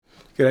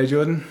G'day,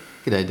 Jordan.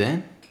 G'day,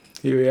 Dan.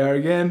 Here we are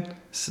again.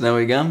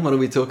 Snowy Gum, what are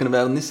we talking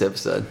about in this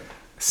episode?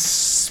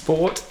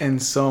 Sport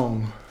and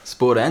song.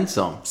 Sport and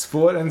song.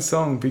 Sport and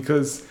song,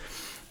 because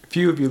a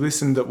few of you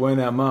listened that weren't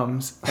our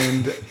mums,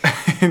 and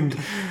and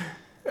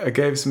I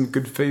gave some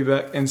good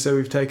feedback, and so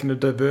we've taken a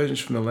divergence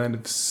from the land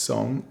of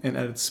song and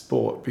added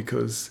sport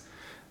because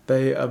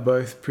they are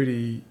both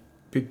pretty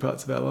big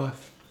parts of our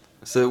life.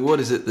 So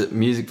what is it that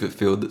music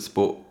fulfilled that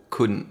sport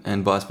couldn't,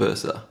 and vice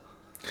versa?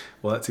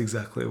 Well, that's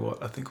exactly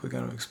what I think we're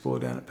going to explore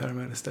down at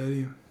Parramatta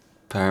Stadium.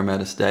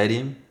 Parramatta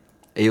Stadium,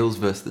 Eels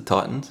versus the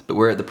Titans, but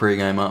we're at the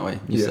pre-game, aren't we?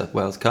 New South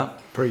Wales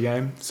Cup.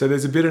 Pre-game. So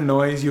there's a bit of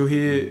noise you'll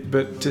hear,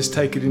 but just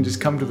take it in,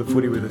 just come to the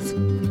footy with us.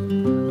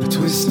 A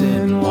twist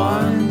and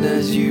wind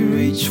as you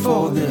reach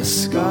for the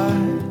sky.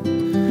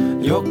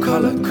 Your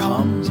colour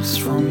comes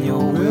from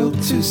your will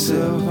to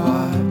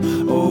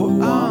survive.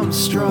 Oh, I'm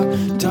struck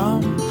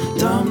dumb,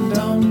 dumb,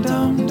 dumb,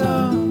 dumb,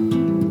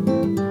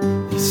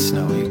 dumb. It's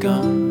Snowy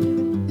Gum.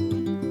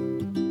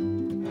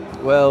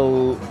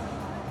 Well,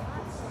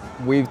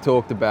 we've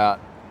talked about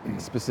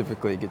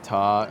specifically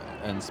guitar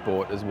and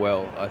sport as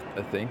well, I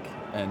think,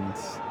 and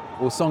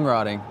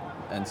songwriting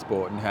and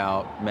sport, and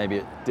how maybe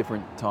at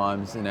different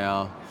times in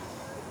our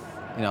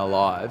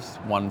lives,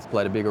 one's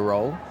played a bigger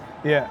role.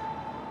 Yeah.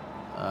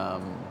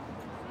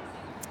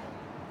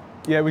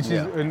 Which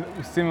is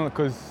similar,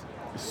 because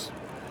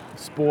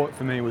sport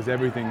for me was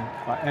everything,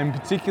 and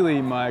particularly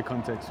in my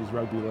context was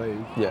rugby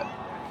league. Yeah.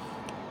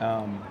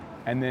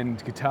 And then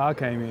guitar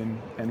came in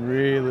and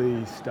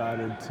really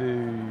started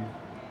to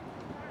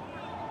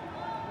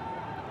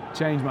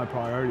change my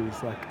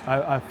priorities. Like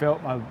I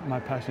felt my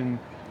passion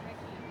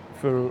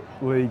for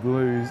league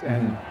lose,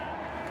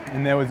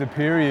 and there was a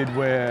period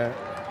where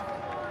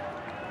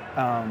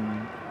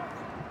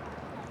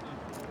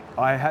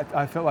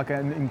I felt like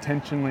I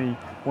intentionally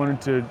wanted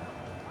to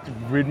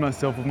rid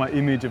myself of my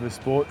image of a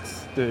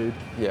sports dude,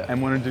 and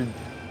wanted to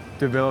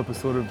develop a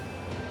sort of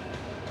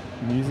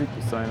music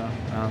persona.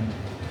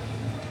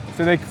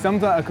 So they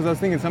sometimes, because I was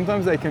thinking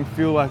sometimes they can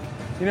feel like,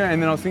 and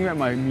then I was thinking about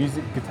my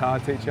music guitar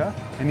teacher,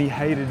 and he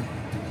hated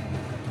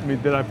me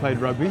that I played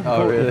rugby. He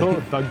called it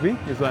thugby.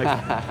 He was like,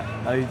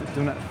 "Oh, you're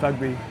doing that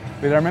thugby."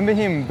 But I remember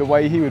him, the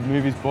way he would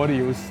move his body,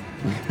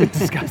 it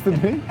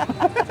disgusted me.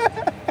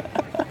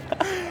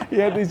 He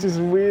had these just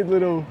weird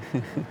little,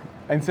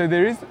 and so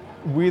there is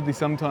weirdly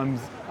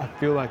sometimes I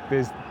feel like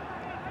there's,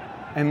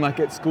 and like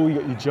at school you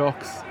got your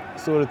jocks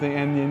sort of thing,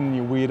 and then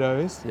your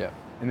weirdos. Yeah.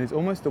 And there's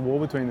almost a wall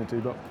between the two,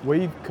 but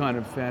we've kind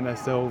of found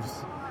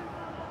ourselves,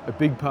 a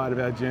big part of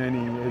our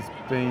journey has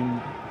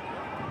been,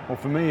 or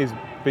for me has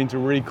been to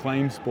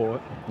reclaim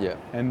sport,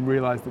 and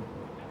realise that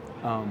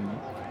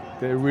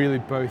they're really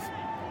both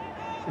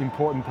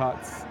important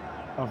parts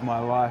of my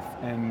life,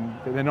 and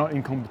they're not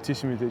in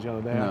competition with each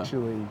other. They're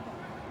actually,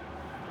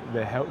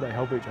 they help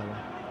each other.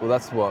 Well,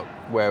 that's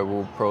where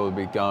we'll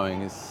probably be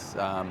going, is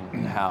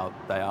how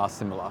they are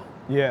similar.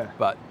 Yeah.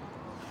 But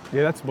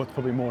yeah, that's what's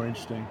probably more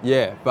interesting.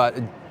 Yeah,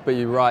 but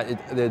you're right.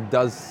 There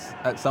does,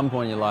 at some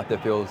point in your life, there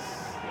feels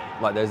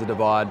like there's a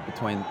divide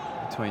between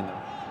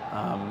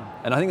them,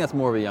 and I think that's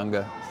more of a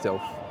younger self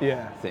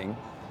thing.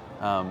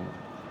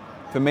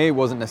 For me, it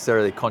wasn't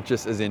necessarily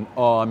conscious, as in,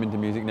 I'm into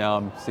music now,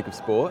 I'm sick of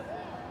sport.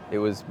 It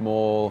was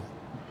more,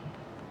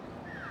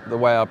 the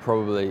way I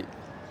probably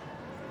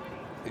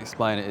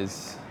explain it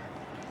is,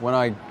 when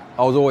I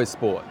was always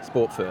sport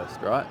first,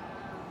 right?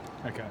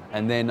 Okay.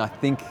 And then I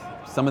think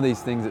some of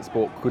these things that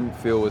sport couldn't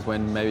feel was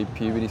when maybe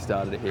puberty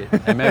started to hit,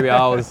 and maybe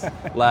I was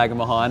lagging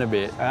behind a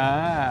bit.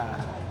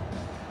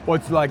 Well,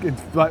 it's like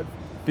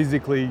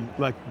physically,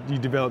 like you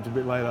developed a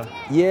bit later.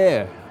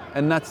 Yeah,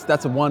 and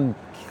that's a one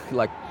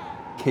like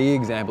key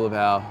example of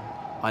how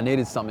I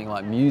needed something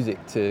like music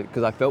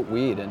because I felt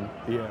weird, and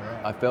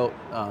I felt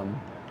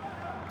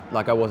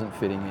like I wasn't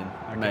fitting in.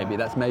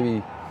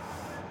 Okay.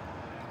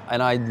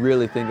 And I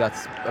really think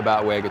that's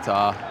about where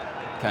guitar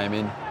came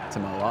in to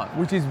my life.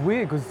 Which is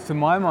weird, because to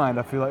my mind,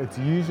 I feel like it's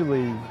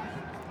usually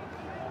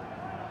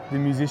the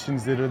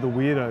musicians that are the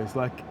weirdos.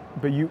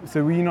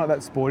 So were you not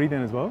that sporty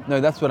then as well?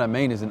 No, that's what I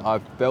mean. I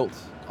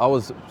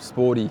was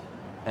sporty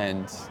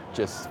and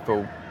just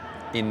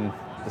in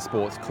the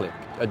sports clique,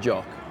 a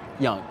jock,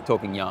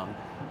 talking young.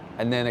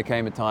 And then there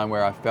came a time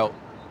where I felt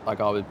like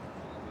I was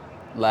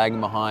lagging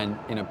behind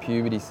in a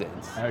puberty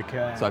sense.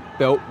 Okay. So I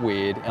felt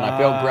weird, and I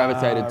felt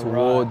gravitated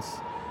towards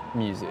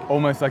music.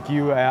 Almost like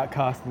you were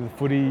outcast in the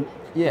footy.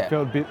 Yeah.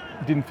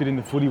 Didn't fit in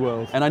the footy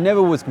world. And I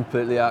never was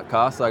completely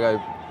outcast. Like I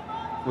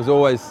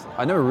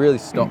never really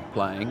stopped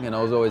playing, and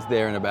I was always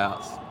there and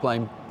about,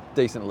 playing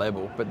decent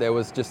level. But there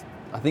was just,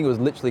 I think it was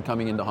literally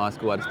coming into high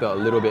school, I just felt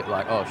a little bit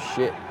like, oh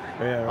shit.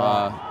 Yeah,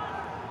 right.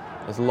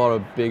 There's a lot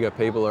of bigger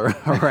people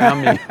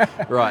around me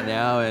right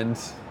now, and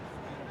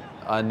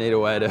I need a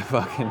way to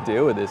fucking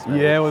deal with this, man.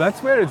 Yeah, well,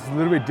 that's where it's a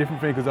little bit different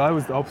for me, because I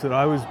was the opposite.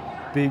 I was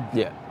big.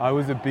 Yeah. I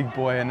was a big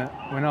boy, and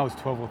when I was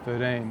 12 or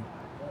 13,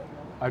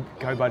 I'd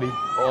go, buddy.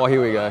 Oh,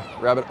 here we go.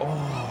 Rabbit.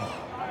 Oh.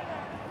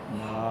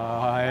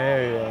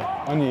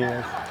 Yeah. On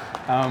you.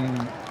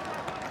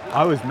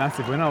 I was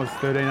massive. When I was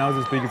 13, I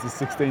was as big as the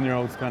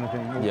 16-year-olds kind of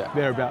thing. Yeah.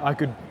 Thereabout. I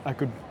could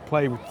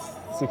play with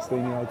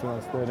 16-year-olds when I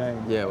was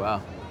 13. Yeah,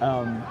 wow.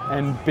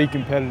 And be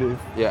competitive.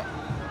 Yeah.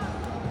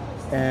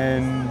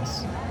 And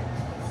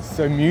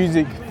so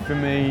music for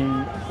me,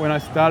 when I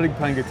started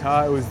playing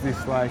guitar, it was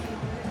this like,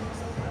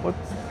 what?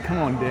 Come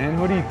on, Dan,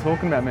 what are you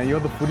talking about, man? You're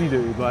the footy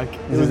dude. Like,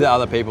 This is the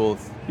other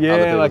people's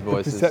like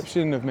voices. The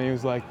perception of me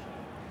was like,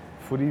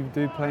 footy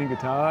dude playing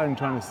guitar and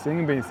trying to sing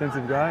and being a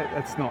sensitive guy.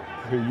 That's not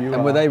who you are.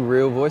 And were they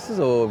real voices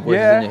or voices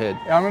in your head?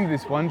 I remember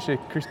this one chick,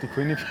 Christy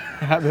Quinn, if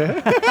you're out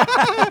there.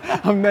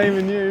 I'm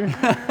naming you.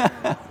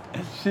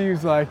 She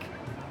was like,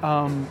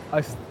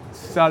 I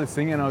started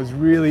singing. I was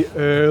really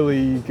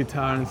early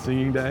guitar and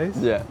singing days.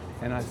 Yeah.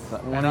 And I are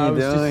was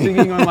you just doing?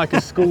 singing on like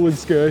a school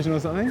excursion or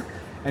something.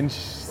 And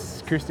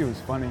Christy was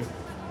funny.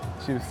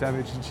 She was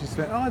savage, and she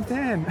said, "Oh,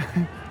 Dan,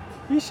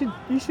 you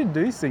should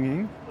do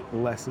singing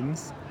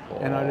lessons."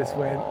 And I just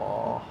went,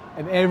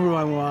 and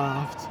everyone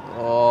laughed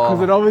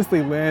because it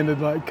obviously landed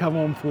like, "Come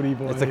on, footy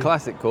boy." It's a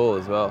classic call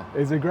as well.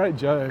 It's a great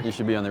joke. You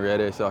should be on the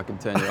radio so I can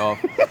turn you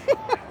off.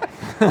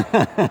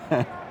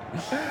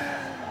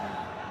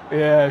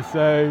 Yeah,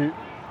 so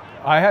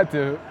I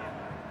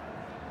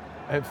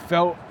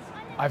felt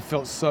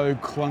so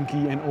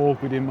clunky and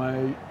awkward in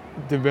my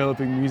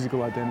developing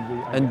musical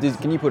identity.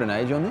 Can you put an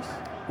age on this?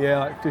 Yeah,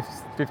 like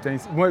 15,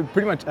 well,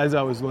 pretty much as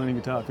I was learning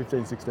guitar,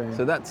 15, 16.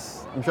 So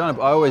I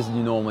always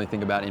normally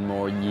think about in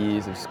more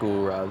years of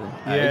school rather than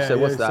age. So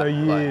what's that? So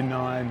year like?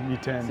 9, year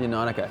 10. So year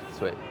 9, okay,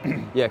 sweet.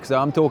 Yeah, because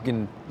I'm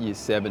talking year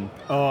 7.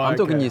 I'm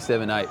talking year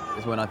 7, 8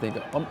 is when I think,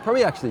 I could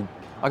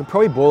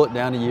probably boil it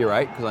down to year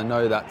 8 because I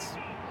know that's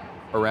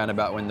around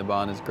about when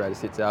Nirvana's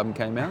Greatest Hits album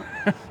came out.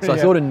 So I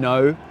sort of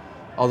know.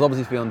 I was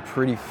obviously feeling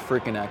pretty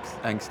freaking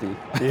angsty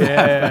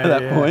at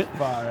that point.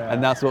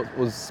 And that's what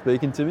was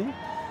speaking to me.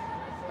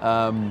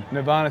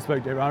 Nirvana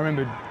spoke to everyone. I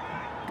remember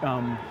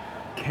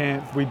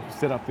camp, we'd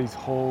set up these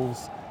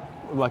halls,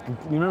 like, you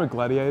remember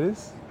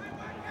Gladiators?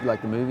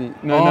 Like the movie?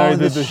 No,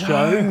 the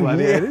show,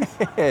 Gladiators.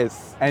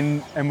 Yes.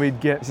 And we'd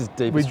get... This is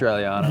deep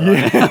Australiana.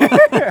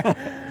 Yeah. Right?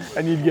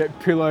 And you'd get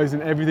pillows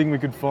and everything we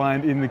could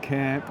find in the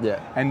camp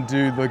and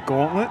do the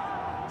gauntlet.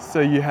 So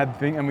you had the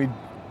thing, and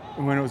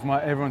when it was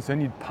everyone's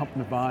turn, you'd pump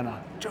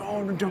Nirvana.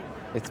 And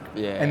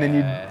then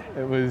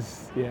it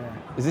was.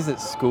 Is this at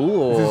school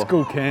or? This is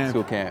school camp.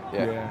 School camp,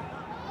 yeah.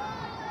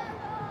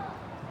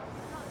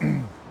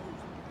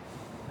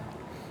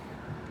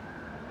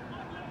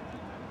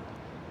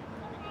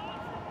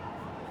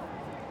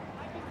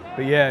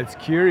 But yeah, it's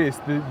curious.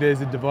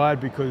 There's a divide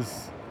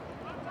because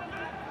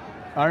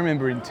I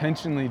remember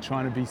intentionally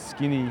trying to be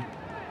skinny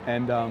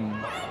and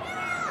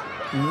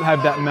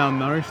have that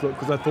malnourished look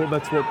because I thought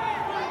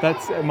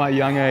that's at my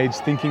young age,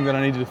 thinking that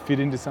I needed to fit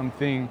into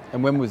something.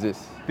 And when was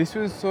this? This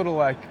was sort of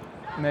like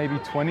maybe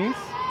 20s.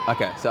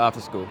 Okay, so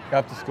after school.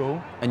 After school.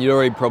 And you'd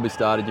already probably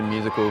started your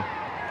musical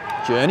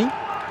journey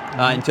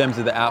in terms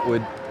of the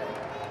outward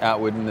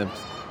in the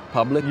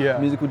public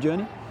musical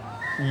journey?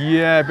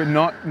 Yeah, but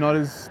not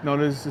as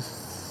a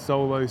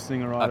solo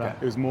singer-writer. Okay.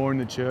 It was more in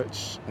the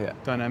church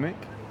dynamic.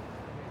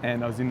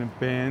 And I was in a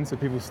band, so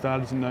people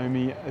started to know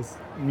me as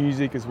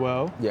music as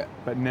well. Yeah.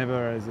 But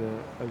never as a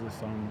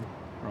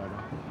songwriter.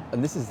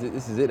 And this is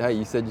it. Hey,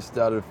 you said you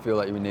started to feel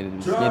like you needed to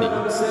be skinny.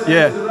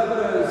 Yeah.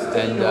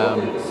 And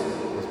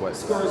let's wait.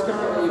 Score is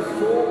currently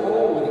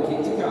 4-4 with a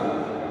kick to come.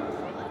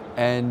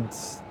 And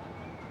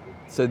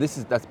so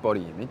that's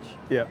body image.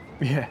 Yeah.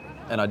 Yeah.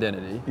 And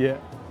identity. Yeah.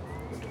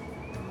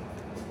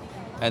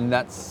 And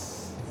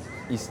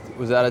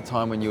was that a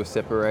time when you were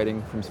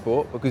separating from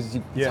sport? Because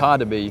it's hard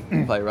to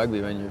play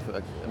rugby when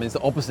it's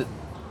the opposite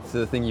to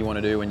the thing you want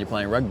to do when you're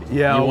playing rugby.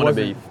 Yeah, you want to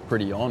be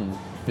pretty on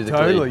physically.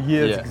 Totally,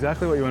 it's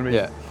exactly what you want to be.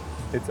 Yeah.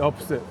 It's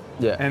opposite.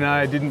 Yeah. And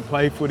I didn't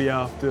play footy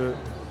after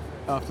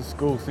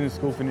school. As soon as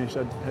school finished,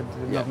 I had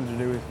nothing to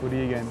do with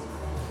footy again.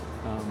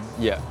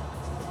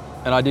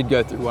 And I did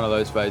go through one of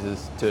those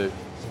phases too,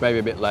 maybe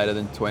a bit later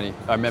than 20.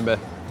 I remember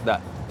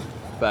that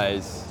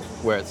phase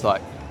where it's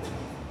like,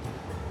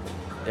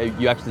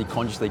 you actually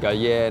consciously go,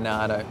 I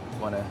don't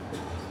want to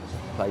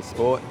play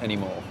sport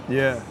anymore.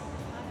 Yeah.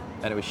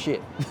 And it was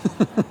shit.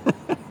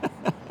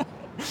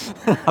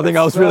 I think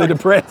I was really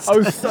depressed. I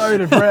was so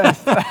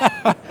depressed.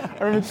 I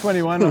remember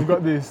 21, I've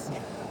got this,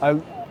 I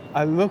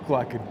look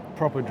like a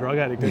proper drug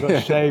addict. I've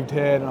got shaved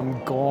hair and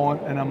I'm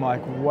gaunt and I'm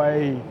like,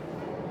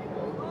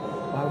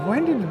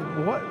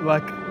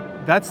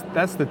 that's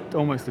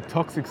almost the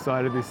toxic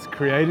side of this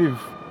creative,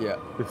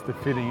 it's the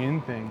fitting in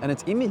thing. And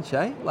it's image,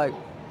 eh? Like,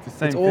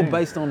 it's all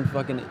based on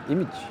fucking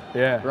image,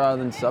 rather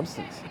than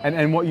substance.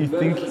 And what you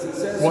think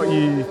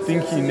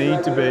you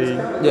need to be,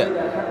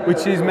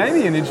 which is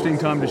maybe an interesting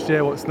time to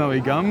share what Snowy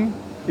Gum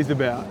is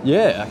about.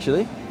 Yeah,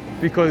 actually,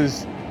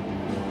 because,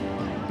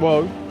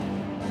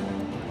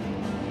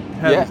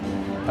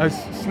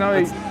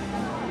 Snowy,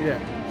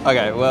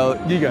 Okay, well,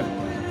 you go.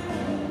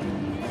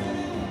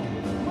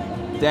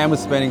 Dan was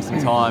spending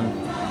some time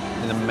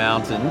in the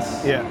mountains.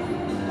 Yeah.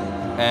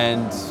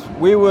 And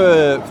we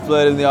were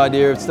flirting the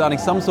idea of starting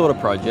some sort of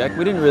project.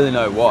 We didn't really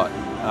know what.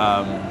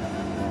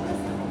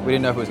 we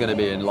didn't know if it was going to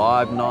be a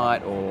live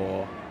night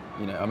or,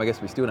 I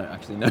guess we still don't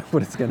actually know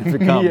what it's going to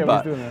become. Yeah,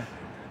 but we still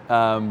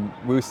know.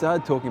 We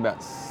started talking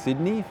about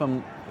Sydney, if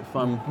I'm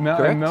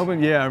correct. In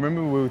Melbourne, yeah. I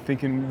remember we were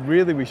thinking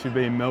really we should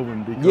be in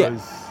Melbourne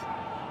because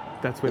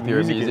that's where if the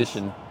you're music a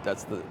musician, is.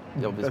 that's the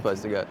obvious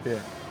place to go.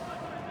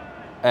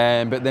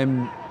 Yeah. But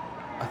then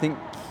I think,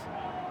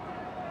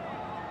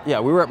 we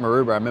were at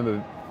Maroubra. I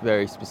remember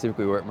very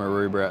specifically we were at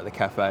Maroubra at the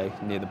cafe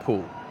near the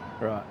pool.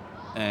 Right.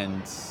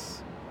 And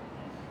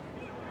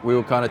we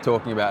were kind of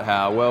talking about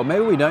how, well,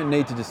 maybe we don't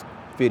need to just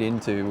fit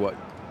into what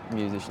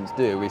musicians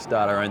do. We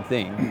start our own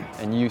thing.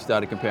 And you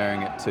started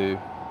comparing it to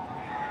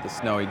the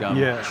snowy gum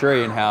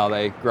tree and how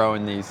they grow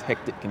in these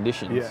hectic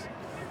conditions. Yeah.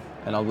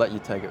 And I'll let you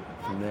take it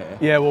from there.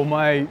 Yeah, well,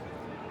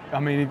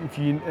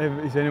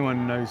 if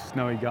anyone knows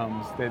snowy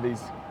gums, they're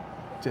these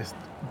just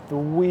the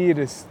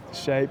weirdest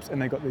shapes, and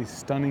they got these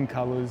stunning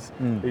colours,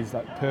 these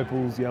like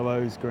purples,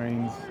 yellows,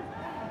 greens,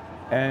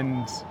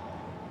 and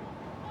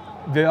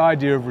the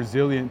idea of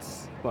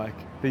resilience, like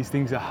these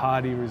things are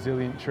hardy,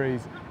 resilient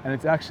trees, and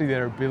it's actually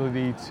their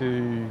ability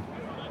to,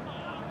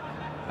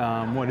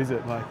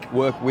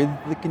 work with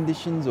the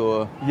conditions,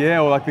 or? Yeah,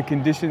 or like the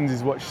conditions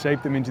is what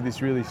shaped them into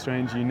this really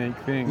strange, unique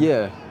thing.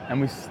 Yeah.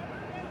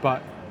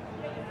 But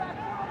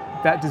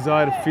that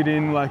desire to fit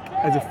in, like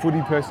as a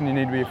footy person, you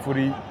need to be a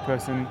footy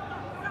person.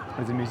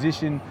 As a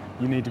musician,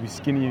 you need to be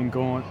skinny and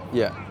gaunt.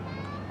 Yeah.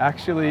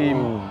 Actually,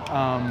 go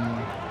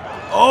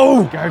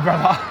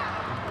brother.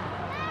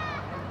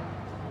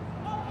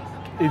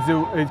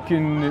 It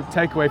can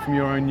take away from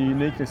your own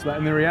uniqueness.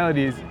 And the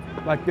reality is,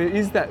 like, there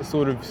is that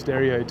sort of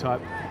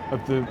stereotype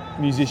of the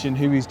musician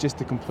who is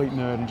just a complete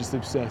nerd and just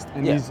obsessed,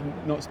 and he's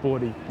not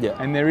sporty. Yeah.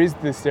 And there is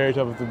the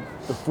stereotype of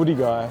the footy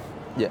guy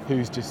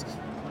who's just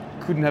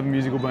couldn't have a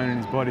musical bone in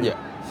his body. Yeah.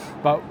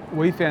 But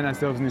we found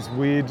ourselves in this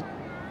weird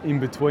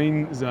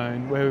in-between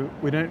zone where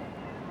we don't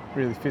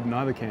really fit in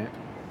either camp.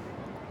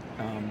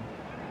 And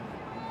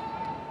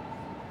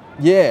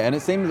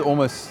it seems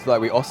almost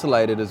like we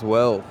oscillated as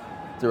well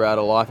throughout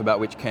our life about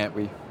which camp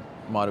we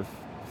might have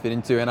fit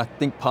into. And I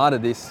think part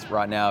of this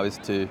right now is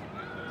to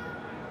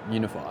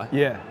unify.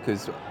 Yeah.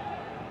 Because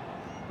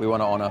we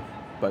want to honour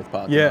both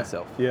parts of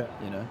ourselves. Yeah.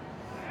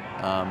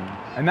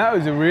 And that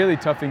was a really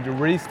tough thing to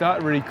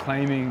restart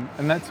reclaiming,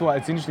 and that's why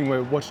it's interesting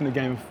we're watching a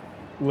game of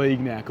league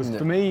now, because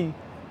for me,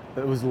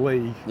 it was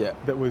league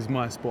that was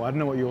my sport. I don't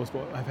know what your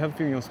sport, I have a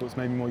feeling your sport's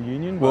maybe more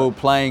union. Well,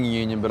 playing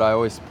union, but I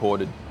always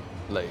supported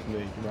league.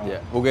 Right.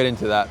 Yeah, we'll get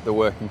into that, the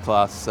working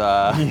class,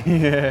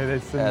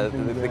 there's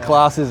the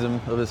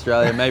classism of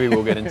Australia, maybe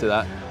we'll get into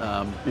that.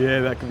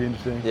 That could be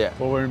interesting. Yeah.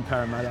 Well, we're in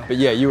Parramatta. But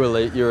you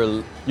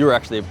were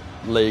actually a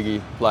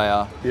leaguey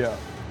player. Yeah.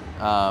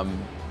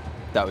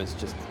 That was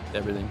just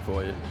everything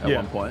for you at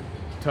one point.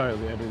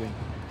 Totally everything.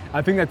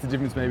 I think that's the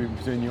difference maybe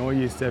between your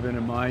year 7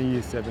 and my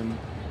year 7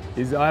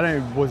 is I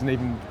wasn't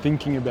even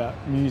thinking about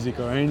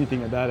music or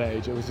anything at that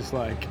age. It was just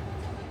like,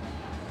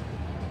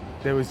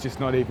 there was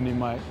just not even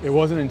it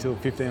wasn't until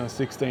 15 or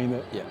 16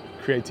 that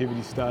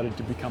creativity started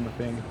to become a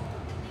thing.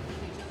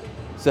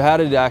 So how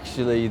did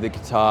actually the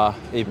guitar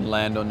even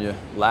land on your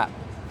lap?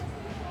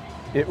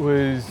 It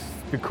was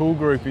the cool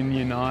group in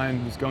year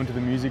 9 was going to the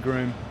music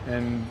room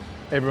and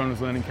everyone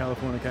was learning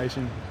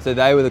Californication. So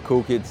they were the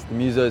cool kids, the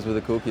musos were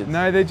the cool kids?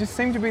 No, there just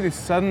seemed to be this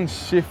sudden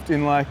shift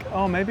in like,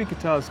 oh, maybe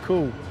guitar's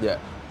cool. Yeah.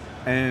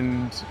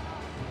 And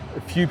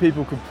a few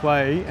people could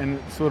play and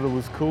it sort of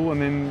was cool,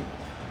 and then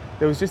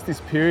there was just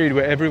this period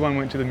where everyone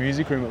went to the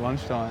music room at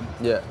lunchtime.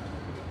 Yeah.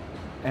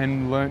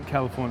 And learnt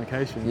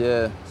Californication.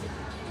 Yeah.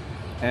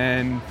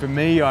 And for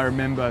me, I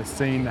remember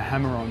seeing the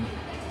hammer on.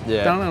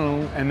 Yeah.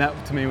 And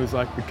that to me was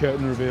like the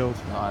curtain revealed.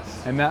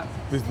 Nice. And that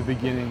was the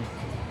beginning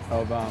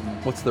of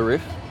what's the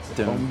riff? And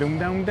that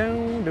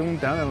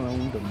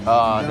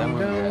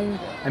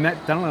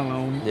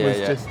was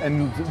just,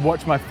 and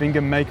watch my finger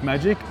make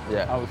magic.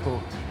 I was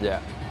hooked. Yeah.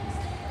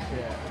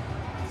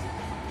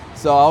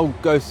 So I'll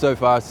go so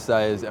far as to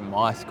say as at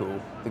my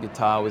school, the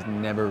guitar was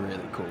never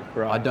really cool.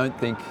 Right. I don't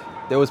think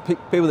there was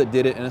people that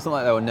did it, and it's not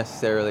like they were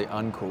necessarily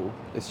uncool.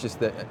 It's just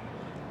that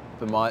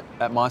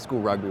at my school,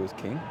 rugby was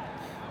king,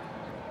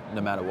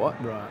 no matter what.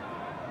 Right.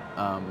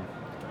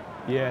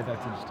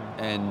 That's interesting.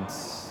 And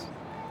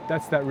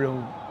that's that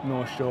real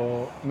North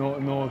Shore,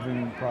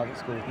 northern private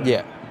school thing.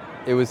 Yeah,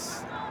 it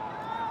was,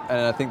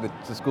 and I think that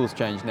the school's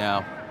changed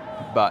now,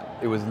 but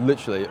it was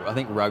literally, I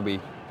think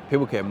rugby,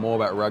 people care more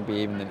about rugby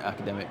even than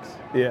academics.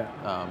 Yeah.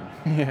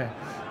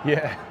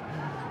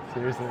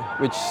 Seriously.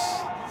 Which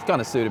kind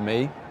of suited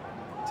me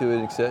to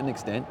a certain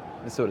extent.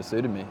 It sort of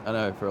suited me. I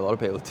know for a lot of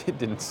people it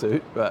didn't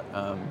suit, but...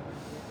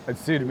 It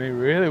suited me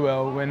really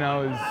well when I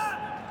was...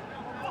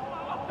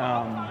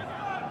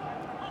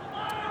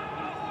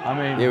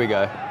 Here we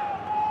go.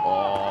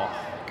 Oh,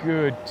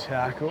 good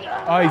tackle.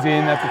 Oh, he's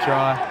in. That's a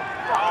try.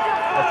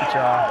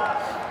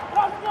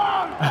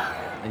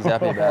 He's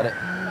happy about it.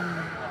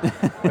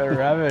 The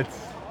rabbits.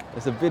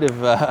 There's a bit of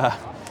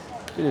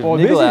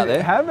niggle out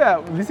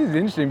there. This is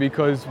interesting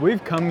because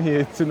we've come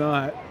here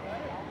tonight.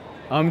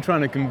 I'm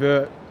trying to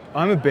convert.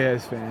 I'm a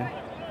Bears fan,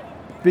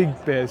 big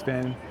Bears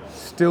fan.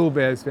 still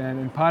Bears fan,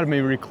 and part of me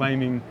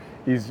reclaiming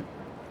the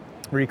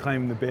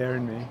Bear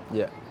in me.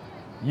 Yeah.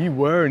 You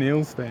were an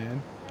Eels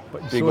fan,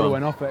 but you Big sort of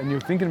one. went off it, and you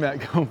were thinking about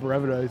going for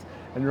Rabbitohs.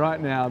 And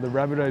right now, the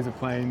Rabbitohs are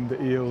playing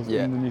the Eels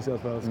in the New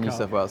South Wales Cup. New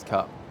South Wales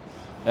Cup.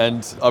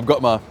 And I've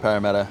got my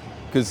Parramatta,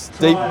 because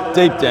deep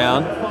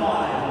down,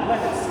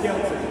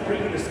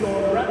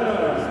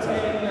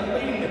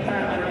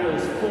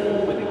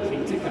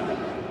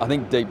 I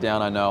think deep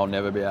down I know I'll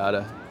never be able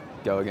to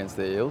go against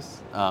the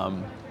Eels,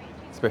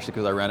 especially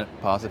because I ran it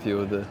past a few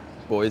of the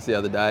boys the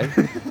other day.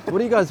 What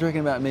do you guys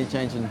reckon about me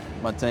changing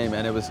my team?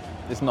 And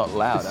it's not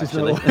loud,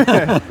 actually.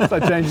 It's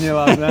like changing your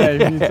last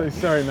name. You say,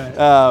 sorry, mate.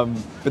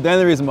 But the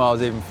only reason why I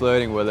was even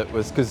flirting with it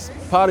was because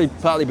partly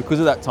because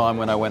of that time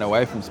when I went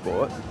away from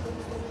sport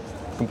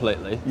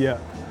completely. Yeah.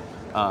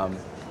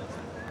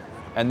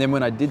 And then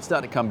when I did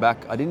start to come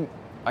back,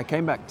 I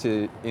came back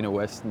to Inner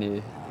West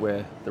near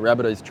where the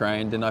Rabbitohs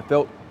trained, and I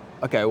felt,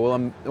 okay, well,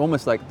 I'm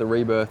almost like the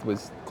rebirth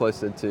was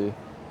closer to,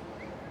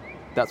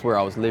 that's where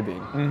I was living.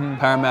 Mm-hmm.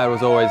 Parramatta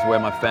was always where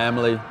my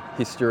family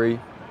history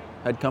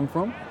had come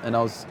from, and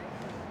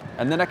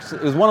then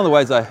actually, it was one of the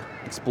ways I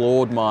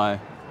explored my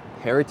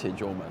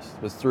heritage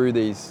almost, was through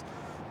these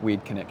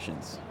weird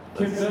connections.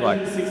 It's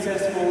like,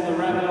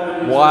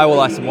 why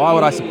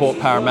would I support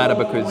Parramatta?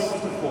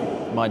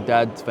 Because my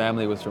dad's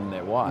family was from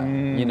there. Why?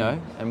 You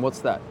know? And what's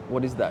that?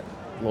 What is that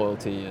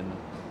loyalty?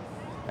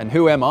 And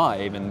who am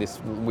I? Even this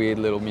weird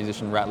little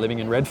musician rat living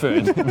in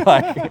Redfern.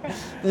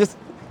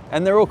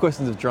 And they're all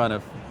questions of trying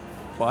to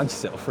find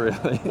yourself,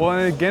 really. Well,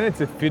 and again,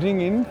 it's a fitting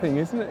in thing,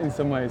 isn't it? In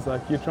some ways,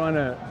 like you're trying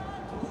to.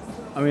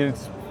 I mean,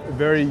 it's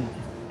very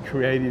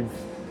creative.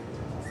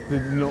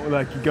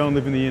 Like you go and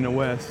live in the Inner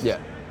West. Yeah.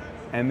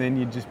 And then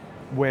you just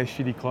wear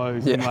shitty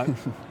clothes and like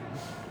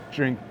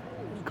drink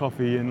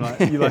coffee and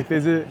like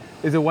there's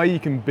a way you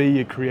can be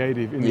a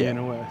creative in the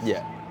Inner West.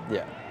 Yeah.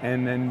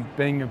 And then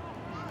being a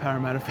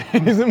Parramatta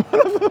fan isn't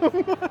one of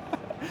them.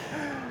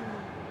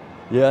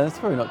 Yeah, there's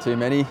probably not too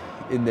many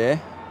in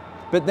there.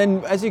 But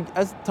then as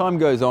time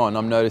goes on,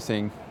 I'm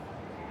noticing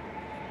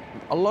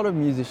a lot of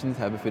musicians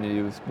have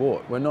affinity with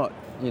sport. We're not,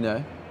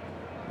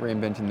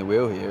 reinventing the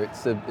wheel here.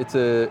 It's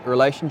a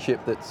relationship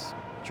that's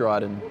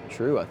tried and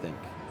true, I think.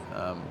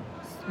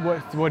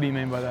 What do you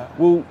mean by that?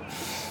 Well,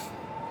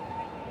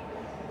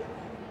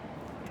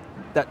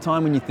 that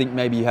time when you think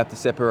maybe you have to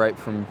separate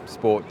from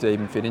sport to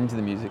even fit into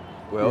the music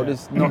world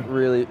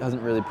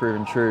hasn't really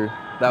proven true.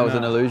 That was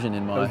an illusion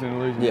in my... That was an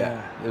illusion,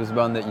 yeah. It was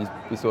one that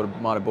you sort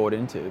of might have bought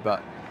into,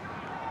 but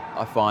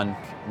I find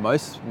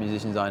most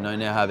musicians I know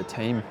now have a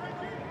team,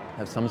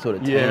 have some sort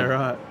of team. Yeah,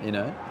 right.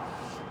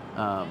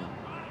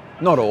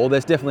 Not all.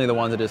 There's definitely the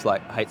ones that just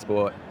like hate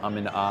sport. I'm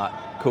into art.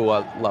 Cool,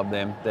 I love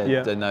them.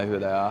 They know who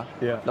they are.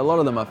 Yeah. But a lot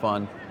of them I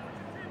find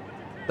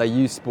they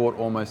use sport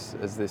almost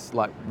as this,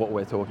 like what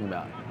we're talking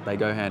about. They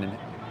go hand in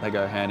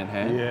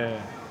hand. Yeah.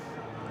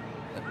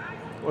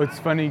 Well, it's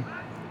funny.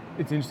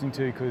 It's interesting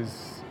too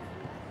because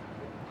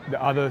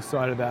the other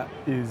side of that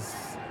is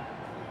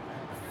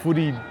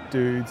footy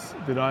dudes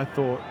that I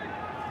thought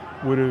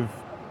would have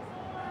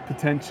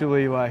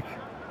potentially I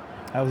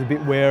was a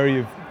bit wary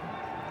of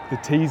the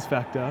tease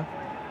factor.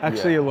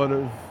 Actually, a lot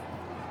of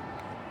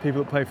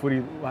people that play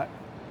footy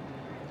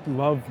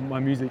love my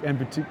music, and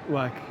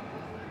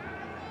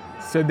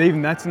so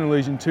even that's an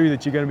illusion too,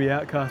 that you're going to be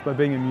outcast by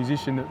being a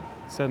musician. That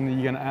suddenly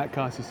you're going to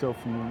outcast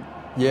yourself from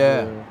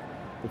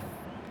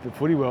the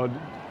footy world.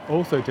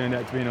 Also turned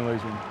out to be an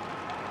illusion.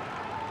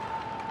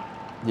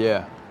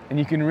 Yeah. And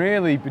you can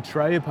really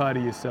betray a part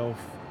of yourself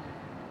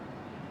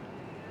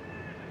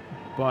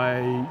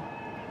by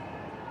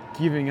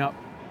giving up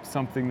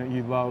something that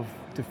you love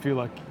to feel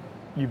like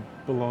you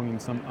belong in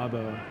some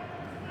other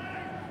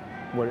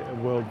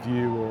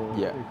worldview, or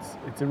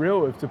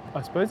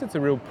I suppose it's a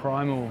real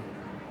primal,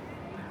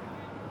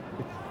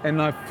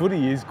 and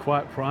footy is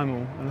quite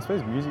primal, and I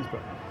suppose music's,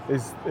 but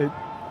it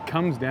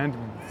comes down to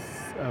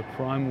a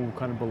primal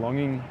kind of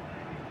belonging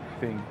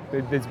thing.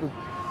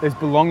 There's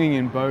belonging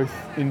in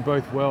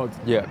both worlds.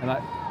 Yeah. And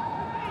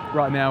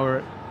right now we're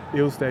at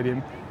Eels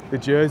Stadium. The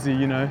jersey,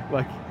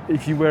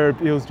 if you wear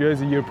a Eels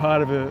jersey, you're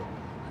part of a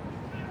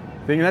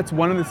thing. And that's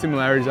one of the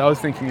similarities I was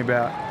thinking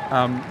about.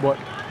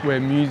 Where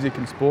music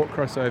and sport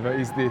cross over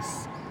is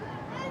this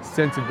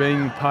sense of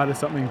being part of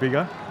something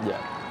bigger.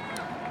 Yeah.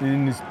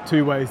 And there's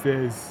two ways.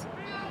 There's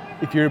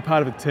if you're a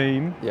part of a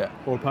team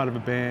or a part of a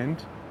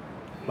band.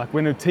 Like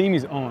when a team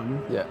is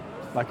on. Yeah.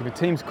 Like if a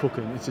team's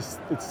cooking,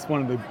 it's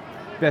one of the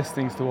best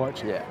things to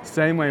watch. Yeah.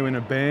 Same way when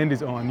a band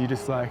is on, you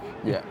just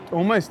it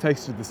almost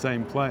takes you to the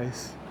same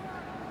place.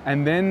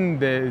 And then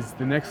there's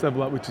the next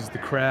level up, which is the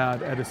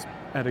crowd at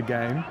a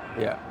game.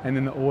 Yeah. And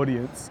then the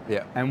audience.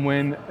 Yeah. And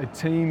when a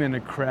team and a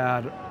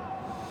crowd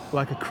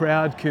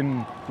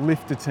can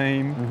lift a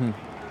team,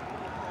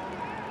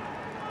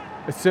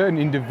 a certain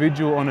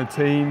individual on a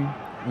team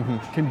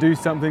can do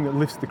something that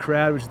lifts the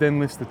crowd, which then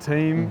lifts the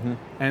team.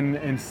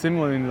 And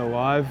similar in a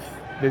live,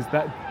 there's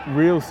that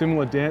real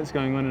similar dance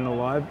going on in a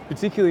live,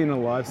 particularly in a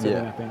live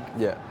setting, I think.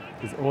 Yeah.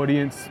 There's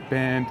audience,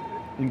 band,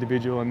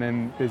 individual, and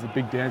then there's a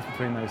big dance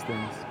between those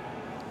things.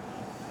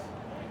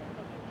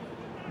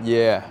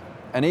 Yeah,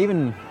 and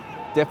even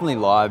definitely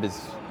live is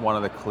one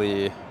of the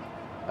clear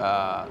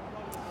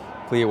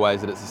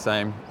ways that it's the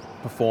same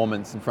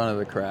performance in front of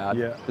the crowd.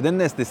 Yeah. But then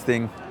there's this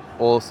thing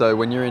also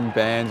when you're in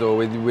bands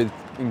or in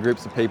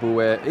groups of people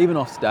where even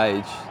off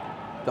stage,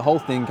 the whole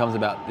thing comes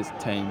about this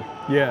team.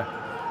 Yeah.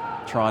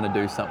 Trying to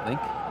do something,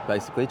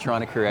 basically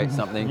trying to create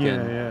something.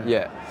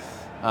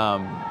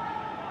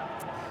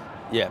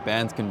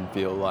 Bands can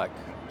feel like,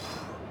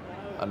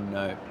 I don't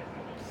know,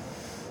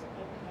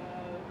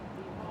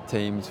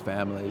 teams,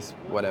 families,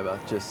 whatever,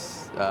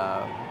 just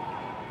they're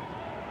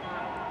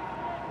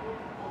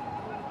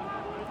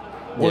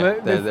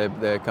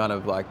kind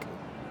of like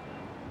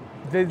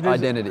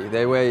identity.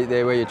 They're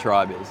where your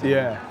tribe is.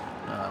 Yeah.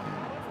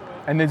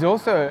 And there's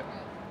a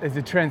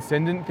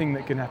transcendent thing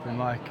that can happen,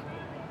 like,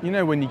 you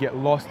know, when you get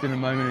lost in a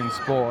moment in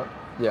sport.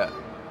 Yeah.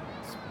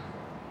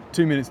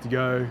 2 minutes to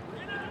go,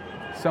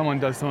 someone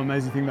does some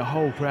amazing thing, the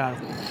whole crowd.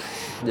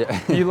 Yeah.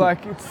 You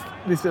like, it's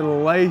this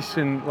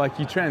elation, like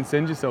you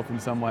transcend yourself in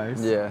some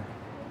ways. Yeah.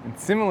 And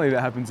similarly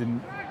that happens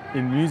in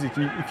music.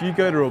 If you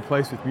go to a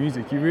place with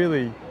music, you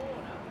really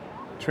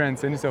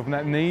transcend yourself. And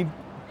that need,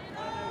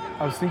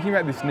 I was thinking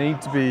about this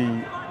need to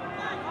be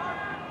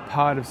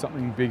part of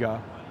something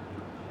bigger.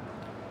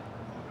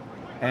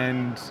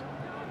 And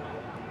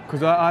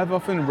because I've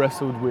often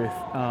wrestled with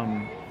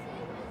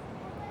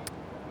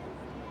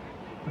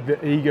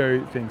the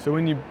ego thing. So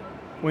when you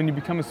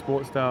become a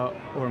sports star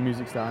or a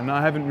music star, and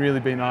I haven't really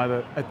been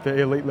either at the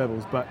elite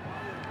levels, but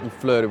you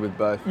flirted with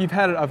both.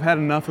 I've had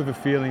enough of a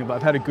feeling of,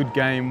 I've had a good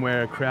game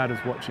where a crowd is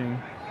watching,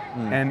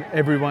 and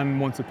everyone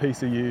wants a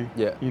piece of you.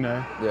 Yeah. You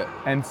know. Yeah.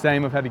 And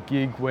same, I've had a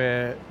gig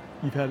where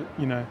you've had,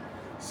 you know,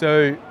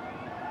 so.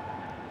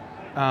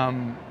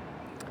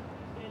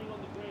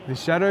 The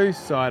shadow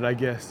side, I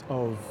guess,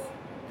 of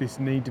this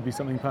need to be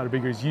something part of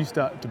bigger is you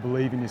start to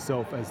believe in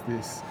yourself as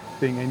this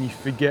thing, and you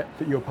forget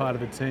that you're part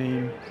of a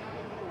team.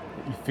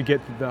 You forget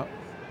that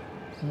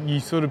you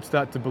sort of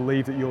start to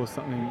believe that you're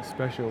something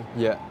special.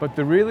 Yeah. But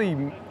the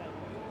really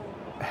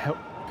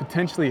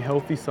potentially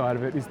healthy side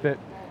of it is that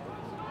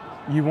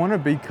you want to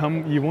be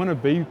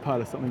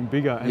part of something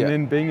bigger, and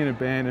then being in a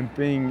band and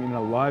being in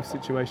a live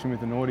situation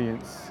with an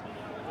audience.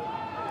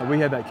 Like we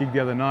had that gig the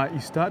other night. You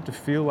start to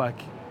feel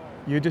like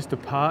you're just a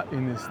part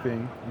in this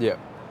thing. Yeah.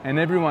 And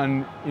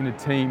everyone in a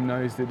team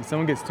knows that if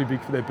someone gets too big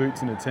for their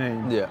boots in a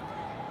team, yeah,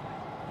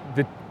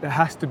 that it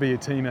has to be a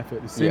team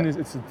effort. As soon as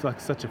it's like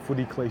such a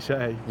footy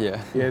cliche.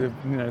 Yeah. Yeah,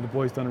 the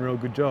boys done a real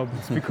good job.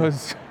 It's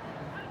because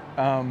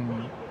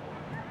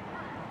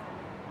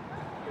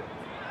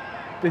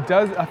it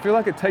does. I feel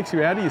like it takes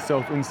you out of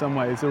yourself in some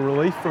way. It's a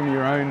relief from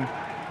your own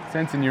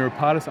sense, and you're a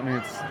part of something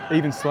that's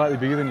even slightly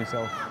bigger than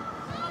yourself.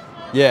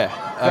 Yeah,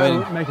 I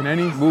mean, making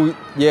any. Well,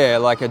 yeah,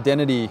 like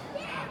identity,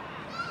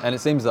 and it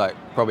seems like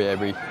probably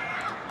every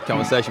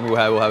conversation we'll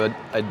have an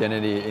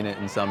identity in it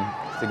in some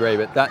degree.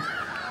 But that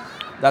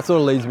sort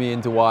of leads me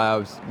into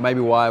why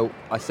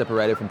I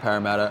separated from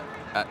Parramatta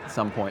at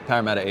some point.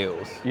 Parramatta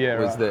Eels. Yeah,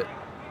 was right.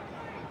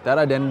 that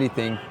identity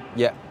thing.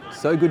 Yeah,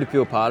 so good to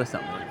feel part of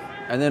something,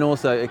 and then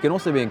also it can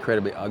also be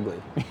incredibly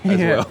ugly as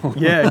well.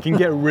 Yeah, it can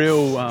get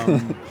real.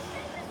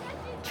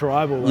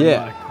 Tribal and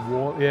like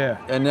war,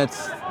 and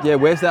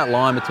where's that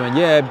line between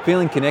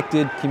feeling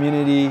connected,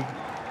 community,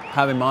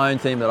 having my own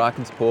team that I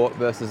can support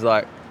versus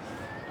like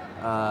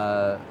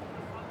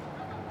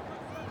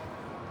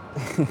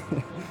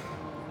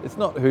it's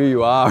not who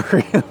you are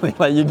really.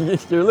 Like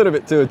you're a little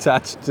bit too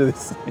attached to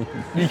this thing.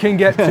 You can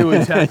get too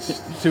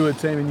attached to a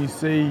team, and you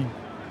see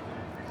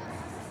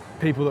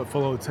people that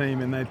follow a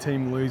team and their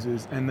team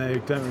loses and they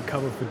don't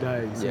recover for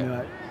days. And you're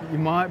like, you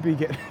might be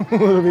getting a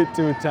little bit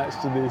too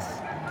attached to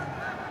this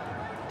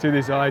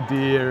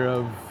idea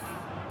of,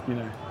 you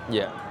know,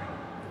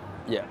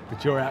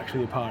 that you're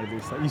actually a part of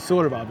this. Like you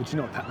sort of are, but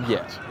you're not that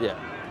much. Yeah.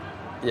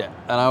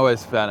 And I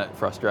always found it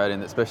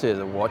frustrating, especially as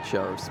a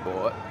watcher of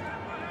sport,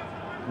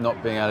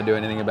 not being able to do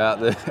anything about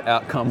the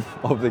outcome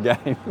of the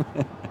game.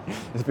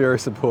 If you're a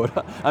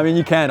supporter, I mean,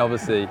 you can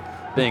obviously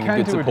being a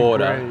good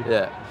supporter,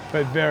 degree,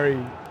 but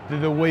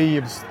the we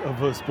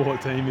of a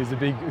sport team is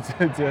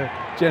it's a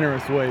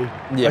generous we.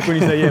 Yeah. Like when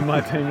you say,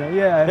 my team,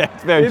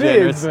 it's very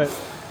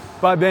generous.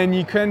 But then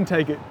you can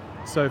take it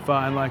so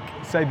far, and like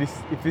say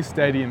if this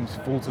stadium's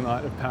full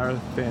tonight of Para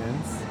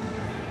fans,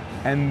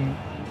 and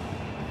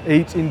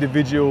each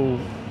individual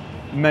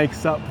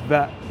makes up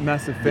that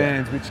mass of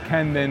fans, which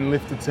can then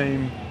lift the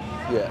team.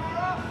 Yeah.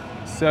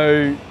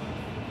 So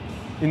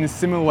in a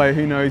similar way,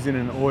 who knows, in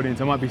an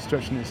audience, I might be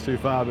stretching this too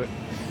far, but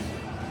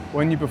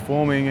when you're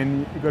performing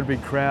and you've got a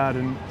big crowd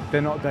and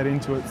they're not that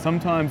into it,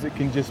 sometimes it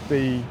can just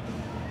be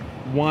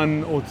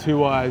one or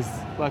two eyes.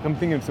 Like I'm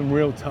thinking of some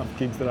real tough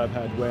gigs that I've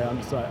had where I'm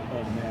just like,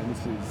 oh man,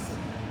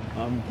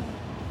 I'm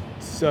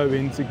so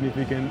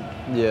insignificant.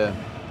 Yeah.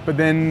 But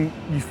then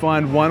you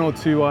find one or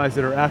two eyes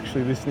that are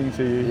actually listening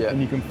to you, and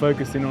you can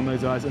focus in on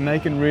those eyes, and they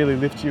can really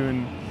lift you,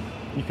 and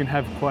you can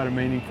have quite a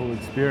meaningful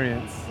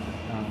experience.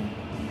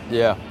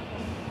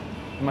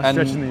 Am I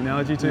stretching the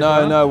analogy too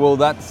far? No. Well,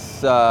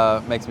 that's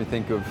makes me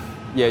think of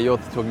you're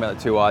talking about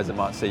the two eyes that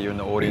might see you in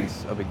the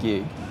audience of a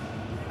gig,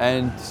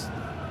 And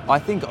I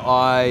think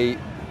I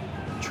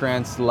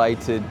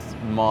translated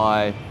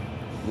my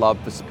love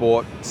for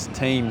sports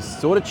teams,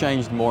 sort of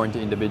changed more into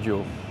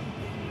individual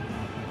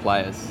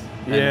players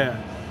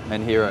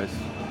and heroes,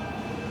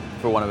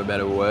 for want of a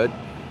better word.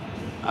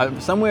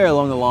 Somewhere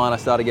along the line I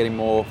started getting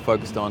more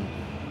focused on,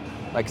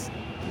 like,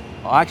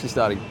 I actually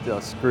started to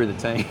screw the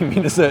team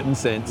in a certain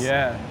sense.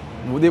 Yeah.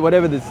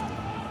 Whatever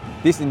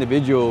this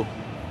individual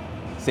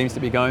seems to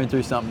be going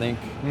through something,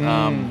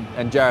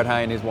 and Jared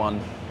Hayne is one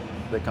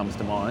that comes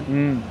to mind,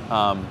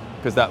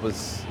 because that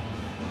was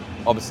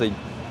obviously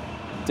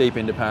deep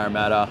into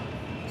Parramatta.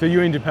 So you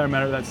were into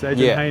Parramatta at that stage,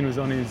 and Hayne was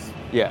on his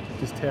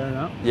just tearing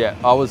up? Yeah,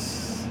 I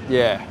was,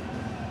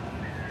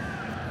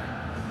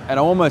 And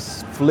I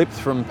almost flipped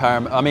from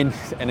Parramatta. I mean,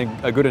 and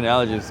a good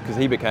analogy is because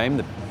he became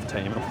the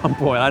team at one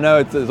point. I know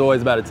it's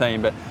always about a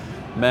team, but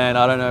man,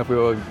 I don't know if we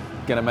were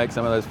going to make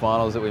some of those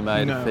finals that we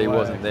made if he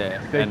wasn't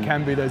there. There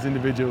can be those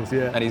individuals,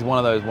 And he's one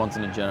of those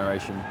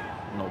once-in-a-generation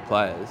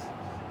players.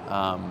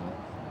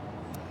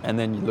 And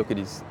then you look at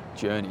his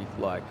journey,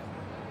 like,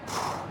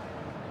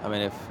 I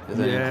mean, if there's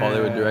any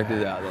Hollywood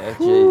directors out there,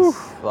 geez,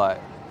 like...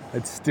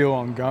 It's still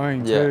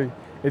ongoing too.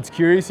 It's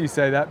curious you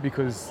say that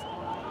because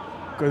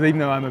even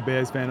though I'm a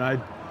Bears fan,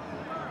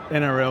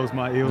 NRL's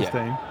my Eels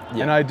team.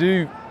 Yeah.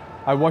 And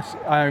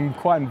I'm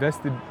quite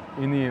invested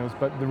in the Eels,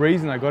 but the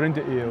reason I got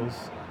into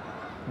Eels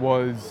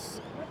was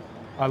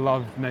I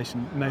love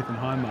Nathan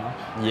Hindmarsh.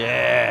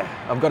 Yeah,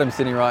 I've got him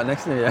sitting right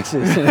next to me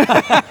actually.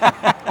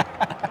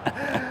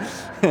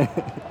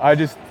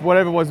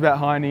 Whatever it was about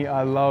Heine,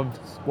 I loved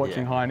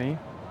watching Heine.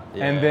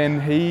 Yeah. And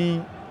then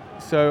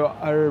so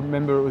I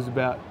remember it was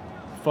about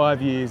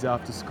 5 years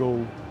after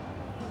school.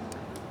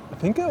 I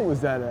think it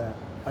was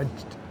for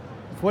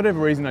whatever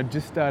reason, I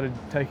just started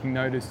taking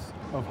notice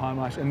of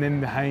Hindmarsh, and then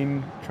the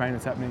Hayne train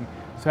was happening.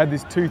 So I had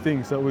these two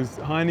things. So it was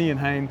Heine and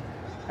Hayne,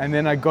 and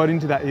then I got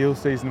into that Eel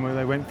season where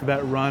they went for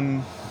that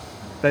run.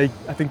 I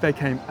think they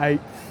came 8th,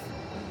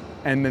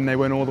 and then they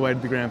went all the way to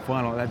the grand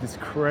final. They had this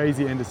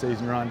crazy end of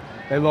season run.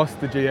 They lost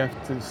the GF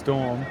to the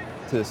Storm.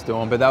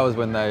 But that was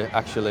when they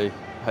actually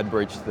had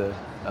breached the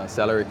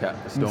salary cap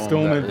for Storm.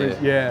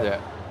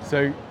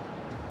 So,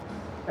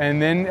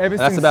 and then ever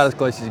since... That's about as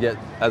close as you get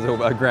as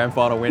a grand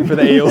final win for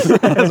the Eels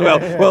as well.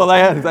 Yeah. Well,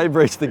 they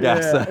breached the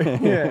gas.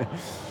 Yeah.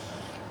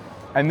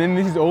 And then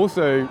this is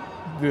also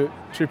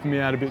tripping me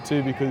out a bit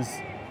too, because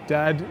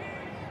Dad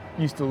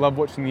used to love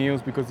watching the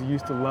Eels because he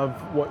used to love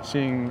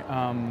watching,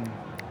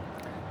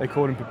 they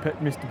called him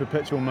Mr.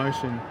 Perpetual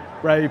Motion,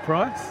 Ray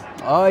Price.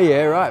 Oh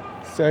yeah, right.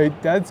 So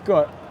Dad's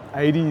got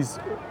 80s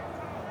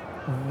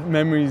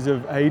memories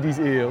of 80s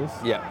Eels.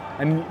 Yeah.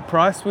 And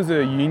Price was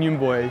a union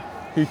boy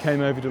who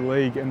came over to the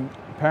league, and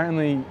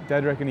apparently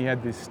Dad reckoned he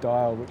had this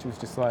style which was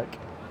just like,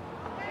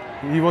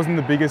 he wasn't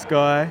the biggest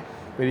guy,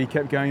 but he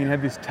kept going and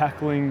had this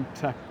tackling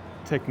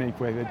technique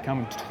where they'd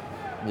come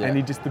and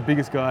he just the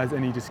biggest guys,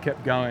 and he just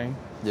kept going.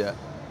 Yeah.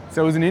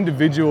 So it was an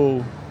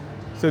individual,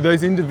 so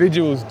those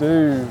individuals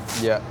do.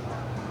 Yeah.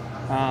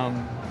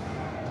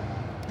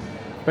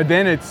 But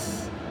then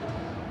it's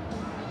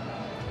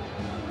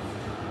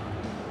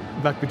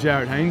like the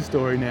Jared Hayne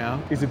story now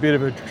is a bit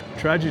of a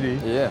tragedy.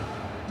 Yeah.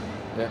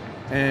 Yeah.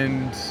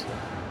 And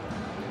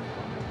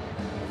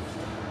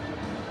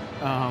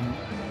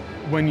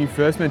when you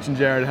first mentioned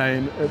Jared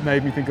Hayne, it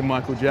made me think of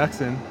Michael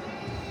Jackson,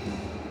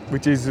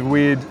 which is a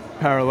weird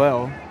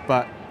parallel,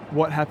 but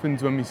what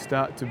happens when we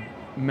start to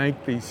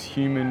make these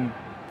human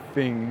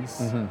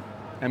things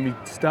and we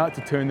start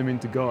to turn them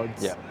into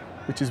gods,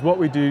 which is what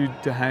we do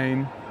to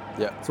Hayne.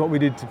 Yeah. It's what we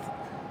did to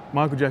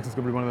Michael Jackson's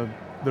probably one of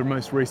the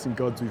most recent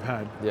gods we've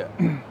had. Yeah.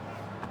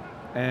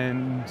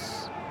 And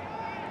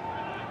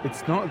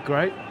it's not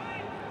great.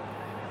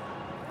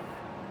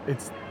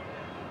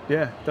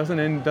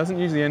 Doesn't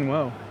usually end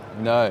well.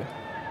 No.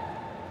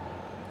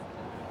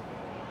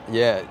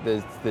 Yeah,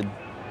 there's the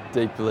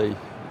deeply.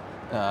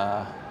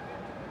 Well,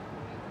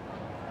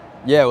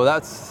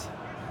 that's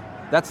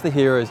the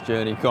hero's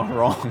journey gone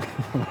wrong,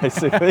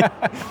 basically.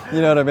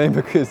 You know what I mean?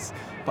 Because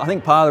I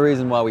think part of the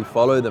reason why we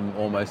follow them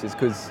almost is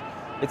because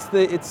it's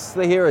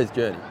the hero's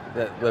journey.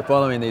 That we're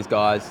following these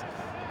guys,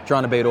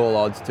 trying to beat all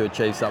odds to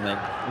achieve something.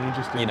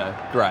 Interesting.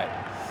 Great.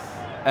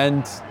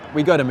 And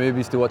we go to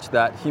movies to watch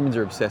that. Humans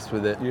are obsessed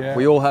with it. Yeah.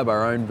 We all have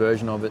our own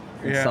version of it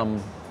at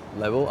some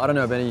level. I don't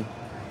know if any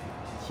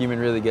human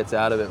really gets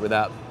out of it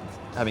without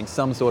having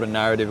some sort of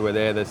narrative where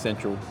they're the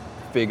central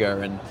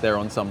figure and they're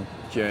on some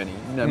journey.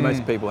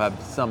 Most people have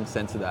some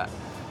sense of that.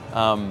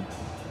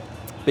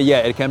 But yeah,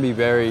 it can be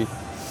very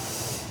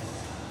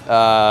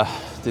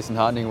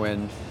disheartening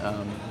when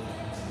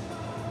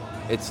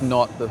it's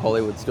not the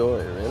Hollywood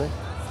story, really.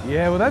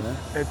 Yeah, well,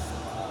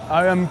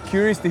 I'm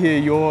curious to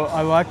hear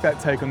I like that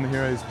take on the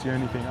hero's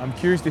journey thing. I'm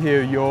curious to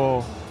hear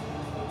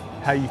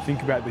how you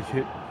think about the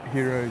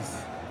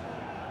heroes.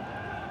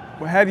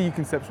 Well, how do you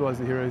conceptualize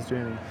the hero's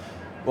journey?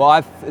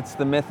 Well, it's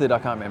the method, I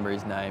can't remember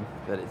his name,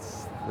 but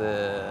it's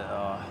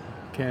the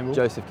Campbell?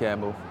 Joseph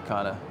Campbell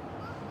kind of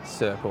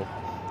circle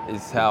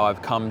is how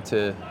I've come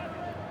to,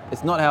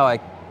 it's not how I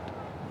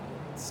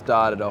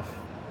started off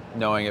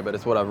knowing it, but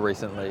it's what I've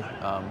recently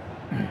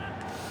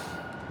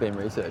been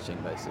researching,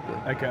 basically.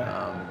 Okay.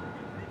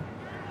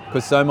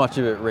 Because so much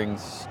of it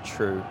rings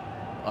true,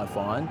 I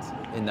find,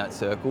 in that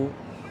circle.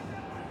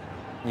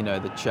 You know,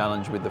 the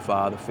challenge with the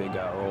father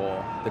figure,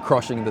 or the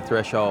crossing the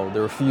threshold,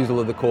 the refusal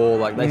of the call.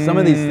 Like, some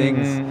of these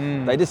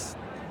things, they just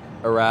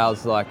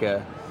arouse like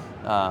a,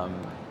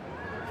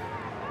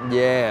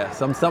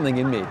 something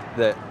in me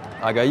that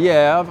I go,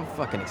 yeah, I've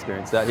fucking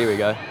experienced that. Here we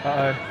go.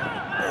 Uh-oh.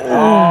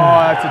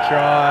 Oh, that's a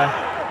try.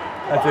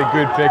 That's a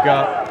good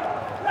pickup.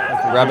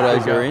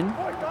 Rabbitohs are in?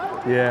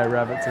 Yeah,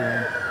 rabbits are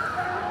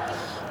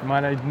in.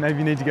 Might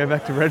maybe need to go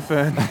back to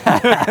Redfern.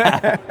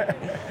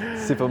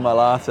 Sip of my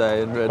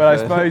latte in Redfern. But I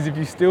suppose if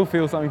you still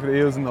feel something for the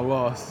Eels in the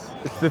loss,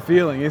 it's the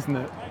feeling, isn't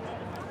it?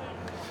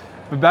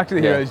 But back to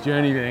the hero's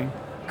journey thing,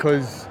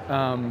 because...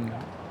 Try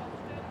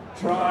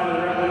the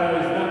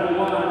Rabbitohs number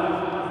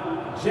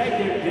 1,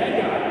 Jacob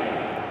Gagai.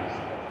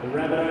 The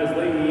Rabbitohs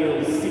lead the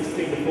Eels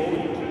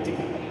 16-40.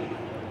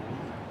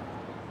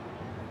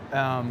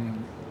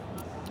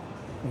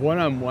 What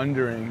I'm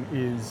wondering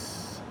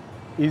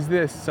is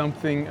there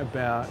something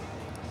about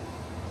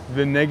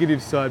the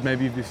negative side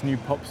maybe of this new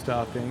pop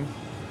star thing?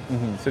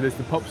 Mm-hmm. So there's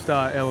the pop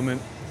star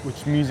element,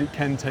 which music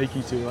can take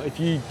you to. Like, if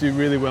you do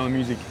really well in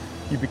music,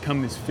 you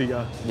become this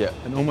figure,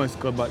 an almost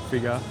godlike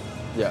figure.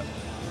 Yeah.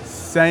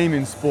 Same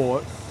in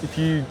sport. If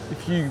you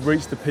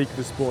reach the peak of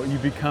the sport, you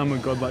become a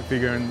godlike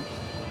figure, and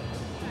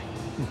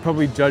you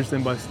probably judge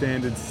them by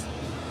standards.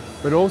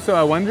 But also,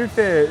 I wonder if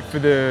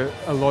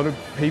a lot of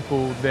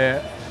people,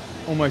 they're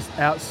almost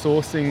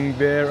outsourcing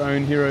their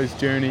own hero's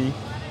journey,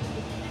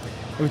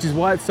 which is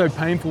why it's so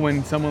painful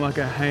when someone like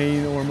a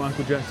Hayne or a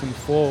Michael Jackson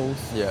falls.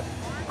 Yeah.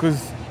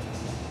 Because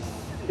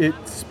it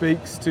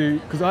speaks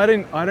to, because I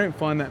don't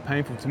find that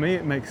painful. To me,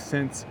 it makes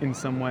sense in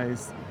some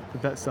ways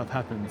that stuff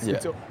happens. Yeah.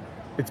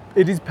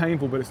 It is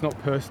painful, but it's not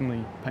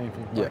personally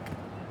painful. Yeah.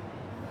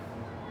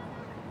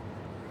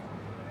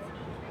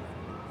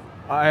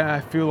 I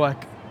feel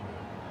like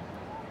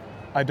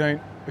I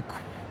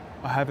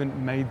haven't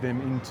made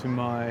them into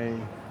my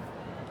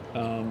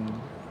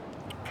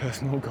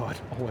personal god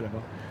or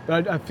whatever.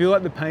 But I feel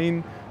like the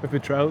pain of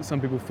betrayal that some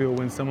people feel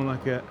when someone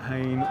like a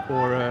Hayne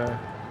or a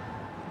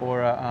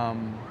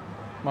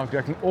Michael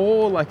Jackson,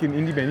 or like an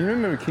indie band. You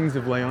remember Kings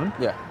of Leon?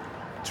 Yeah.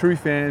 True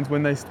fans,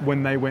 when they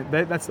went,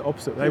 that's the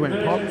opposite. They went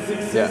pop.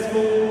 Yeah.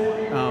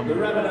 The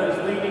Rabbitohs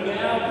leading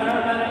our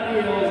Parramatta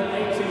Eels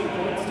 18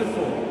 points to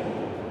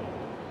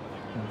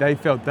 4. They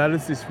felt that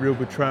is this real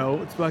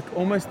betrayal. It's like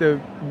almost you're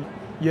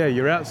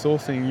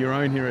outsourcing your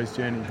own hero's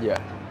journey. Yeah.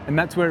 And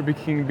that's where it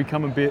can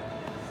become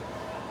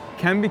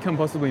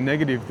possibly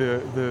negative,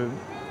 the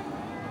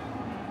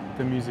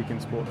music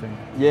and sport thing.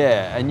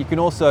 Yeah, and you can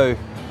also,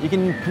 you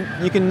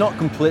can not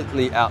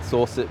completely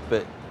outsource it,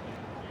 but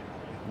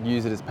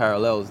use it as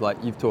parallels. Like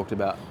you've talked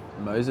about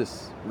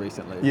Moses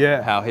recently.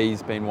 Yeah. How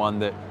he's been one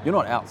that you're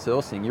not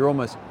outsourcing, you're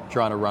almost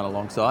trying to run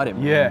alongside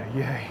him. Yeah.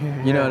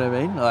 You know what I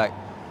mean? Like,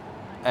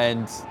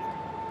 and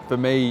for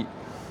me...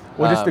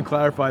 Well, just to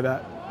clarify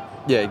that.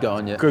 Yeah, go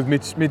on, yeah. Because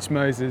Mitch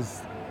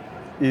Moses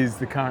is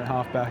the current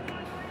halfback.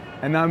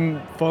 And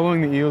I'm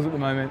following the Eels at the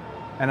moment,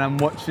 and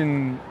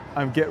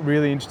I get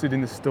really interested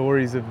in the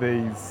stories of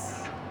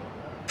these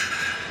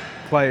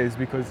players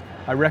because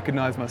I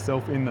recognise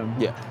myself in them.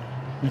 Yeah.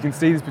 You can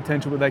see this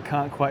potential, but they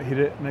can't quite hit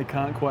it and they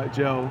can't quite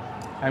gel.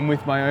 And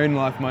with my own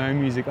life, my own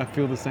music, I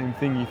feel the same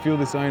thing. You feel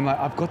this own, like,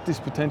 I've got this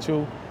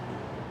potential,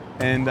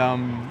 and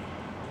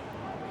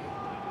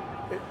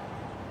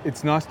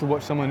it's nice to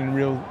watch someone in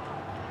real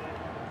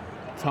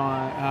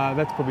time.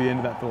 That's probably the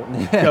end of that thought.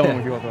 Go on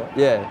with your thought.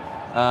 Yeah.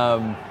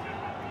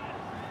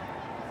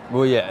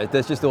 Well, yeah,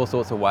 there's just all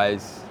sorts of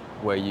ways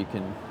where you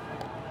can,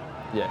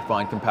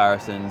 find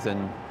comparisons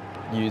and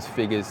use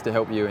figures to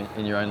help you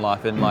in your own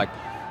life. And like,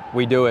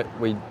 we do it.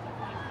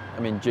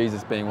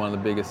 Jesus being one of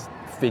the biggest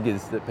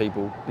figures that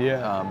people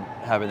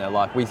have in their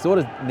life. We sort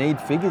of need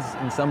figures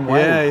in some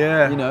way.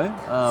 Yeah. You know,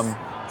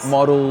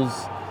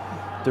 models,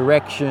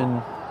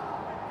 direction.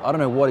 I don't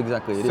know what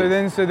exactly it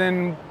is. So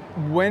then,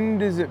 when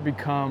does it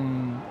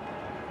become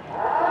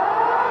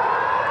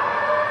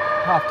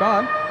half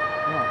time?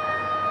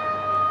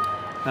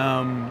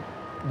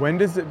 When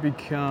does it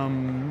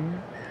become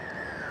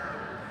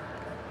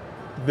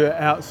the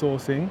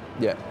outsourcing?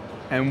 Yeah.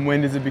 And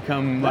when does it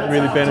become like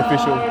really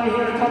beneficial?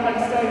 Here at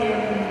Combank Stadium,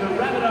 the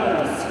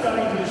Rabbitohs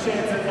going to the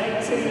chance at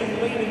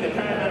 18, leading the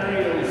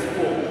Parramatta Eels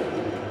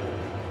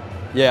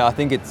 4. Yeah, I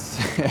think it's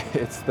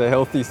the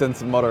healthy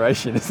sense of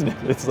moderation, isn't it?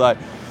 It's like,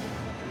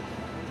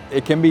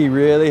 it can be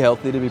really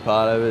healthy to be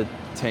part of a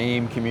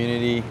team,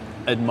 community,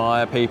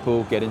 admire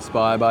people, get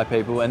inspired by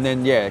people, and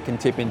then it can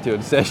tip into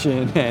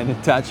obsession and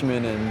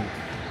attachment, and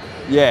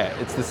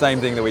it's the same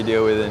thing that we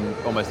deal with in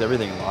almost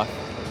everything in life.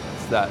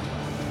 It's that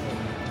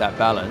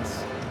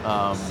balance.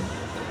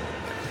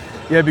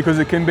 Because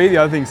it can be the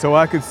other thing. So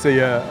I can see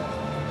a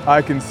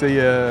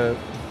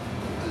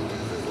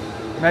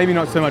maybe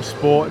not so much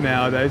sport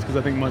nowadays because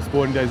I think my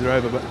sporting days are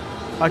over, but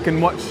I can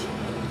watch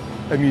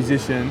a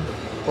musician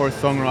or a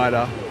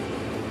songwriter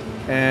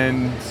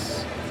and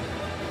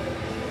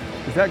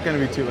Is that going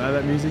to be too loud,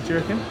 that music, do you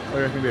reckon? Or do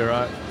you reckon it'll be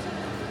alright?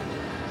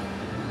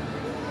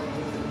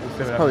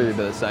 It's probably a bit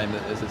the same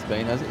as it's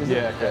been, hasn't it?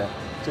 Yeah, okay.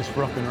 Just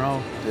rock and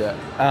roll. Yeah.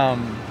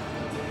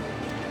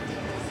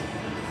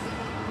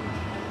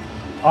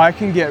 I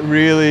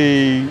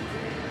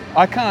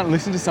can't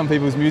listen to some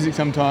people's music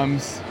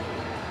sometimes,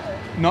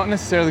 not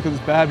necessarily because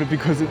it's bad, but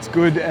because it's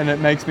good and it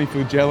makes me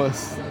feel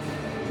jealous.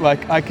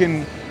 Like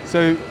I'm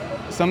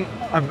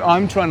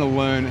trying to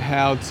learn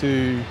how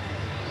to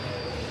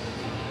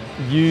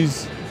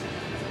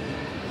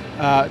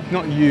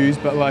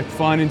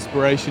find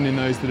inspiration in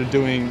those that are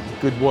doing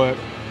good work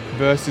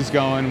versus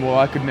going, well,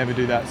 I could never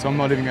do that, so I'm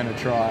not even going to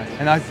try.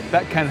 And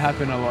that can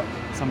happen a lot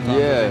sometimes.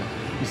 Yeah.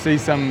 You see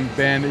some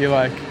band that you're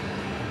like,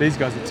 these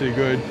guys are too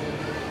good.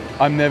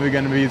 I'm never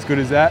going to be as good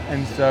as that,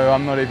 and so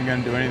I'm not even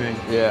going to do anything.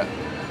 Yeah.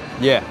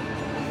 Yeah.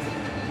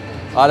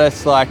 I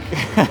just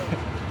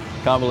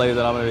can't believe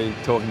that I'm going to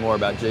be talking more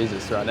about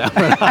Jesus right now.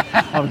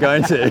 I'm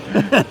going to.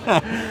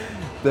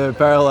 The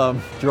parallel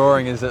I'm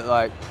drawing is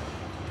that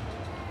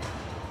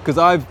because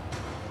I've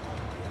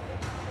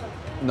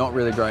not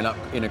really grown up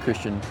in a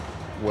Christian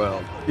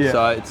world,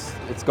 so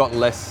it's got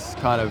less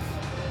kind of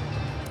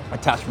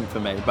attachment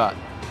for me, but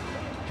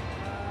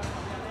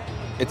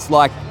it's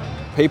like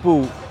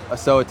people are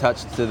so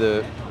attached to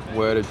the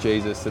word of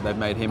Jesus that they've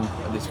made him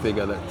this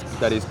figure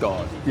that is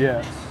God.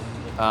 Yeah.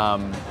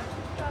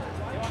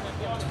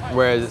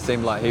 Whereas it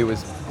seemed like he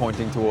was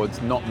pointing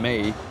towards not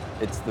me,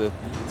 it's the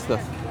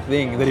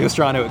thing that he was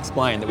trying to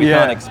explain that we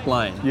can't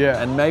explain.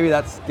 Yeah. And maybe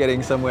that's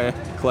getting somewhere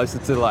closer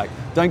to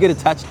don't get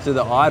attached to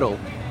the idol.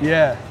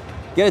 Yeah.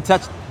 Get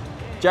attached.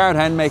 Jared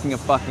Hayne making a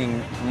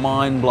fucking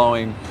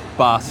mind-blowing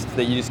bust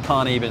that you just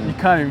can't even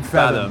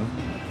fathom.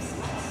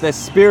 There's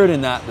spirit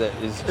in that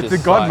is just it's a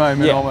God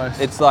moment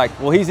almost. It's like,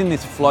 well, he's in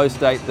this flow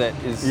state that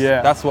is,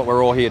 that's what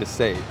we're all here to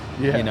see,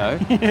 you know?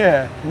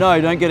 Yeah. No,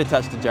 don't get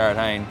attached to Jared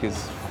Hayne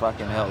because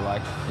fucking hell,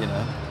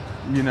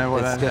 You know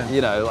what that is.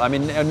 You know, I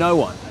mean, no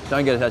one.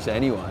 Don't get attached to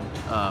anyone.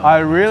 I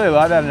really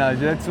like that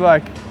analogy. It's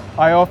like,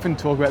 I often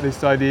talk about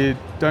this idea,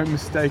 don't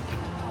mistake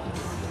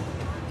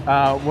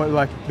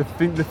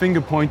the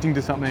finger pointing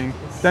to something.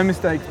 Don't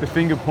mistake the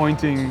finger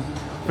pointing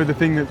for the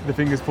thing that the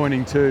finger's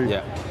pointing to.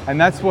 Yeah. And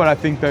that's what I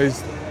think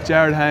those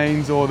Jared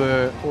Haynes or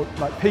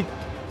peak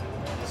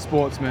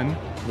sportsmen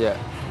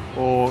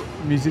or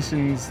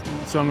musicians,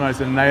 songwriters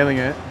that are nailing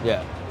it.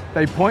 Yeah.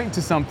 They point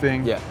to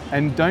something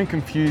and don't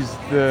confuse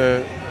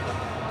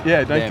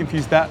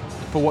confuse that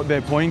for what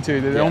they're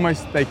pointing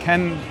to. They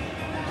can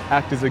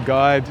act as a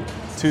guide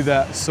to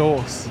that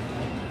source.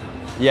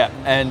 Yeah,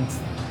 and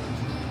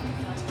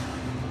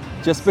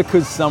just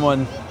because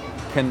someone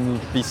can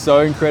be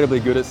so incredibly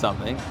good at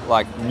something,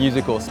 like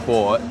music or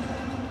sport,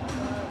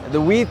 the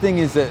weird thing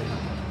is that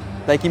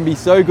they can be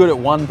so good at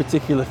one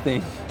particular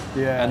thing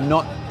and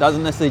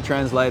doesn't necessarily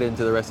translate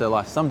into the rest of their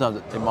life.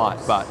 Sometimes it might,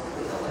 but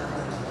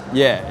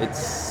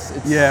it's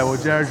well,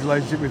 Jared's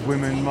relationship with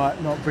women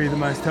might not be the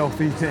most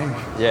healthy thing.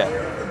 Yeah.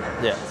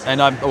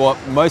 And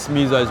most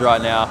musos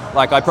right now,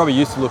 I probably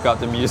used to look up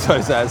to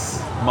musos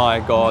as my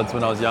gods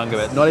when I was younger,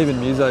 but not even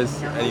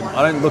musos anymore.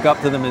 I don't look up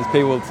to them as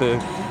people to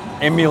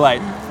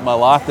emulate my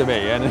life to be.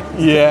 And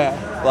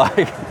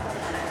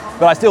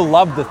but I still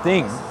love the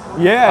thing.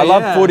 Yeah, I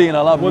love footy and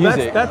I love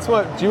music. That's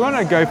what. Do you want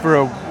to go for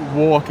a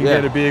walk and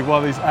get a beer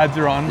while these ads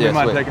are on? We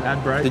might take an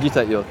ad break. Did you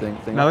take your thing?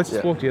 No, let's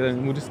just walk together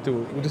and we'll just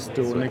do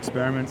an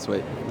experiment.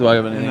 Sweet. Do I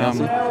have anything else?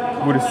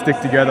 We'll just stick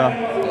together.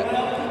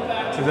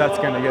 Because that's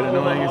going to get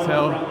annoying as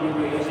hell.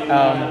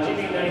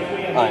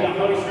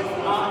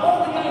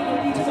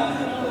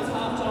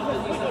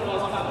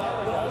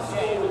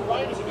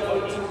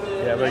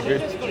 Yeah, very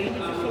good.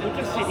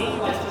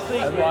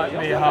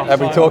 Have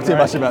we talked too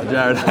much about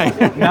Jared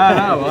Hayne? No,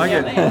 I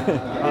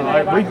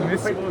like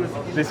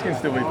it. This can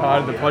still be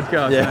part of the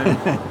podcast. Yeah.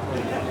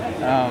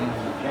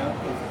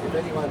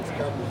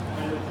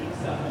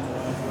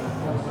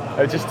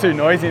 It's just too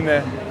noisy in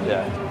there.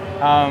 Yeah.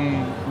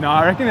 No,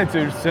 I reckon it's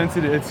too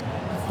sensitive.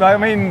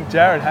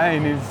 Jared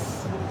Hayne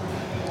is.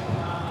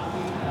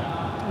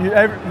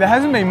 There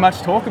hasn't been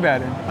much talk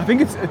about him. I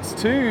think it's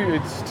too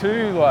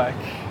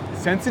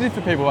sensitive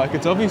for people.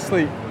 It's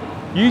obviously.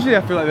 Usually,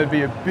 I feel like there'd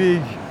be a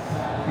big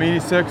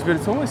media circus, but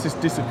it's almost just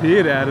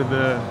disappeared out of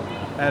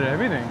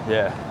everything.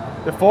 Yeah.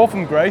 The fall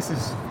from grace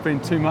has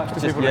been too much for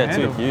people to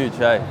handle. Too huge,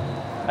 hey.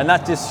 And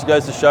that just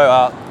goes to show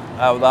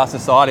our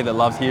society that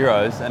loves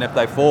heroes, and if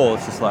they fall,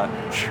 it's just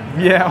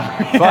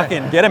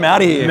fucking get them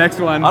out of here. Next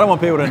one. I don't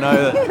want people to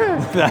know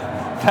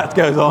that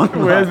goes on.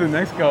 Where's the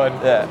next card?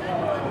 Yeah.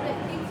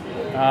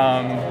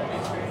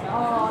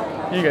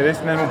 You go this,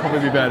 and then we'll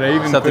probably be about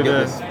even. Just have to get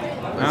this.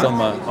 It's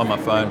on my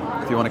phone.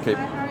 If you want to keep.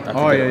 I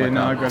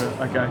got it.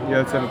 Okay,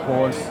 let's have a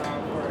pause.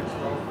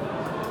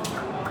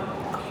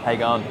 How you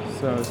going?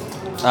 So,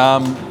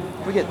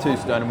 we get 2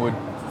 Stone and Wood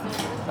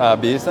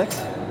beers, thanks.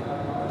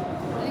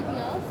 Anything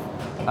else?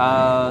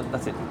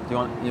 That's it. Do you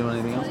want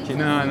anything else? Cheers.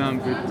 No, I'm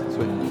good.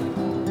 Sweet.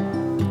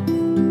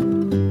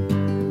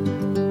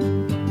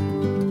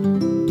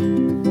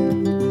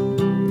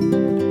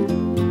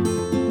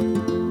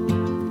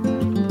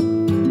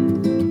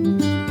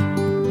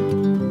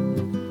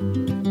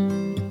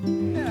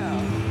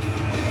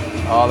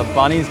 Oh, the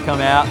bunnies come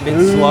out a bit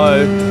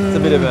slow. It's a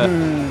bit of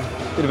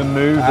a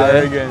move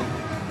there. Again.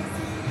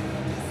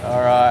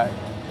 All right,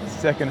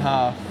 second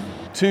half.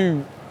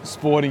 Two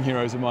sporting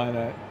heroes of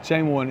mine,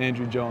 Shane Warne and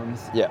Andrew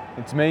Johns. Yeah.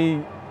 And to me,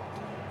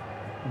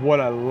 what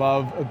I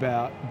love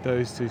about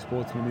those two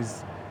sportsmen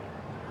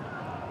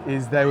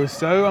is they were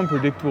so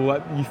unpredictable.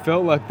 Like you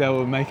felt like they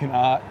were making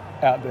art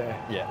out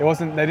there. Yeah.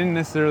 They didn't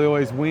necessarily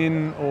always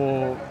win,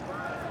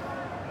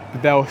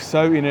 but they were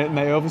so in it, and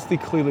they obviously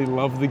clearly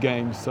loved the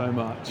game so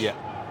much. Yeah.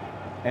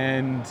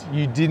 And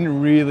you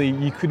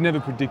could never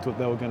predict what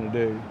they were going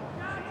to do.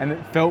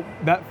 And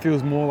that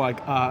feels more like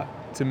art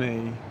to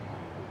me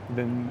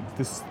than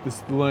this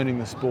learning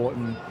the sport.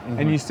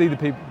 And you see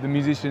the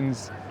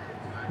musicians,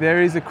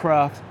 there is a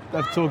craft.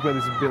 I've talked about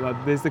this a bit.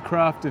 Like there's the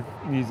craft of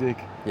music,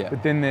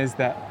 but then there's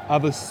that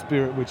other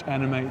spirit which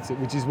animates it,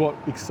 which is what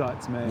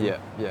excites me. Yeah,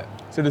 yeah.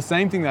 So the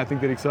same thing that I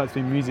think that excites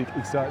me in music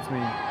excites me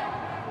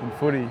in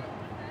footy.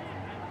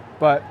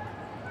 But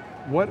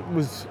what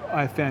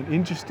I found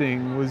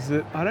interesting was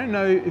that I don't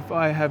know if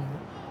I have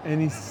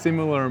any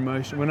similar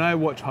emotion when I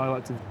watch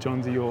highlights of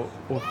Johnsy or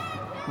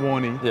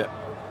Warney. Yeah.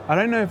 I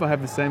don't know if I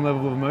have the same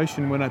level of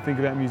emotion when I think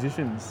about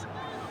musicians.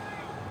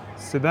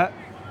 So that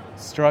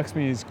strikes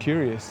me as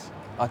curious.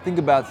 I think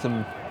about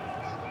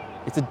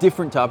it's a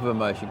different type of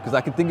emotion because I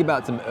can think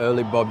about some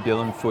early Bob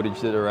Dylan footage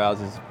that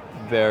arouses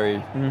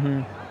very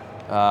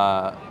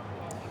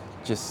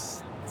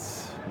just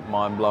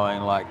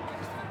mind-blowing, like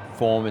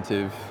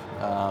formative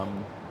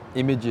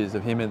images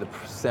of him at the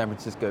San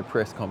Francisco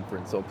press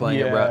conference or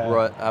playing at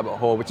Abbott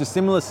Hall, which is a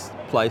similar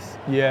place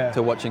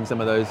to watching some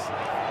of those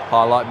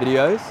highlight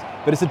videos,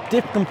 but it's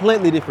a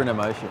completely different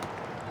emotion.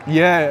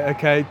 Yeah,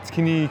 okay.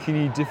 Can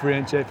you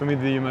differentiate for me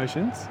the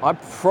emotions? I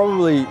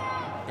probably,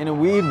 in a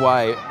weird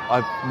way,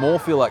 I more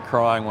feel like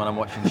crying when I'm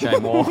watching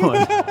Shane Warne.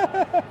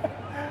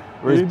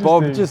 Whereas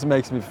Bob just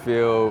makes me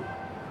feel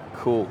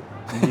cool.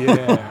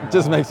 Yeah.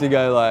 Just makes me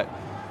go like,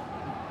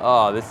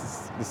 oh, this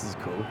is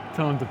cool.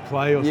 Time to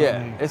play or something.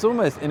 Yeah, it's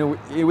almost, in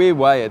a weird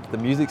way, the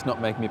music's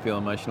not making me feel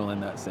emotional in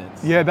that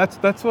sense. Yeah,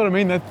 that's what I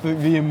mean. That's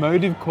the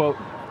emotive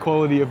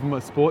quality of my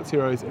sports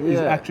heroes is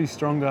actually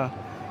stronger.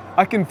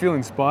 I can feel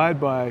inspired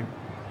by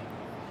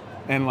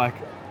and like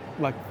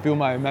feel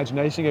my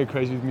imagination go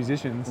crazy with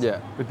musicians. Yeah.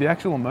 But the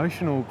actual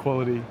emotional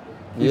quality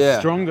is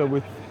stronger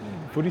with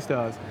footy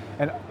stars.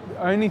 And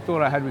the only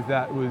thought I had with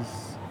that was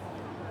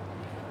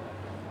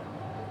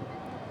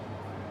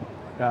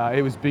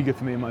it was bigger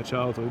for me in my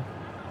childhood.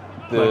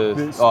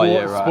 The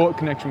sport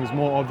connection was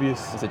more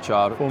obvious as a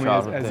child for me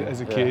as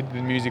a kid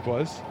than music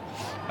was.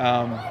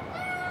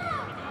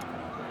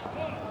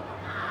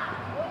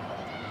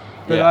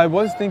 But I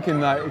was thinking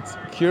that it's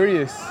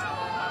curious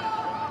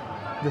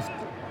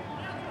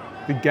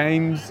the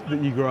games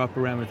that you grew up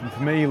around with. And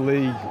for me,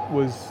 league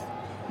was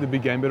the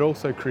big game, but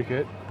also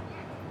cricket.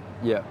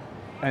 Yeah.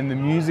 And the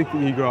music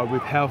that you grew up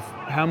with,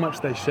 how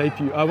much they shape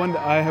you. I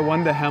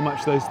wonder how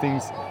much those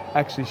things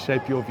actually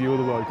shape your view of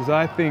the world. Because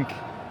I think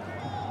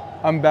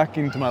I'm back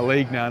into my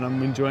league now and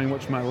I'm enjoying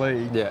watching my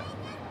league. Yeah.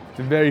 It's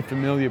a very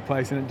familiar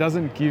place and it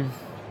doesn't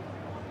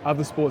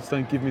other sports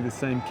don't give me the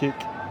same kick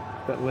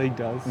that league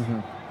does.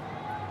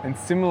 And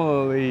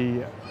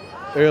similarly,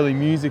 early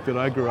music that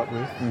I grew up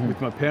with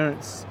my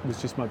parents,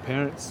 was just my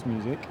parents'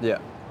 music. Yeah.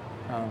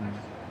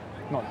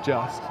 Not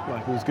just,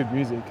 like it was good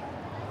music.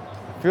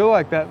 I feel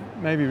like that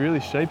maybe really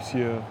shapes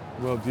your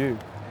worldview.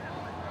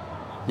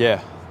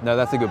 Yeah. No,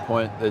 that's a good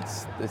point.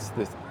 It's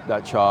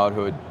that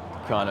childhood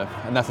kind of,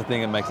 and that's the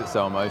thing that makes it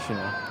so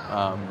emotional.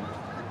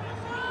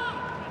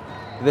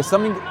 There's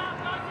something,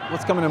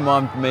 what's coming to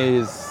mind for me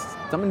is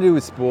something to do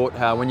with sport,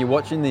 how when you're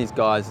watching these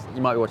guys,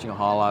 you might be watching a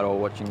highlight or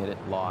watching it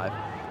live,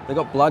 they've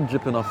got blood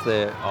dripping off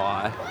their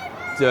eye,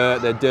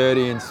 they're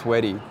dirty and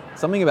sweaty.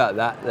 Something about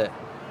that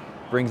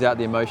brings out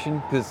the emotion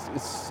because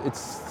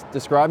it's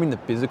describing the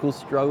physical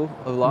struggle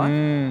of life.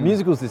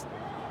 Musical's this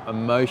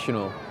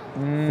emotional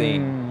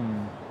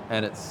thing,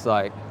 and it's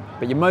like,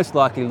 but you're most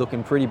likely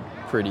looking pretty,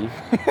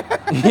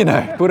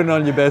 putting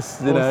on your best,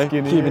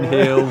 skinny, Cuban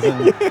heels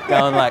and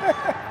going like,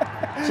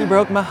 she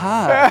broke my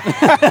heart.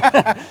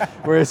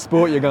 Whereas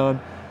sport, you're going,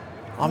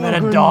 I'm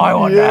gonna die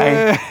one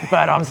day,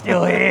 but I'm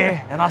still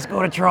here and I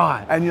scored a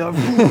try. And you're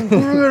like,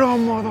 bring it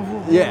on,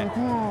 motherfucker. Yeah.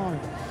 Come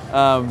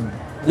on.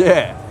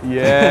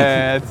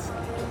 Yeah.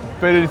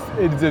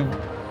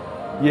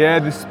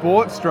 The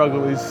sport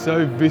struggle is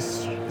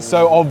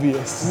so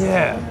obvious.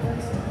 Yeah.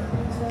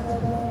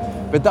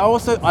 But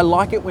I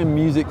like it when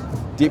music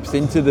dips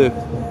into the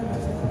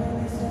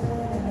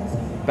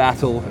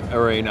battle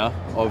arena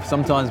of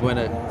sometimes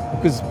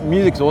because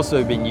music's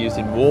also been used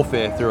in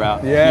warfare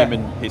throughout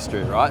human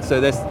history, right?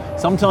 So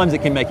sometimes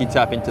it can make you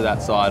tap into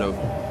that side of,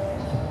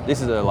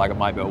 this is it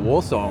might be a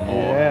war song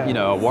or,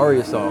 a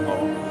warrior song,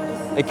 or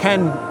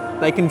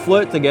they can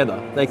flirt together.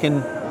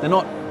 They're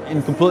not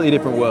in completely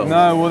different worlds.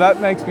 No, well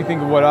that makes me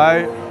think of what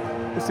I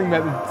was thinking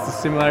about, the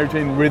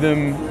similarity between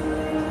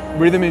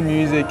rhythm in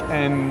music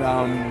and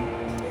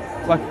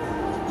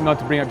not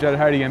to bring up Jada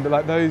Hardy again,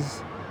 but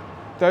those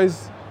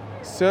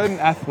certain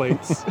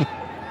athletes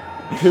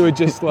who are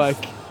just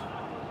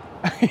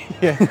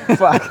Yeah,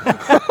 fuck.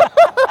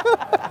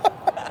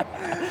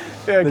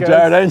 Yeah, The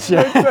Jordon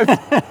show.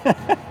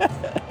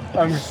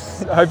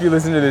 I hope you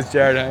listen to this,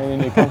 Jordon, in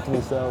your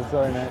comfortable cell.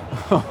 Sorry, mate.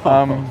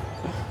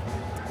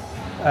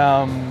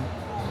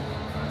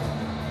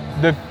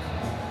 The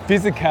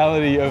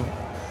physicality of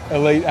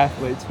elite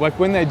athletes, like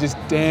when they're just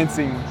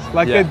dancing,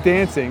 they're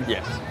dancing.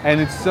 Yes. And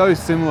it's so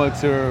similar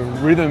to a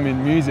rhythm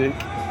in music.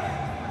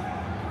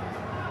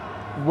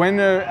 When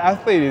an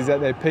athlete is at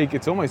their peak,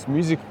 it's almost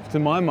music, to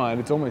my mind,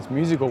 it's almost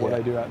musical what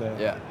they do out there.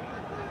 Yeah.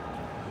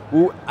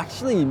 Well,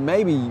 actually,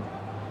 maybe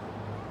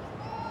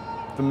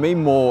for me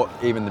more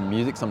even the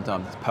music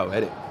sometimes is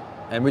poetic,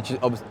 and which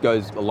obviously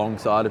goes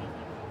alongside of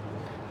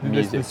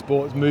music. The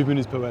sports movement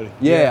is poetic.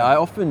 Yeah, I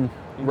often,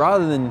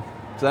 rather than,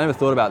 because I never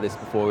thought about this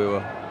before we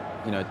were,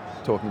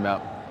 talking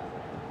about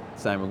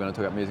saying we're going to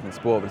talk about music and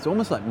sport, but it's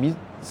almost like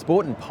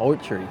sport and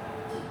poetry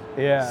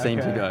seem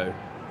to go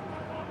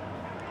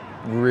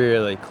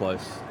really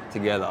close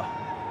together.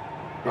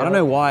 I don't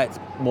know why it's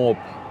more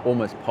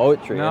almost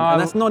poetry,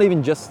 and that's not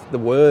even just the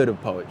word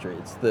of poetry.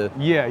 It's the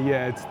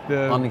it's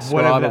the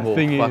unexplainable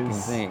thing fucking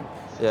thing.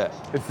 Yeah,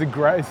 it's the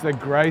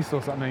grace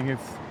or something.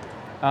 It's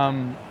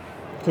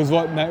because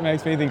what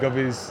makes me think of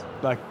is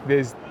like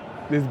there's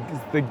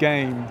the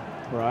game,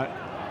 right?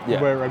 Yeah.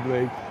 Where rugby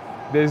league,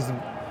 there's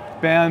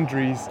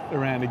boundaries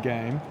around a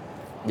game.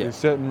 Yeah. There's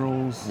certain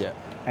rules. Yeah.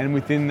 And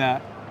within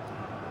that,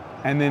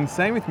 and then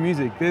same with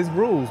music. There's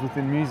rules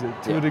within music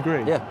to a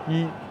degree. Yeah.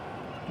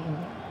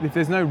 If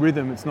there's no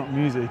rhythm, it's not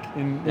music.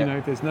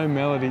 If there's no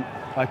melody,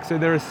 so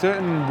there are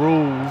certain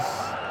rules.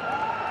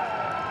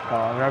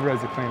 Oh, the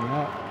Rabbitohs are cleaning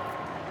up.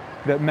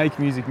 That make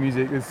music.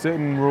 There's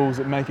certain rules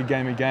that make a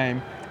game,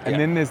 and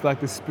then there's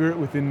like the spirit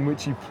within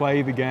which you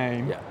play the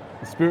game. Yeah.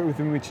 The spirit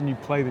within which you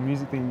play the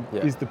music thing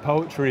is the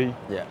poetry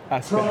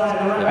aspect,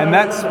 And and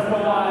that's.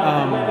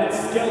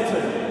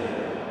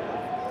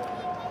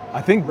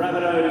 I think.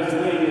 Rabbitohs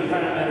lead the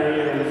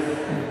Parramatta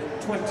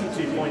Eels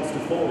 22 points to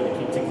 4 to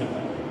keep ticking.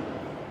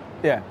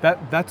 Yeah,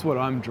 that's what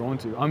I'm drawn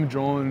to. I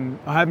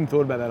haven't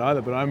thought about that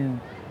either, but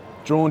I'm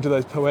drawn to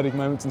those poetic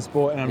moments in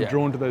sport, and I'm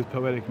drawn to those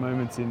poetic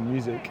moments in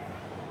music.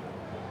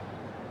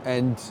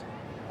 And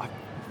I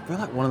feel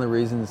like one of the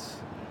reasons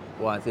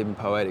why it's even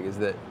poetic is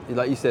that,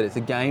 like you said, it's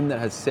a game that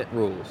has set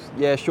rules.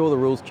 Yeah, sure, the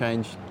rules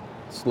change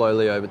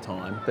slowly over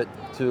time, but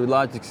to a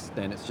large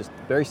extent, it's just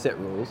very set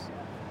rules.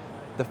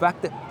 The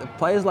fact that the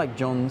players like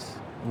Johns,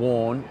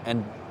 Warne,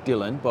 and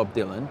Bob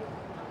Dylan,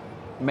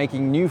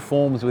 making new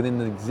forms within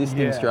the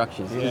existing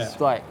structures is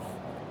like,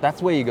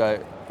 that's where you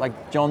go.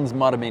 Like Johns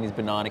might have been his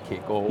banana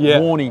kick, or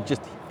Warney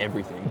just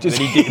everything that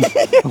he did.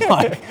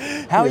 Like,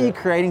 how are you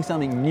creating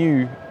something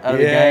new out of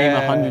a game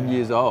 100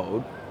 years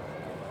old?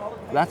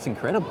 That's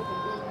incredible.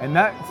 And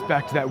that's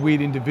back to that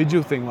weird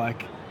individual thing,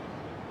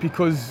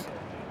 because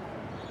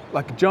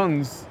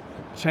Johns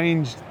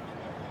changed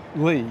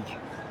league.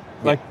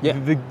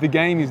 The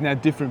game is now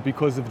different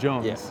because of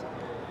Johns. Yeah.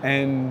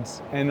 And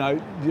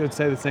I'd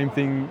say the same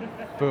thing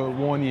for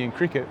Warney in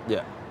cricket.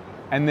 Yeah.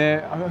 And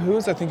who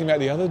was I thinking about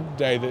the other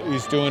day that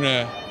is doing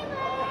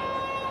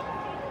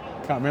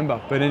can't remember,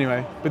 but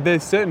anyway. But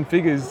there's certain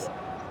figures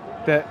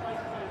that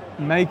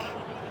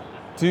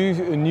do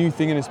a new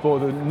thing in a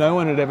sport that no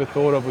one had ever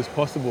thought of was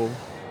possible.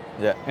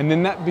 Yeah. And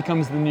then that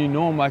becomes the new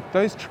norm. Like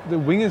the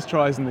wingers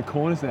tries in the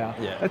corners now.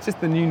 Yeah. That's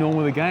just the new norm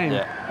of the game.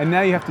 Yeah. And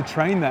now you have to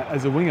train that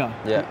as a winger.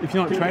 Yeah. If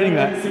you're not training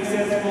that,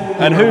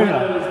 and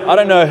I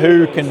don't know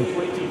who can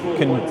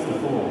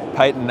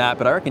patent that,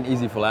 but I reckon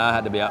Izzy Folau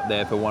had to be up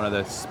there for one of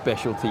the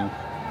specialty.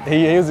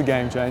 He was a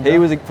game changer. He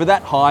was for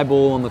that high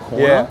ball on the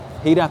corner.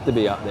 He'd have to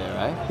be up there,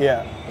 eh?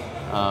 Yeah.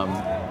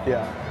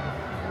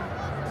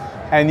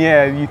 And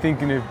you're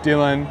thinking of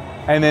Dylan.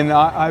 And then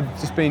I've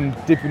just been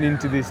dipping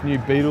into this new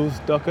Beatles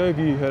doco. Have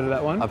you heard of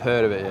that one? I've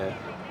heard of it,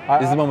 yeah.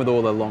 This is the one with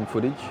all the long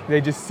footage.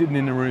 They're just sitting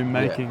in a room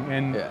making,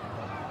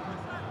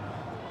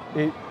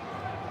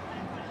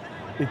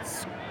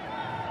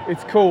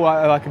 it's cool.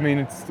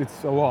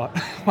 It's a lot.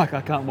 I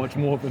can't watch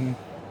more than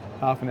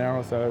half an hour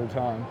or so at a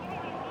time.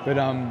 But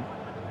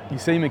you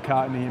see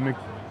McCartney,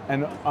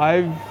 and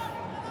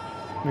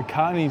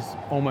McCartney's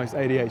almost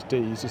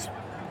ADHD. He's just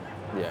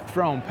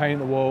throwing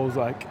paint at the walls,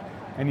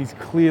 and he's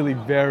clearly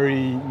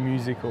very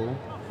musical.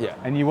 Yeah.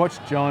 And you watch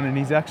John, and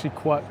he's actually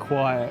quite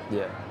quiet.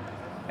 Yeah.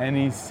 And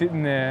he's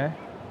sitting there,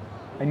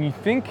 and you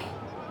think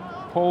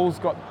Paul's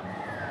got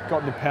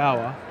the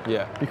power.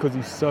 Yeah. Because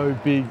he's so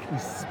big,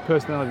 his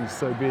personality is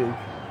so big,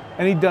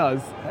 and he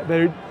does.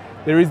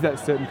 There is that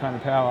certain kind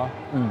of power.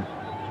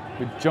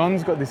 But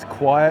John's got this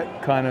quiet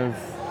kind of.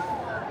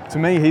 To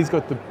me, he's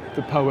got the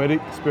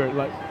poetic spirit.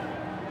 Like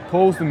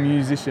Paul's the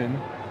musician,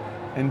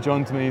 and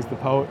John to me is the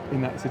poet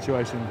in that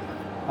situation.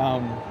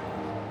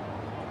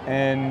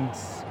 And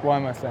why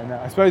am I saying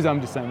that? I suppose I'm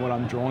just saying what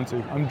I'm drawn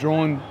to.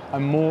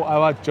 I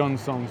like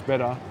John's songs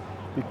better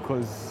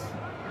because,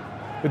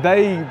 but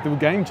the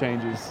game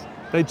changes.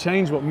 They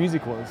changed what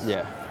music was.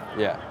 Yeah.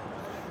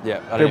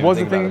 There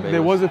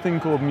was a thing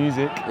called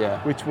music,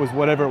 which was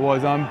whatever it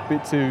was. I'm a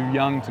bit too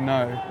young to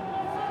know,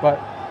 but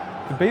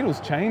the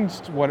Beatles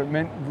changed what it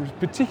meant,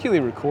 particularly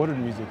recorded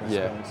music, I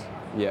suppose.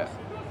 Yeah.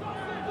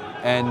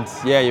 And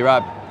yeah, you're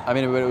right. I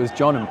mean, it was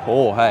John and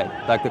Paul, hey?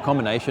 Like the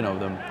combination of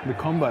them. The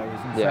combo was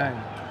insane.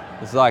 Yeah.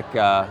 It's like,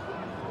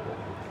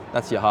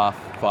 that's your half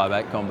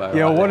 5'8" combo.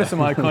 Yeah, right what there. are some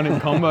iconic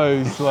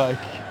combos like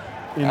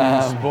in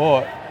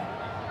sport?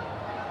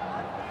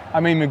 I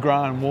mean,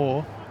 McGrath and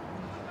War.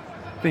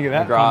 Think of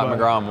that combo.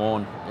 McGrath and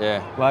Warren,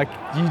 yeah. Like,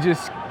 you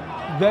just,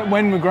 that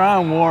when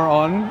McGrath and War are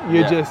on,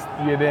 you're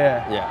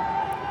there. Yeah.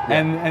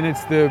 And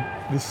it's the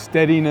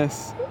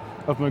steadiness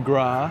of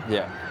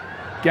McGrath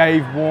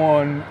gave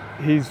Warren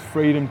his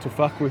freedom to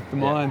fuck with the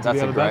minds of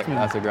the other batsmen.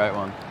 That's a great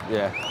one.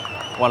 Yeah,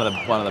 one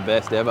of the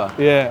best ever.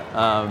 Yeah.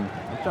 I'm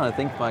trying to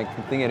think if I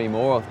can think any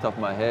more off the top of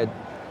my head.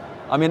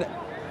 I mean,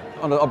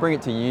 I'll bring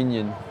it to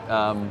Union.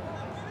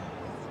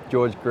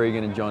 George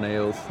Gregan and John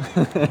Eales.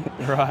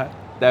 Right.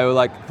 They were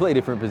like completely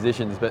different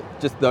positions, but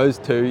just those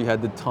two. You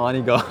had the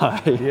tiny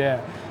guy.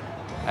 Yeah.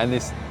 And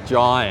this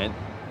giant.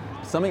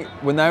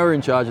 When they were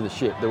in charge of the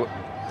ship, the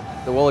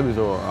Wallabies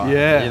were all right.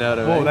 Yeah. You know what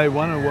I mean? Well, they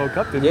won a World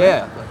Cup, didn't they?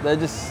 Yeah. They're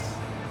just.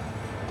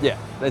 Yeah,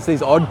 there's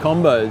these odd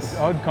combos.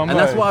 And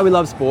that's why we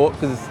love sport,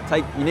 because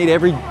you need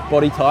every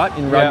body type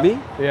in rugby.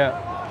 Yeah.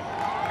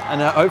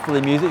 And hopefully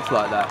music's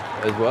like that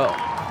as well.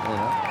 You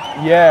know?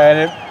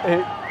 Yeah,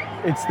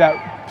 and it's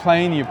that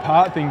playing your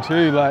part thing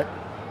too. Like,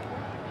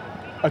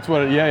 that's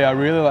what. I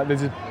really like.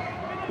 There's in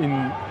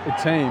a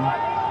team,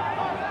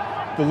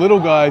 the little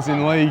guys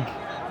in league.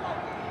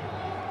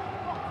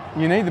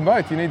 You need them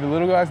both. You need the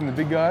little guys and the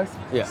big guys.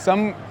 Yeah.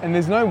 And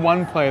there's no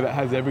one player that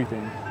has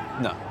everything.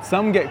 No.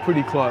 Some get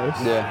pretty close.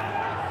 Yeah.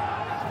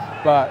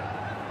 But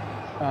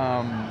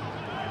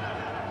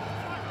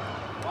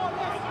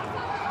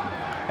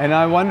and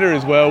I wonder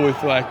as well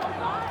with, like,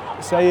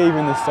 say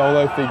even the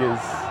solo figures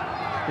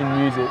in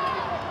music.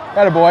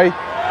 Atta boy.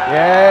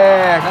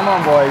 Yeah, come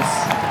on boys.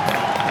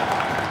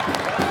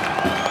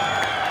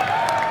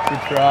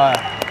 Good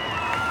try.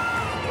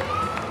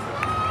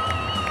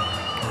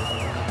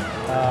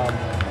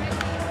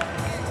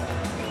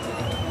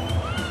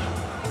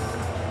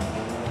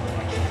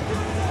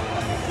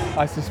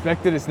 I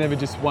suspect that it's never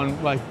just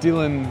one, like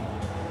Dylan,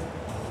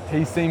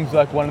 he seems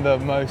like one of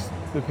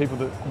the people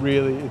that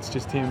really, it's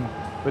just him.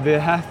 But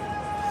there has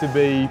to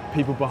be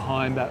people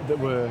behind that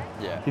were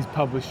his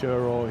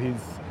publisher or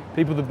his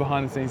people that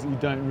behind the scenes that you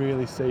don't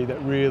really see that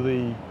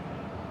really...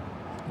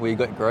 Well, you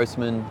got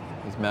Grossman,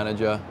 his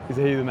manager. Is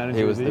he the manager?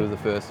 He was the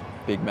first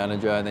big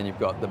manager, and then you've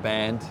got the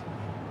band.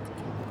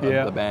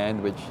 The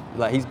band, which,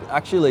 like, he's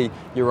actually,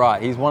 you're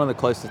right, he's one of the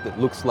closest that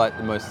looks like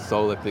the most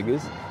solo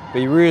figures. But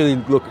you really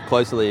look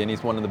closely and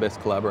he's one of the best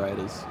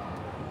collaborators.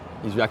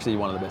 He's actually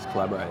one of the best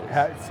collaborators.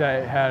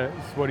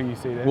 What do you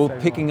see there? Well,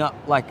 picking up,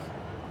 like,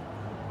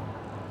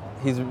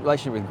 his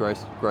relationship with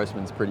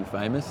Grossman's pretty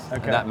famous. Okay.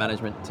 And that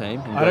management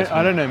team.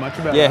 I don't know much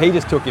about that. Yeah, he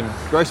just took him,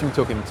 Grossman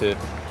took him to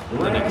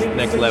the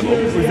next level.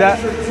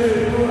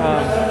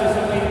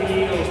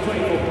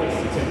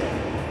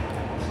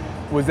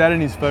 Was that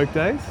in his folk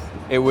days?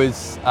 It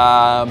was...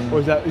 or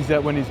is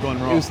that when he's gone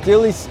wrong?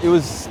 It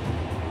was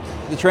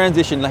the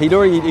transition. Like, he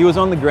was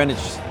on the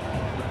Greenwich,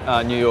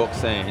 New York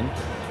scene,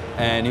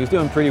 and he was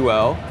doing pretty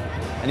well,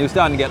 and he was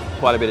starting to get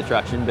quite a bit of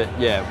traction. But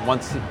yeah,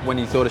 when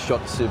he sort of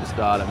shot to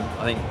superstardom,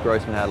 I think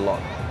Grossman had a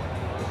lot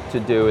to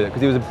do with it,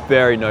 because he was a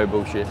very no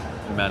bullshit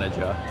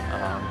manager.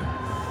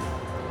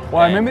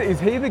 I remember. Is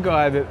he the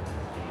guy that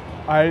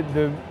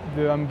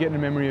I'm getting a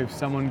memory of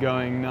someone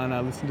going,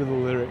 no, listen to the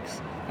lyrics,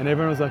 and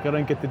everyone was like, I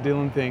don't get the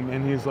Dylan thing,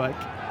 and he was like,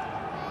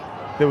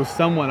 there was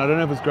someone, I don't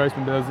know if it was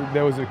Grossman, but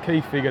there was a key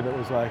figure that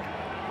was like,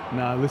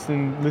 no,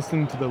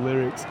 listen to the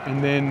lyrics,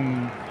 and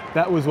then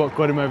that was what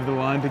got him over the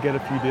line to get a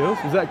few deals.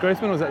 Was that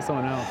Grossman or was that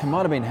someone else? It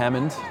might have been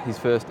Hammond, his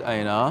first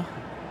A&R.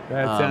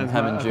 That sounds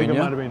Hammond Jr. I think it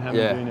might have been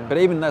Hammond Jr. But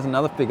even that's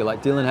another figure.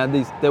 Like, Dylan had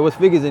there was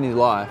figures in his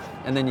life,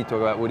 and then you talk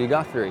about Woody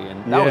Guthrie,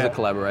 and that was a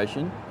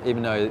collaboration,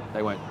 even though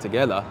they weren't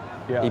together.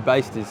 Yeah. He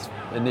based his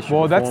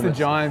initial that's the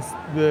Giants.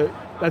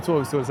 That's what I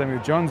was sort of saying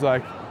with Johns.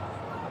 Like,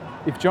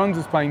 if Johns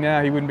was playing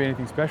now, he wouldn't be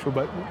anything special.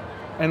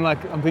 And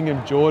like, I'm thinking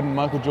of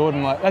Michael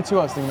Jordan. Like, that's who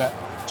I was thinking about.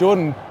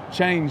 Jordan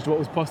changed what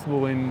was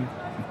possible in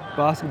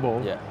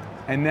basketball. Yeah.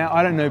 And now,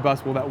 I don't know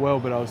basketball that well,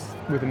 but I was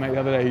with a mate the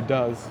other day who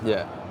does.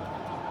 Yeah.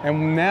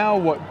 And now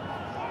what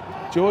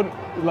Jordan,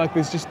 like,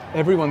 there's just,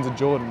 everyone's a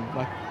Jordan.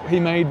 Like, he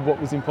made what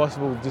was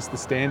impossible just the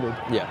standard.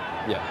 Yeah,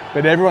 yeah.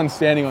 But everyone's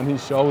standing on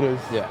his shoulders.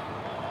 Yeah.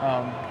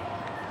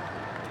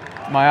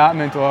 My art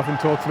mentor often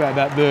talks about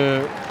that,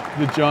 the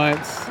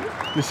giants,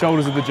 the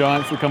shoulders of the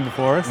giants that come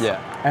before us. Yeah.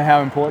 And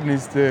how important it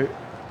is to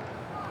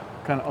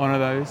kind of honour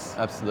those.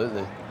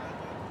 Absolutely.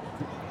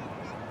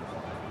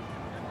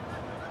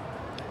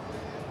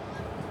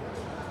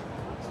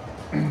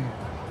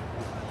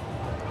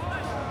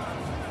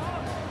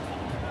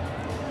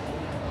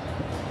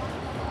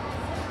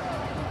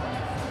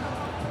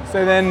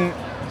 So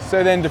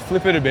then to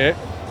flip it a bit,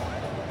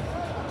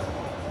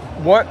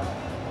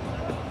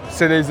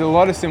 so there's a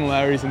lot of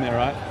similarities in there,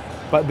 right?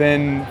 But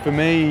then for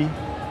me,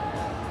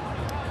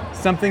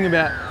 something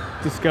about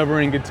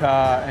discovering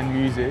guitar and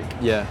music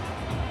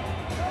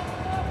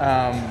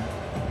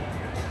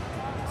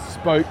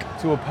spoke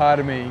to a part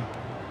of me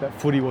that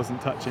footy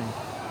wasn't touching.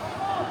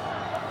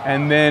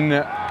 And then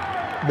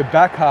the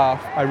back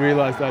half, I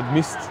realised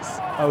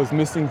I was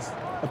missing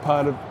a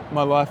part of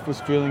my life,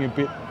 was feeling a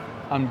bit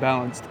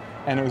unbalanced,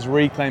 and it was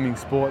reclaiming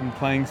sport and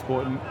playing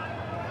sport, and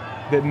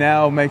that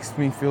now makes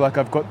me feel like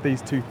I've got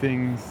these two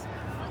things.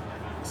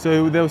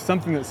 So there was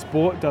something that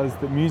sport does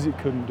that music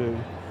couldn't do.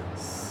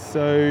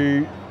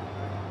 So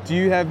do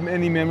you have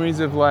any memories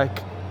of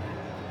like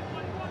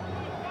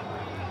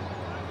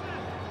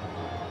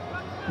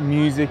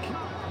music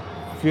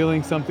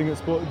feeling something at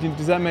sport?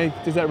 Does that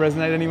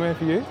resonate anywhere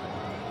for you?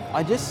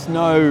 I just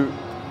know,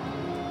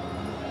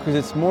 because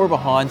it's more of a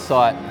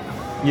hindsight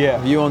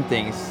view on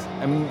things,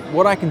 and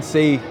what I can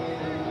see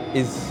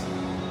is,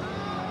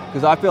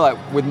 because I feel like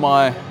with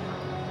my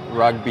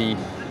rugby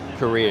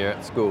career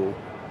at school,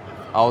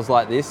 I was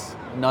like this,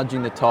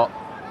 nudging the top,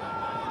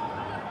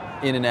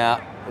 in and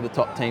out of the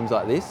top teams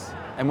like this.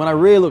 And when I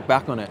really look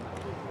back on it,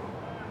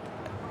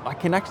 I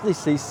can actually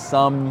see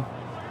some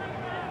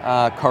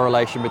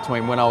correlation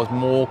between when I was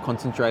more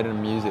concentrated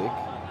on music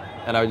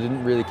and I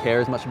didn't really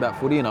care as much about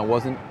footy and I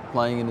wasn't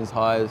playing in as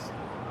high as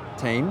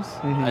teams,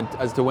 and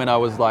as to when I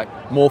was like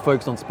more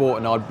focused on sport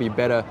and I'd be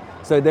better.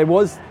 So they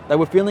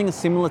were feeling a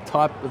similar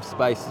type of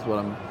space is what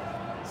I'm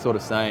sort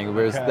of saying,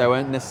 whereas they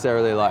weren't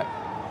necessarily like,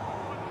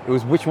 it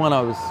was which one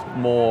I was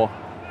more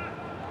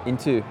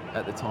into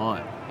at the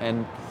time.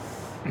 And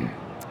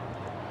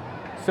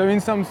so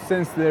in some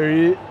sense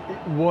it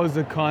was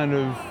a kind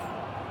of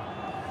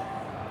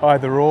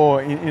either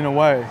or in a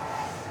way,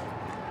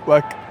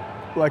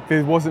 like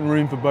there wasn't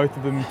room for both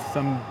of them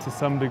to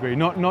some degree,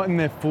 not in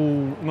their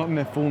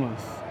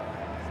fullness.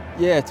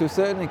 Yeah, to a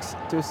certain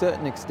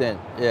extent,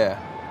 yeah.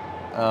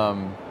 I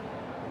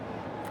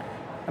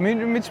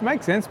mean, which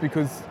makes sense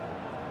because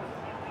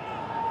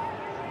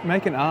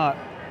making art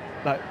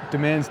like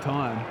demands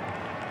time.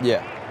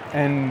 Yeah.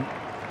 And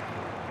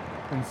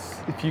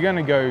if you're going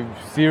to go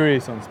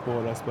serious on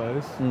sport, I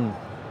suppose.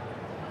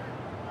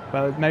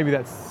 But maybe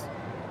that's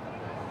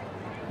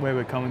where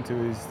we're coming to,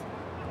 is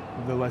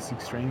the less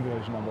extreme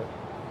version of it.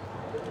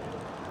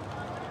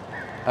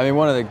 I mean,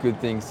 one of the good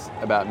things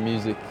about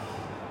music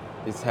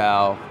is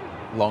how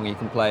long you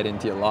can play it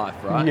into your life,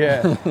 right?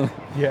 Yeah,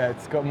 yeah,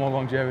 it's got more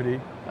longevity.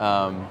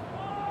 But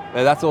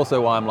that's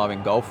also why I'm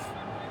loving golf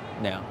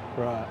now.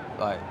 Right.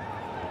 Like,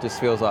 it just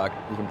feels like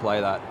you can play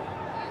that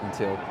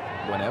until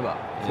whenever,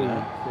 you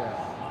know? Yeah.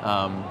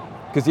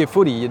 Because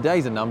your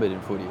days are numbered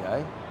in footy,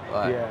 eh?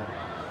 Like, yeah.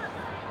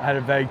 I had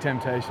a vague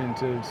temptation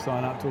to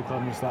sign up to a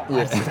club and just like,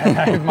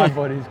 if my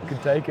body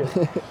could take it.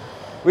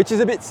 Which is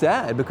a bit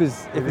sad,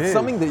 because if it's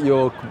something that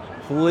you're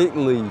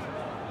completely,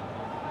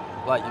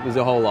 like, it was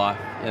your whole life,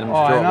 and I'm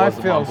sure it was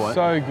at one point. I feel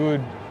so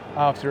good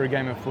after a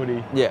game of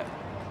footy. Yeah.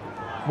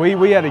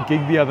 We had a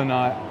gig the other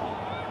night,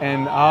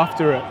 and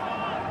after it,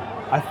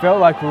 I felt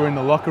like we were in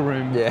the locker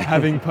room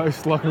having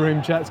post-locker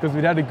room chats, because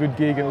we'd had a good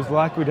gig, and it was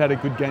like we'd had a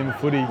good game of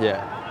footy.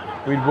 Yeah.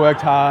 We'd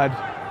worked hard.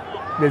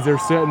 There's a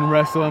certain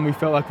wrestle, and we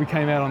felt like we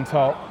came out on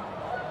top.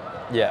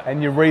 Yeah.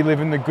 And you're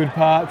reliving the good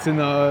parts and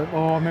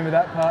remember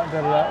that part,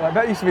 da, da, da. Like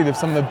that used to be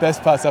some of the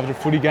best parts after a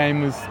footy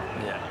game was,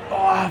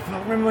 I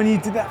remember when you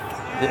did that.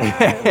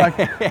 Like,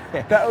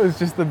 that was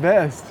just the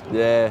best.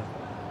 Yeah.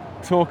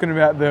 Talking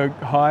about the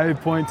high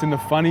points and the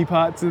funny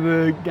parts of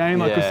the game,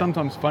 like, because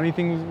sometimes funny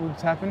things would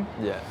happen.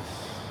 Yeah.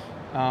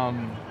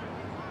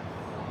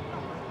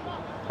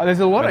 There's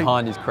a lot when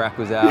Hindy's crack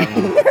was out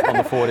on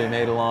the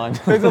 40-metre line.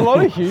 There's a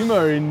lot of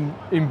humour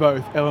in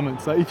both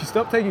elements. Like, if you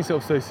stop taking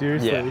yourself so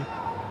seriously,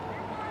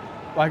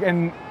 like,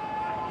 and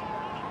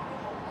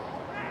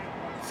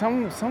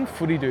some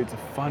footy dudes are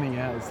funny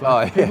as.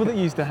 Like, people that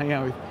you used to hang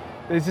out with,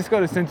 there's just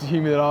got a sense of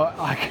humour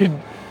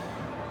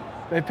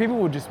that people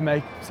would just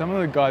make, some of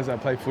the guys I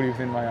played footy with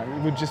in my own,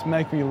 it would just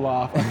make me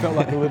laugh. I felt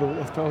like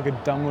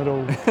a dumb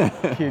little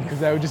kid, because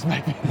they would just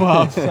make me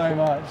laugh so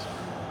much.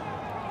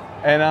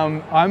 And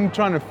I'm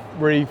trying to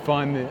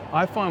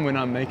I find when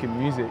I'm making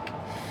music,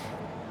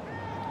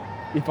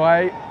 if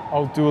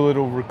I'll do a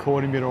little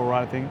recording bit or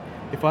writing,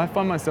 if I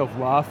find myself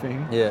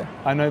laughing,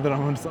 I know that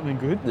I'm on something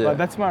good. Yeah. Like,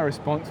 that's my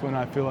response when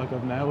I feel like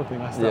I've nailed a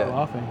thing, I start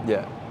laughing.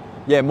 Yeah.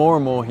 Yeah, more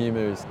and more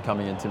humour is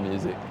coming into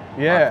music,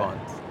 I find.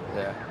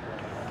 Yeah.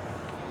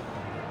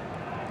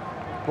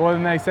 Well,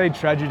 and they say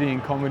tragedy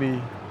and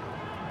comedy,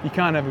 you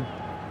can't have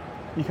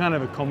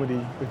a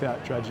comedy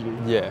without tragedy.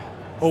 Yeah.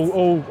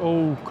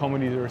 All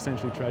comedies are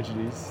essentially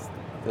tragedies.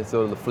 They're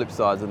sort of the flip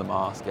sides of the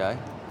mask, eh?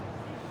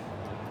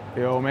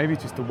 Yeah, or maybe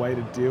it's just a way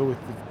to deal with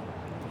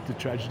the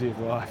tragedy of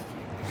life.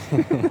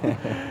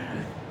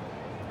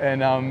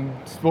 And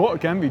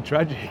sport can be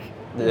tragic.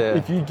 Yeah.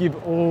 If you give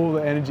all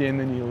the energy and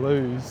then you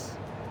lose,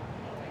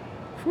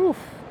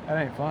 that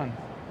ain't fun.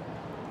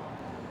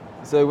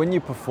 So when you're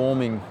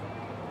performing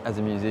as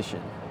a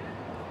musician,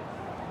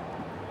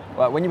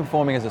 like when you're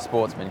performing as a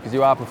sportsman, because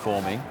you are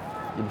performing,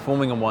 you're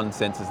performing in one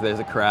sense as there's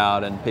a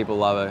crowd and people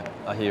love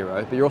a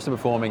hero, but you're also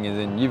performing as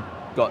in you've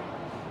got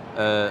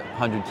a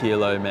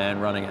 100-kilo man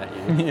running at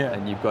you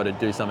and you've got to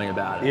do something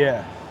about it.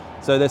 Yeah.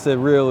 So there's a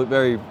real,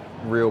 very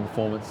real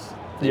performance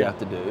that you have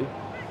to do.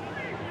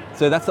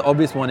 So that's the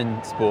obvious one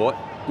in sport.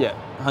 Yeah,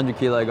 100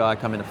 kilo guy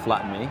come in to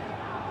flatten me.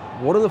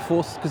 What are the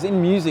forces? Because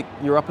in music,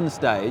 you're up on the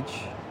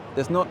stage.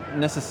 There's not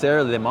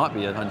necessarily, there might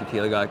be a 100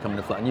 kilo guy coming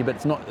to flatten you, but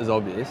it's not as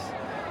obvious.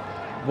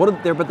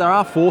 But there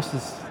are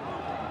forces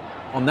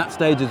on that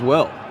stage as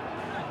well.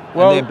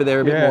 Well, but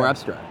they're a bit more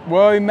abstract.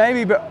 Well,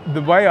 maybe, but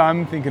the way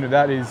I'm thinking of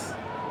that is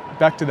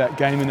back to that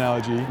game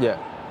analogy. Yeah.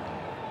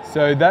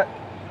 So that,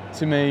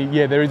 to me,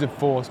 there is a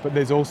force, but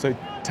there's also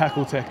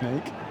tackle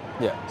technique.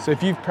 Yeah. So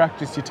if you've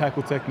practiced your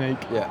tackle technique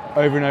Yeah.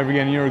 over and over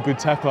again, and you're a good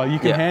tackler, you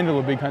can handle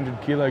a big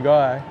 100 kilo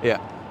guy. Yeah.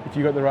 If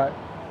you got the right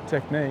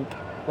technique.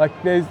 Like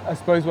I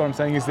suppose what I'm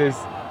saying is there's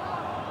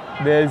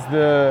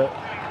the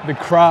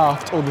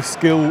craft or the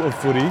skill of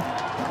footy.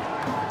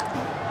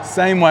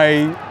 Same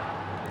way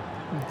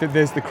that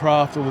there's the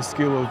craft or the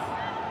skill of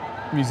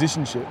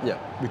musicianship. Yeah.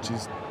 Which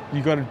is,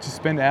 you got to just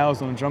spend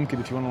hours on a drum kit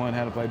if you want to learn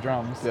how to play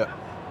drums. Yeah.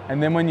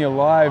 And then when you're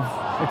live,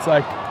 it's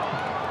like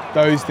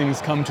those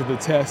things come to the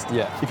test.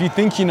 Yeah. If you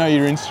think you know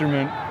your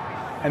instrument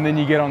and then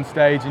you get on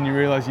stage and you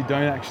realise you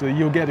don't actually,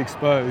 you'll get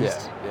exposed.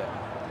 Yeah.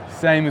 Yeah.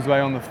 Same as way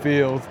on the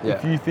field. Yeah.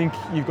 If you think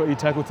you've got your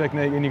tackle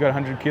technique and you've got a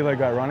 100 kilo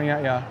guy running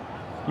at you,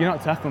 you're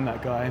not tackling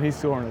that guy and he's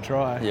scoring a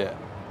try. Yeah.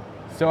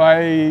 So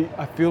I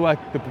feel like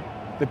the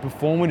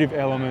performative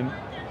element,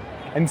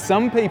 and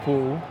some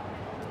people,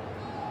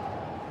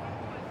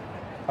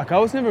 like I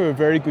was never a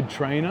very good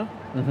trainer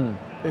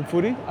in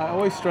footy. I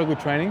always struggled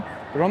training,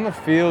 but on the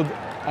field,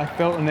 I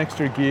felt an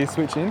extra gear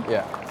switch in.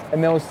 Yeah.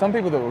 And there was some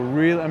people that were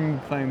really, I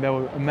remember playing, they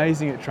were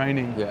amazing at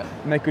training. Yeah.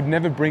 And they could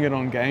never bring it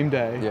on game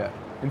day. Yeah.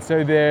 And so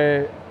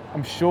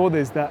I'm sure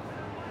there's that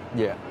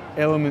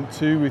element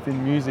too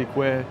within music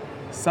where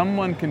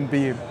someone can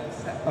be an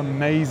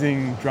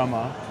amazing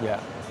drummer. Yeah.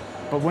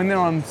 But when they're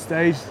on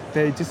stage,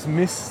 they just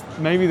miss,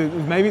 maybe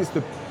it's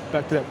the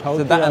back to that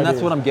poetry and that's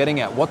what I'm getting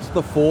at. What's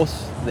the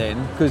force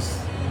then? Because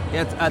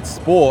at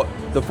sport,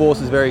 the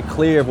force is very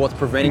clear of what's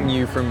preventing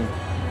you from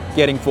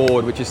getting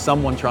forward, which is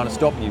someone trying to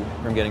stop you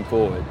from getting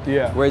forward.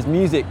 Yeah. Whereas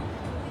music,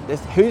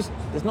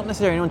 there's not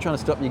necessarily anyone trying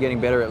to stop you getting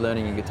better at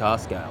learning your guitar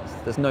scales.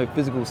 There's no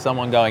physical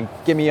someone going,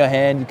 give me your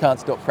hand, you can't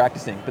stop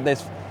practicing. But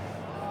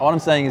what I'm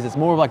saying is it's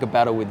more of like a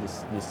battle with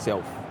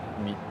yourself,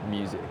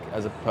 music,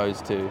 as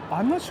opposed to...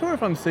 I'm not sure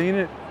if I'm seeing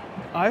it.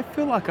 I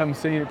feel like I'm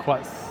seeing it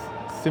quite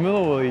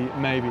similarly,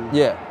 maybe.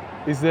 Yeah.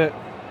 Is that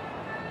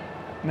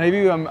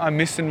maybe I'm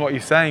missing what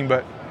you're saying,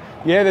 but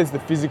there's the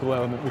physical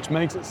element, which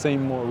makes it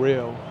seem more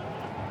real.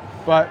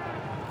 But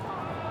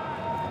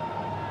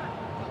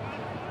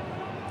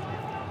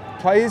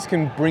players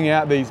can bring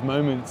out these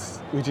moments,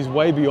 which is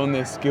way beyond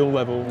their skill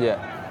level.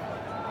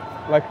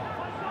 Yeah. Like,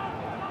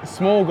 a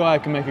small guy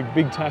can make a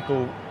big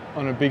tackle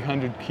on a big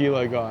 100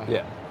 kilo guy.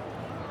 Yeah.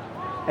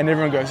 And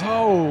everyone goes,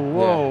 oh,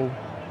 whoa.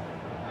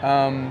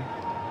 Yeah.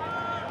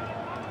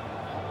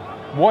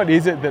 What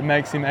is it that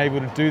makes him able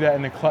to do that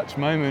in a clutch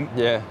moment?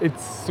 Yeah.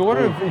 It's sort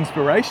of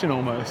inspiration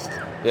almost.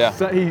 Yeah.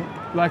 So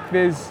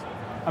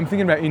I'm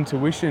thinking about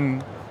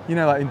intuition,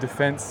 like in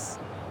defense.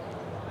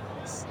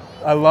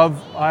 I love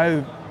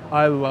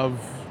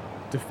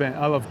defense.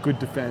 I love good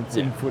defense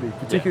in footy,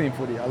 particularly in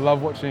footy. I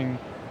love watching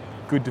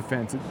good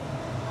defense. It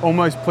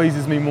almost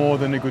pleases me more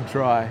than a good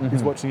try,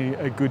 is watching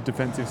a good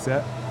defensive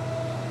set.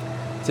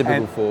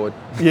 Typical forward.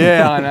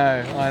 Yeah, I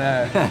know.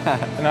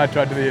 And I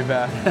tried to be a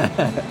back.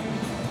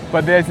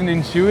 But there's an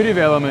intuitive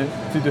element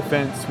to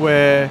defense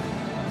where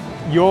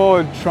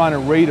you're trying to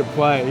read a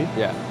play.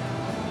 Yeah.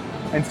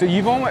 And so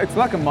it's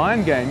like a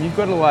mind game. You've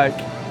got to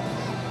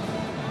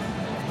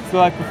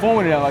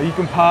perform it out. Like you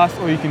can pass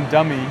or you can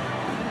dummy.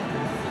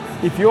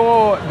 If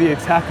you're the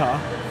attacker,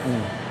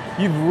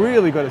 you've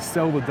really got to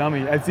sell the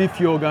dummy as if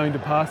you're going to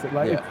pass it.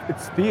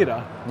 It's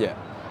theatre. Yeah.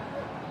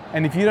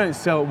 And if you don't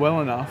sell it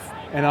well enough,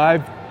 and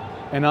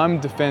I'm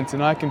defense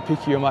and I can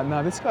pick you, I'm like,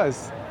 no, this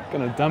guy's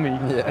gonna dummy.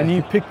 Yeah. And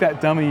you pick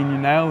that dummy and you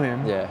nail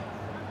him. Yeah.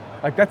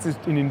 Like that's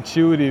an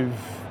intuitive,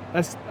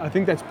 I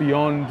think that's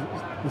beyond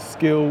the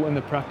skill and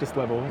the practice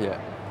level. Yeah.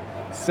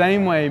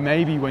 Same way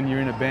maybe when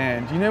you're in a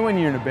band. When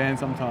you're in a band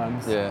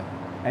sometimes. Yeah.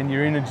 And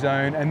you're in a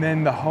zone and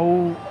then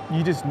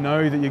you just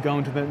know that you're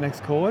going to the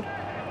next chord.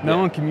 No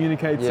one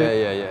communicates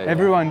it. Yeah.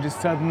 Everyone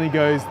just suddenly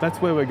goes, that's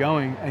where we're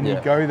going, and you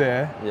go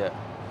there. Yeah.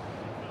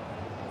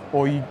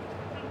 Or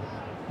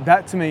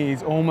that to me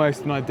is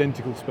almost an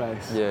identical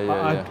space.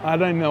 I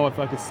don't know if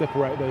I could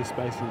separate those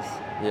spaces.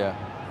 Yeah.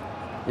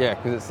 Yeah,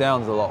 because it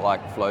sounds a lot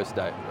like flow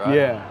state, right?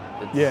 Yeah.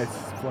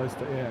 It's flow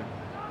state, yeah.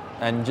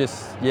 And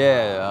just,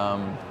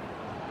 and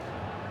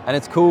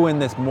it's cool when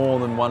there's more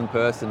than one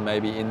person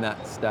maybe in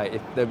that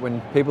state. When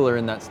people are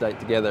in that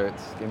state together, it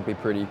can be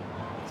pretty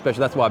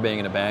special. That's why being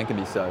in a band can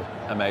be so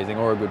amazing,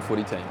 or a good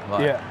footy team.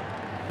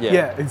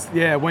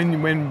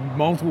 When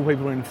multiple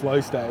people are in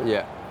flow state.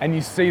 Yeah. And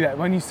you see that,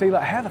 when you see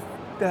how the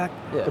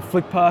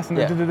flick pass and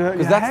because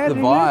that's the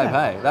vibe,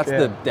 hey. That's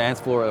the dance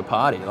floor at a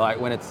party. Like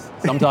when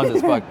sometimes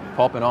it's like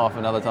popping off,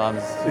 and other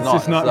times it's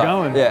just not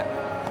going. Yeah.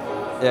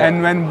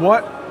 And then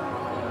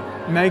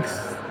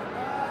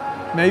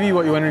maybe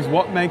what you're wondering is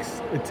what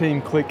makes a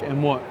team click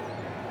and what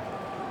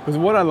Because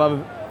what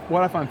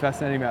I find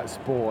fascinating about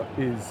sport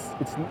is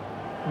it's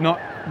not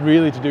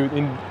really to do with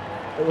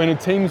when a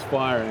team's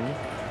firing,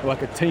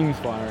 like a team's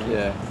firing.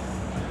 Yeah.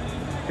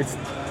 It's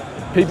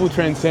people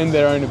transcend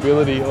their own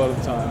ability a lot of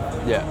the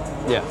time. Yeah.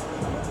 Yeah.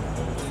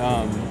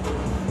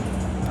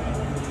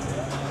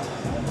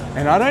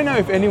 And I don't know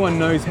if anyone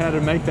knows how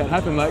to make that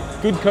happen. Like,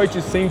 good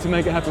coaches seem to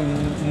make it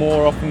happen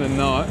more often than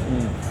not.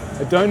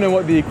 I don't know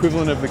what the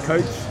equivalent of the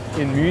coach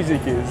in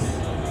music is.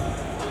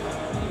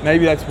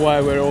 Maybe that's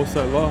why we're all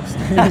so lost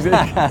in music.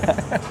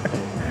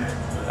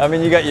 I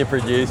mean, you got your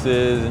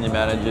producers and your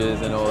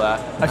managers and all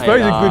that. I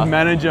suppose a good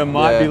manager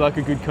might be like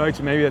a good coach.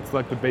 Maybe that's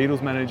like the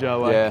Beatles manager.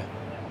 Like,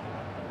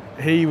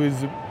 he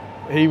was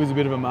a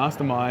bit of a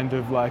mastermind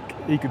of like,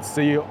 he could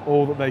see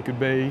all that they could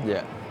be.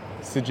 Yeah.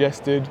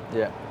 Suggested.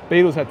 Yeah.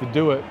 Beatles had to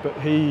do it, but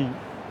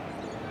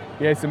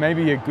so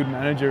maybe a good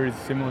manager is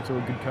similar to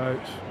a good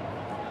coach.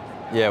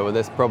 Yeah, well,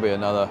 there's probably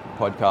another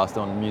podcast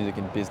on music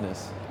and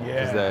business.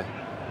 Yeah.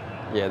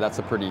 That's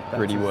a pretty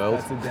world.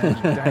 That's a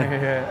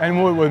danger.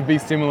 And what would be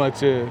similar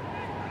to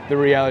the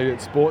reality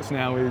that sports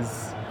now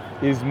is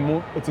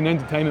more, it's an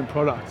entertainment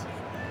product.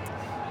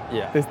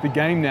 Yeah. There's the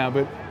game now,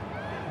 but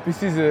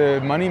this is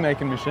a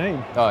money-making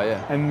machine. Oh,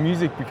 yeah. And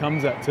music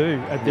becomes that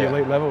too, at the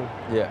elite level.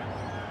 Yeah.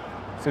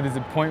 So there's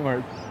a point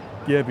where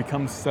it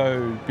becomes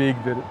so big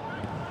that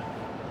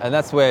and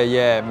that's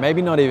where,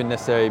 maybe not even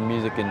necessarily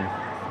music and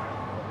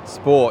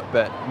sport,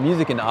 but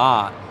music and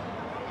art.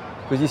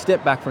 Because you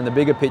step back from the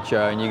bigger picture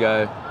and you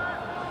go,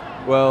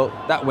 well,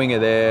 that winger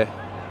there,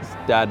 his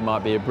dad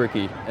might be a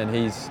brickie and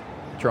he's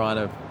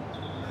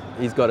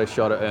got a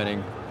shot at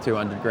earning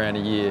 200 grand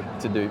a year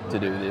to do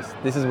this.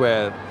 This is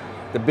where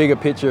the bigger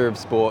picture of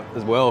sport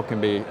as well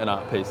can be an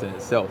art piece in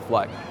itself.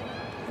 Like,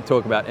 you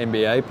talk about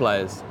NBA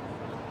players,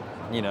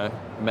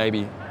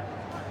 maybe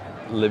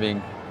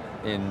living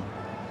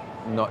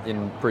not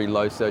in pretty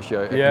low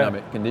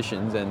socio-economic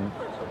conditions, and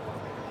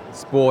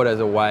sport as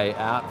a way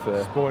out for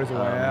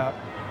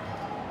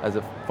as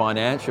a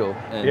financial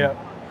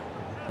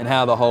and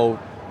how the whole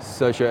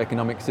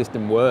socio-economic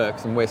system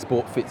works and where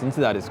sport fits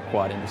into that is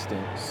quite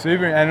interesting.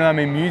 Super, and I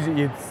mean music,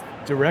 it's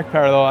direct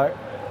parallel.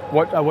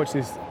 I watched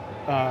this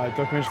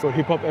documentary called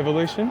Hip Hop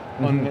Evolution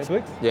on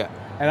Netflix. Yeah.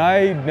 And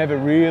I never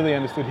really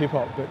understood hip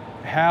hop, but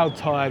how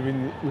tied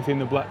within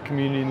the black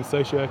community and the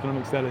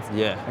socio-economic status.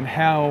 Yeah. And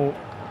how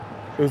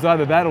it was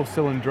either that or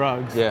selling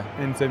drugs. Yeah.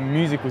 And so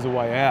music was a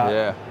way out.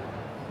 Yeah.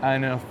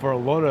 And for a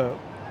lot of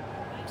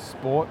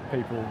sport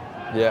people.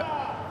 Yeah.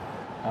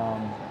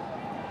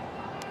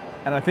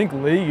 And I think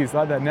league is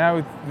like that now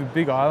with the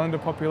big islander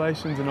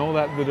populations and all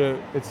that.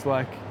 It's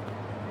like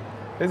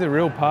there's a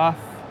real path.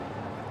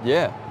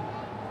 Yeah.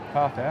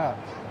 Path out.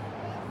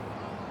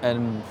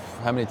 And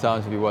how many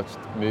times have you watched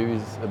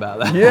movies about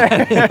that?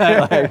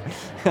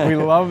 Yeah, we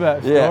love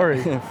that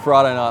story. Yeah.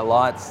 Friday Night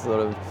Lights, sort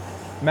of.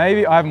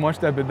 Maybe I haven't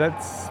watched that, but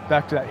that's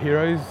back to that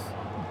hero's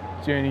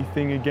journey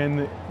thing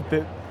again.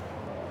 That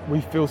we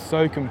feel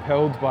so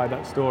compelled by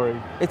that story.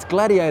 It's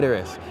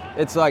gladiator-esque.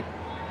 It's like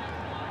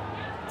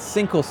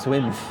sink or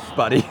swim,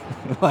 buddy.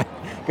 Like,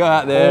 go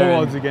out there.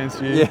 All odds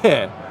against you.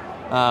 Yeah,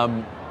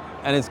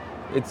 and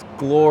it's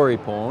glory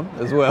porn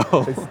as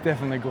well. It's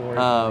definitely glory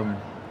porn.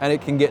 And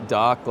it can get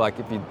dark, like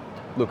if you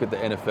look at the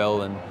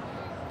NFL and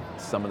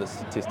some of the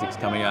statistics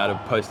coming out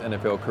of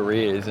post-NFL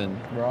careers, and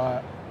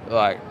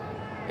like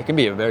it can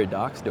be a very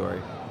dark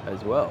story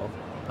as well.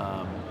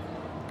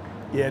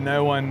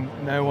 No one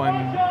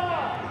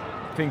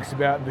thinks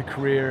about the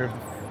career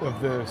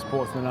of the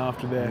sportsman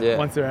after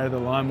once they're out of the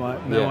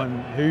limelight. No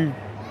one who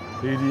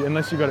do you,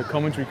 unless you've got a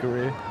commentary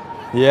career.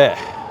 Yeah,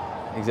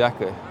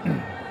 exactly.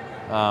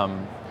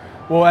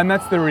 Well, and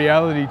that's the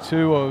reality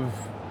too of.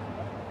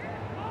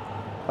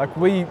 Like,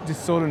 we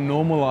just sort of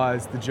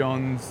normalised the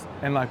Johns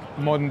and like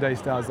modern day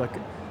stars like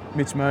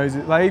Mitch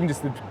Moses, like even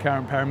just the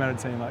current Parramatta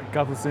team, like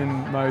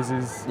Gutherson,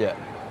 Moses. Yeah.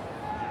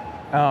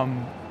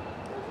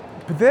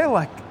 But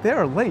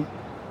they're elite.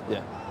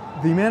 Yeah.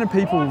 The amount of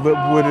people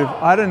that would have,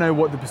 I don't know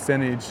what the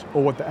percentage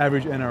or what the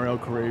average NRL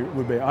career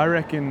would be. I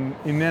reckon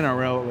in the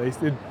NRL at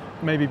least, it'd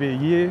maybe be a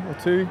year or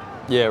two.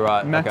 Yeah,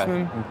 right.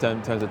 Maximum. Okay.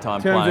 In terms of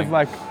time playing. In terms playing. of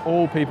like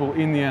all people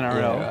in the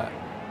NRL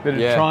that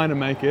are trying to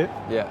make it.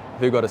 Yeah.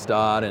 Who got a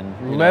start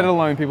and let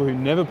alone people who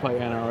never play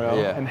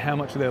NRL and how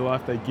much of their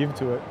life they give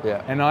to it.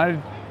 Yeah. And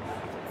I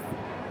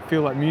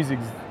feel like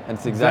music's and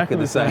it's exactly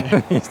the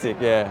same music,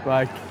 yeah.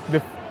 Like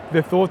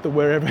the thought that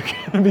we're ever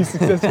going to be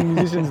successful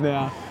musicians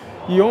now,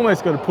 you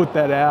almost got to put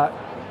that out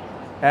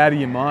of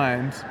your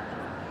mind,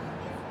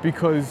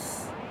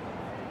 because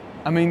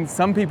I mean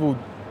some people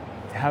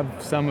have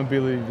some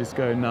ability to just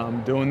go, no,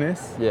 I'm doing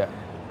this. Yeah.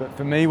 But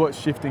for me, what's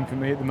shifting for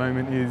me at the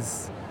moment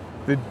is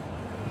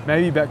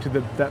maybe back to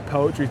that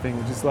poetry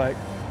thing, just like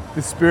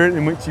the spirit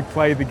in which you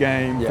play the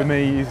game for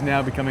me is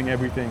now becoming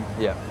everything.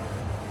 Yeah.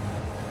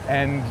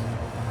 And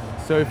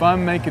so if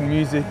I'm making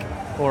music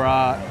or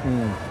art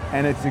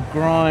and it's a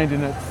grind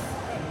and it's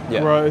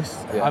gross,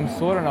 I'm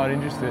sort of not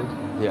interested.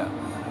 Yeah.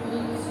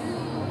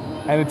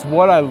 And it's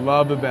what I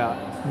love about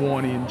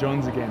Warnie and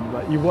Johns again.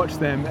 Like you watch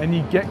them and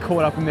you get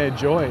caught up in their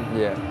joy.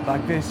 Yeah.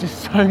 Like there's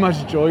just so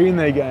much joy in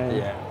their game.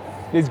 Yeah.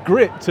 There's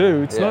grit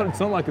too. It's Yeah.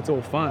 not like it's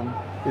all fun.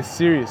 There's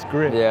serious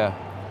grit. Yeah.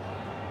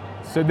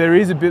 So there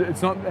is a bit.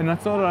 It's not, and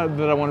that's not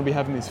that I want to be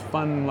having this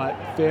fun like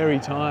fairy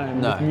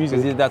time with music.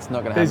 because that's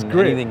not going to happen in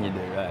anything you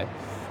do, right?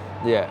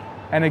 Yeah.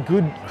 And a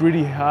good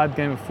gritty hard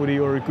game of footy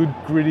or a good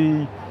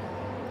gritty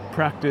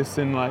practice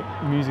and like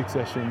music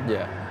session.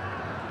 Yeah.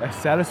 It's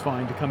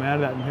satisfying to come out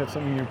of that and have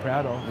something you're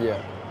proud of.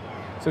 Yeah.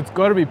 So it's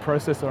got to be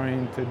process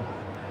oriented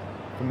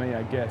for me,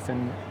 I guess.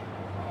 And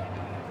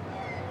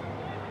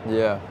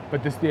Yeah.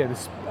 but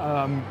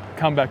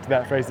come back to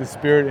that phrase, the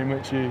spirit in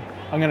which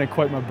I'm going to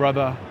quote my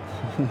brother,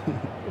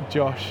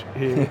 Josh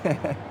here.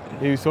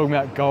 He was talking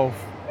about golf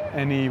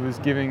and he was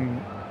giving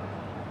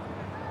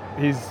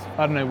I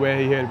don't know where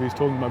he heard it, but he was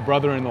talking to my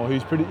brother-in-law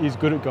he's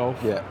good at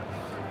golf. Yeah.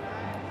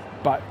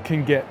 But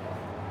can get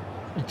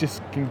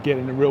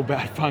in a real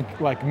bad funk,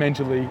 like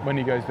mentally when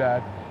he goes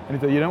bad. And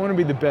he said, you don't want to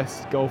be the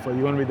best golfer,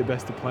 you want to be the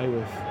best to play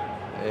with.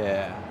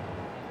 Yeah.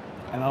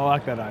 And I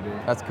like that idea.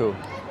 That's cool.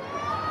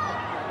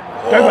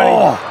 Go,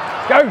 buddy.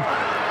 Go.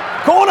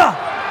 Corner!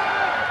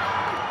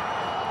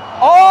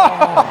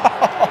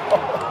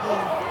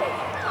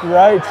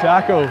 Great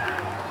tackle.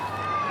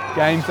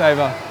 Game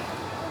saver.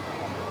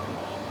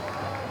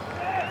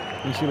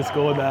 He should have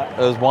scored that.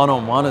 It was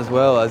 1-on-1 as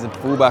well, as in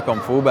fullback on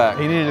fullback.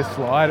 He needed to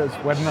slide. It was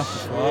wet enough to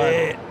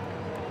slide.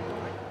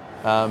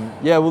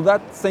 Yeah, well,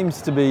 that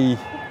seems to be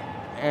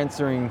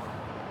answering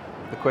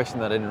the question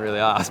that I didn't really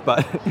ask,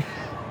 but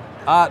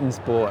art and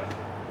sport,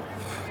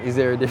 is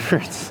there a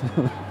difference?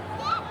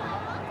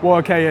 Well,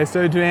 okay, yeah,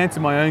 so to answer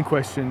my own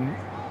question,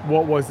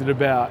 what was it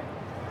about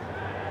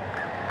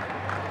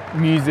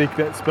music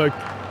that spoke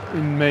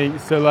in me?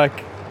 So,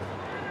 like,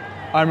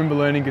 I remember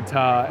learning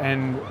guitar,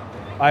 and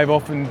I've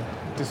often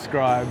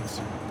described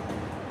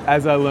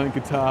as I learned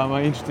guitar,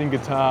 my interest in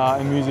guitar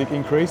and music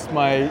increased,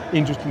 my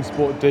interest in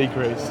sport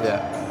decreased.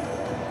 Yeah.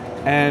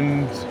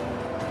 And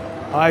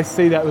I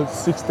see that with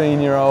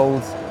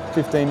 16-year-old,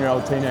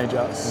 15-year-old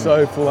teenager,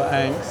 so full of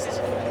angst.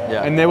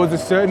 Yeah. And there was a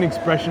certain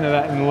expression of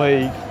that in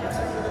league,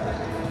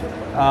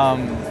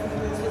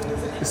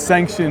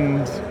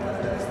 sanctioned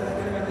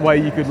way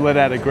you could let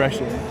out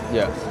aggression.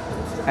 Yeah.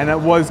 And it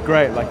was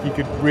great, like you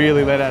could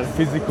really let out a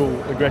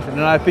physical aggression.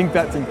 And I think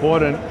that's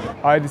important.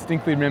 I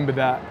distinctly remember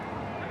that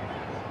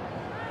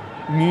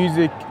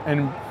music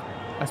and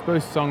I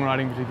suppose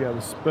songwriting in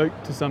particular spoke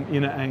to some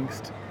inner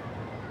angst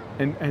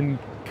and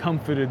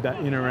comforted that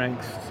inner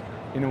angst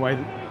in a way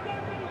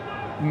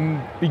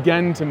that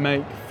began to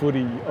make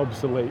footy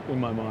obsolete in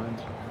my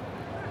mind.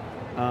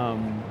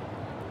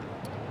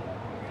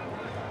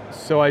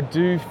 So I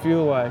do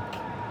feel like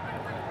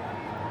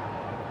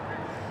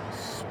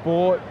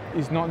sport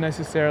is not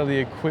necessarily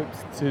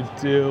equipped to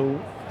deal,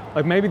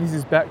 like maybe this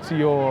is back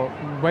to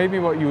maybe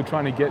what you were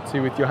trying to get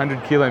to with your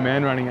 100 kilo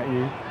man running at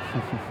you.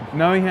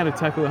 Knowing how to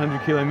tackle a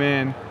 100 kilo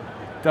man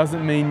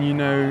doesn't mean you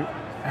know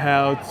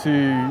how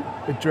to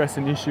address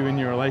an issue in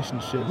your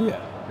relationship. Yeah.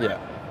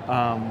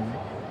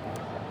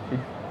 It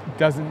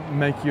doesn't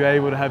make you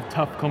able to have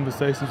tough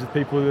conversations with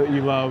people that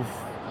you love.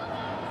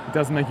 It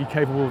doesn't make you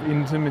capable of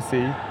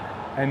intimacy.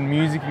 And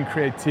music and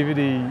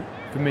creativity,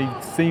 for me,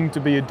 seemed to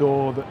be a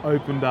door that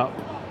opened up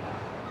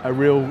a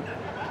real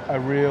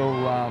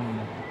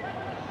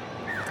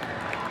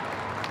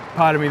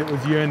part of me that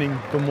was yearning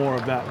for more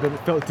of that, but it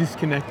felt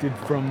disconnected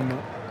from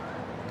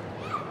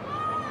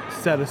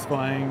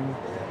satisfying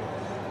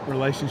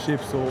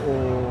relationships or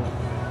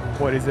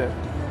what is it?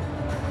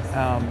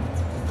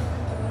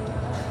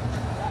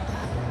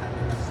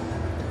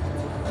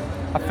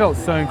 I felt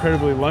so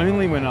incredibly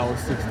lonely when I was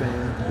 16.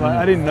 Like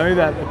I didn't know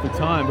that at the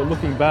time, but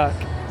looking back,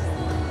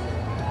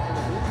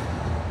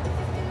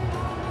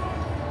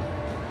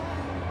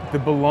 the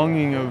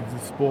belonging of the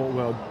sport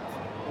world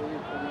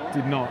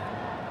did not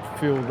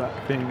feel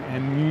that thing,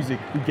 and music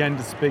began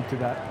to speak to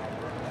that.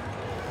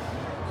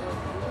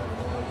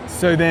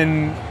 So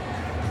then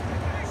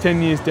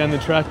 10 years down the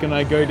track and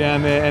I go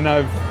down there and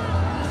I've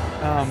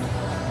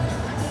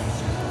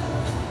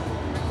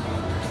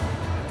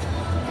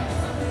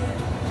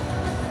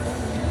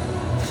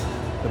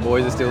The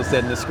boys are still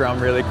setting the scrum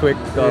really quick.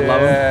 God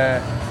love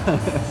them.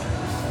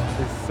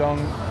 This song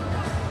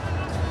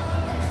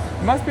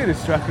must be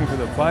distracting for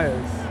the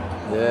players.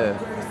 Yeah.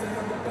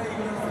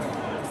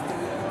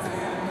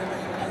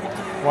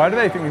 Why do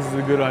they think this is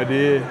a good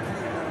idea?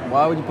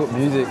 Why would you put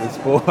music with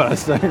sport? I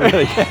just don't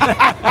really get it.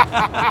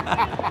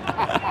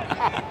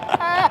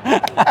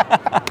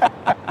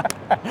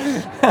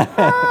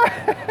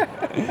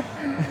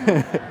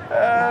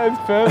 It's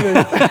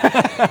perfect.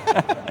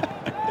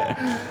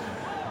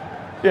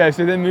 Yeah,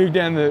 so then moved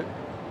down the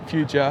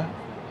future,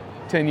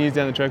 10 years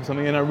down the track or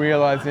something, and I'm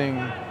realizing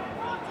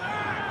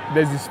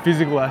there's this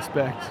physical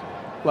aspect.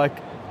 Like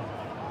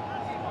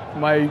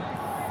my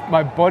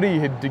body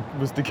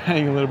was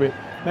decaying a little bit.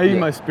 Maybe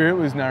my spirit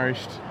was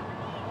nourished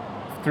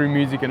through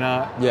music and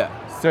art. Yeah.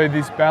 So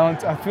this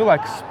balance, I feel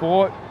like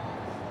sport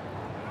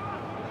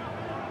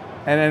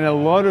And then a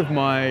lot of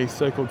my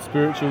so-called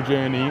spiritual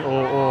journey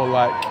or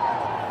like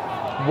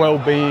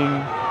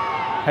well-being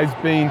has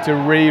been to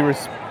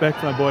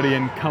respect my body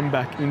and come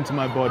back into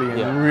my body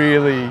and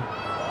really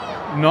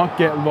not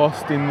get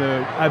lost in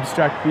the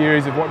abstract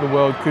theories of what the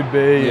world could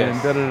be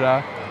and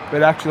da-da-da.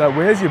 But actually, like,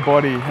 where's your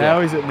body?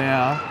 How is it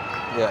now?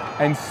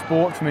 Yeah. And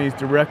sport for me is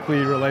directly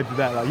related to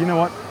that. Like, you know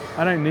what?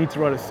 I don't need to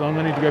write a song.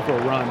 I need to go for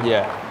a run.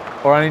 Yeah.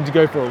 Or I need to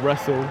go for a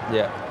wrestle.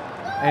 Yeah.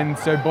 And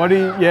so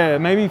body,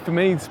 maybe for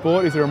me,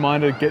 sport is a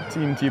reminder to get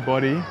into your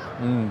body.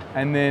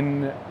 And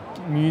then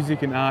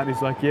music and art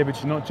is like, but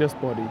you're not just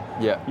body.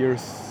 Yeah. You're a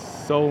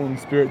soul and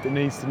spirit that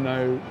needs to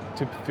know,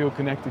 to feel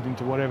connected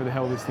into whatever the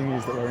hell this thing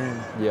is that we're in.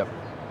 Yep.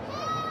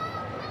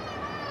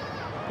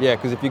 Yeah,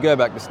 because if you go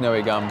back to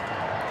Snowy Gum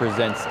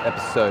Presents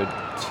episode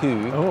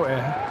 2,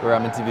 where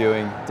I'm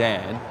interviewing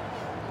Dan,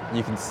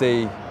 you can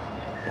see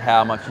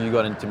how much you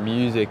got into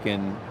music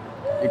and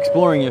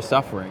exploring your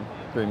suffering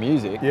through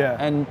music. Yeah.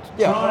 And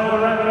Trial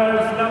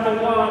Rabbitohs number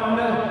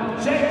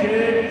 1,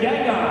 Jacob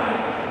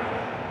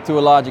Gagai. To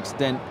a large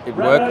extent, it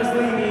worked. Rabbitohs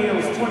lead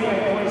Eels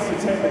 28 points to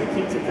 10 with a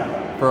kick to come.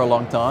 For a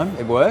long time,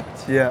 it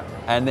worked. Yeah.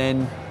 And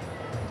then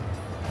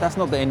that's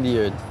not the end of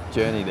your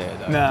journey there,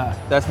 though. Nah.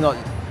 That's not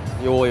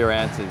all your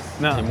answers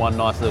No. in one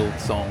nice little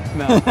song.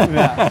 No.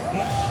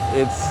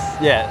 It's,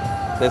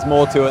 there's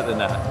more to it than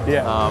that.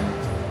 Yeah.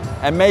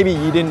 And maybe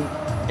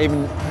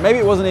maybe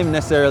it wasn't even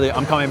necessarily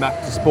I'm coming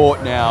back to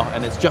sport now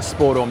and it's just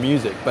sport or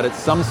music, but it's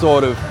some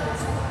sort of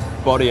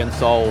body and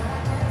soul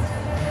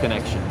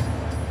connection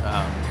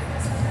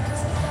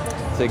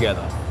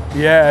together.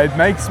 Yeah, it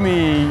makes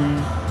me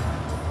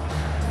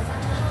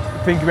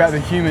think about the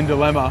human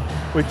dilemma,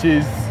 which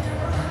is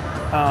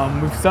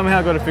we've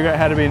somehow got to figure out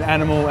how to be an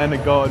animal and a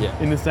god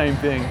in the same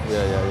thing.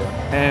 Yeah.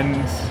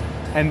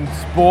 And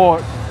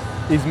sport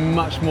is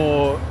much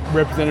more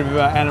representative of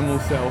our animal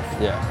self.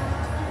 Yeah.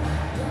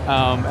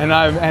 And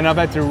I've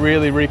had to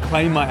really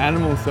reclaim my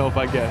animal self,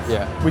 I guess.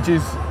 Yeah. Which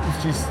is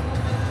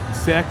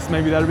sex.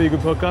 Maybe that'll be a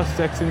good podcast.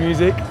 Sex and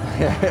music.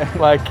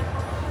 Like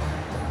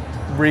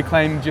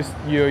reclaim just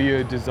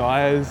your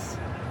desires,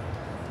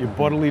 your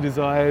bodily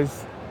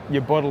desires,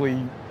 your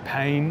bodily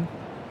pain.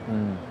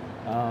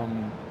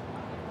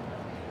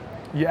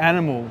 Your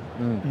animal,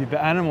 the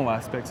animal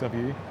aspects of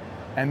you,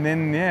 and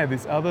then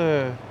there's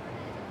other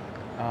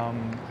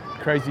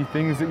crazy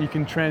things that you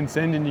can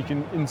transcend, and you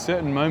can, in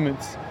certain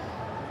moments,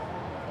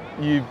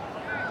 you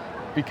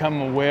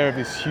become aware of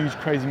this huge,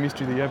 crazy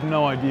mystery that you have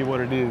no idea what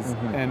it is,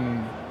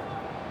 and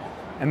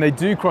they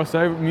do cross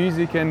over.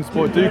 Music and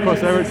sport do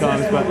cross over at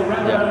times, but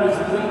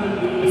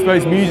I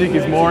suppose music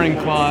is more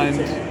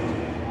inclined,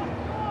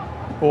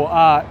 or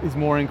art is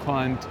more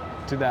inclined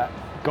to that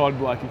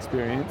godlike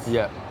experience.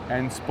 Yeah.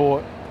 And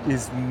sport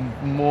is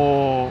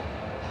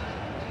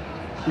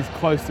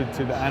closer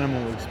to the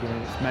animal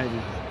experience, maybe.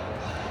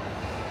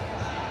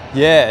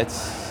 Yeah,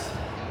 it's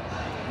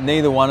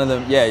neither one of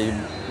them. Yeah,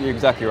 you're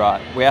exactly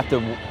right. We have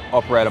to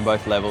operate on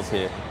both levels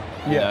here.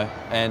 You know?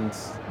 And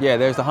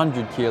there's a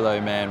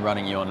 100-kilo man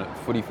running you on a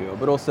footy field,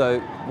 but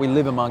also we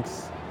live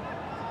amongst.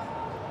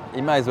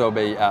 You may as well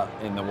be out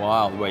in the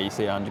wild where you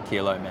see a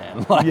 100-kilo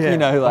man, or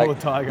a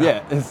tiger.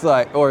 Yeah, it's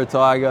like, or a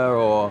tiger,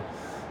 or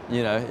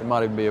it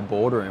might even be a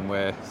boardroom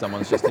where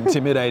someone's just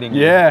intimidating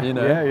you. Yeah.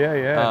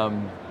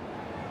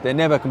 They're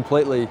never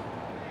completely.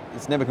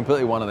 It's never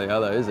completely one or the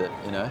other, is it?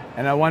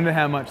 And I wonder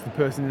how much the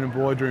person in a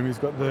boardroom who's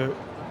got the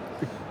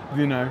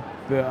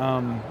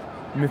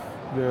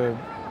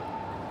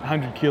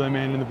 100-kilo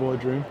man in the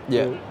boardroom.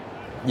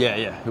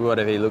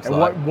 Whatever he looks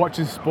like.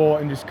 Watches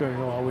sport and just goes,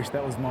 I wish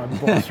that was my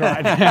boss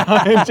right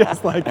now, and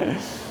just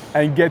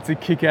and gets a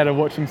kick out of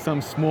watching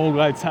some small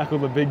guy tackle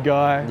the big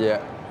guy.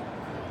 Yeah.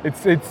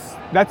 It's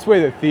that's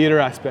where the theatre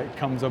aspect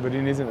comes of it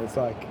in, isn't it? It's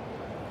like,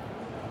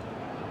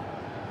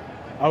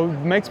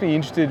 it makes me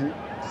interested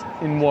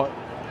in what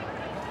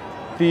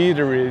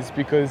theatre is,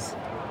 because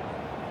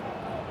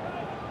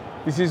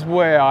this is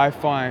where I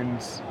find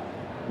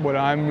what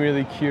I'm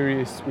really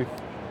curious with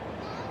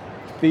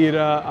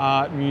theatre,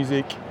 art,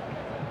 music,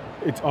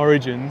 its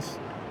origins,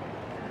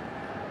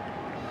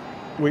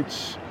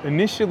 which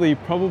initially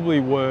probably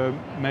were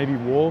maybe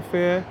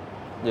warfare,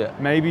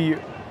 maybe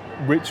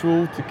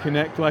ritual to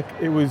connect. Like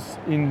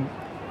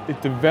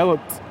it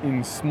developed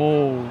in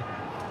small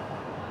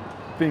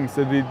things.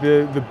 So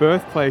the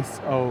birthplace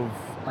of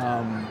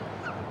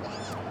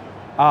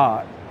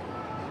art.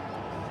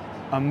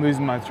 I'm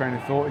losing my train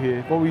of thought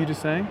here. What were you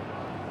just saying?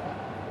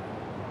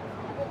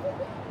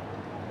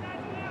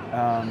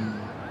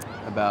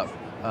 About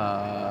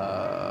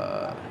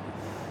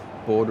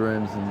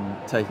boardrooms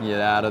and taking it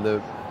out of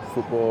the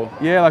football.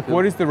 Yeah,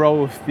 what is the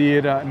role of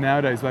theatre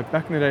nowadays? Like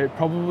back in the day, it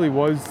probably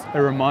was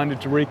a reminder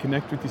to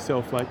reconnect with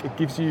yourself. Like it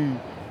gives you,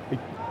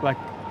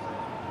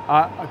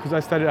 because I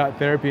studied art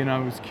therapy and I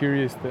was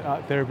curious that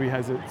art therapy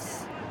has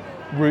its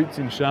roots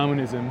in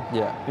shamanism.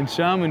 Yeah. And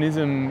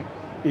shamanism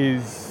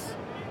is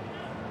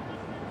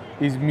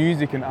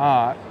music and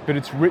art, but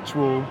it's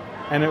ritual,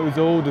 and it was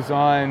all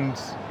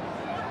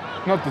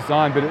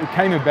but it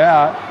came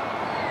about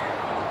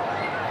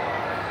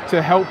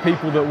to help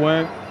people that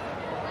weren't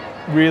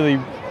really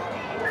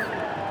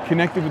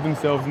connected with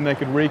themselves, and they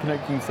could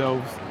reconnect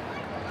themselves,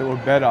 that were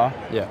better.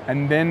 Yeah.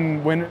 And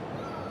then when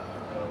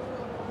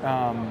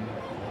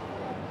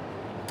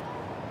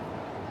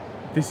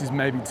this is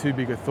maybe too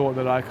big a thought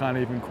that I can't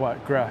even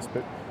quite grasp,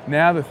 but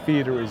now the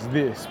theatre is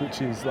this,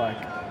 which is like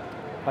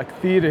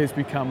theatre has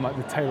become like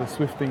the Taylor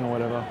Swift thing or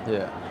whatever.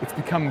 Yeah. It's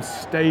become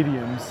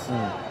stadiums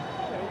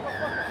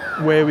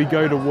where we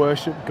go to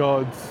worship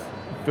gods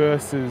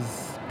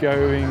versus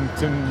going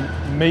to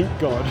meet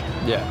God.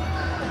 Yeah.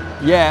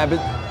 Yeah, but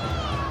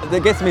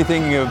that gets me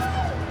thinking of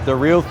the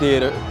real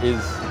theatre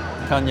is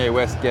Kanye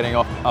West getting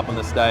up on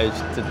the stage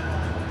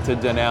to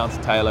denounce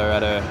Taylor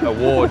at an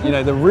award. You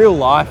know, the real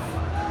life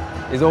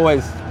is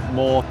always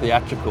more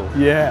theatrical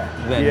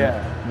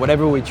than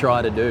whatever we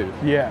try to do.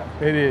 Yeah,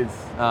 it is.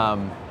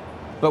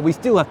 But we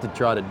still have to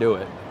try to do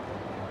it,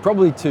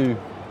 probably to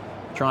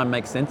try and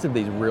make sense of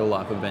these real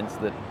life events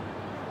that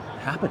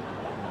happen.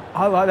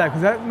 I like that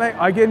because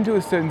I get into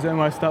a certain zone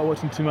where I start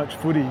watching too much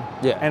footy,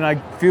 and I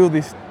feel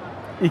this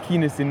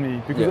ickiness in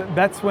me because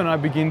that's when I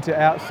begin to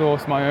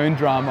outsource my own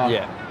drama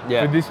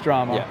for this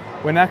drama. Yeah.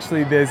 When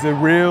actually there's a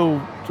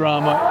real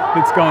drama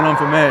that's going on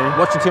for me.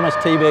 Watching too much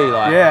TV,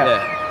 like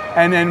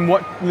and then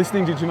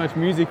listening to too much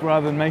music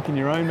rather than making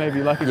your own,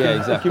 maybe. Like you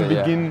can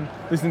begin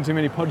listening to too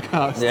many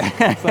podcasts.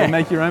 Yeah. So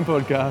make your own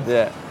podcast.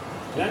 Yeah.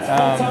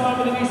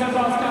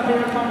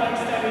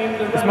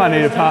 This might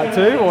need a part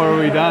 2, or are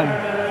we done?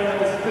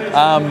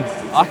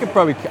 I can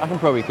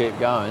probably keep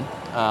going.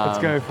 Let's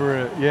go for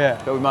it. Yeah.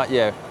 But we might.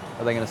 Yeah.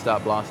 Are they going to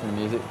start blasting the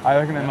music? I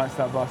reckon they might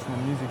start blasting the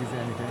music. Is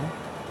there anything?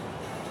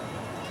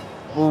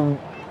 Well,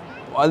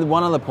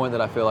 one other point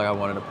that I feel like I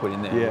wanted to put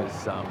in there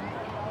was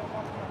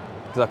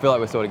because I feel like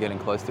we're sort of getting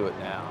close to it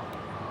now,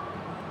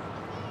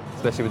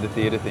 especially with the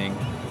theatre thing.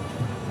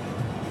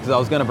 Because I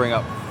was going to bring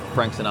up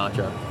Frank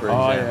Sinatra, for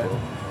example.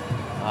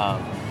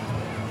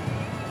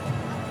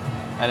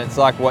 And it's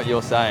like what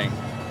you're saying.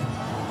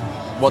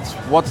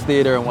 What's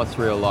theatre and what's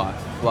real life?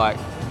 Like,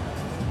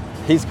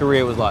 his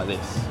career was like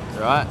this,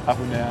 right? Up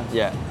and down.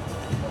 Yeah.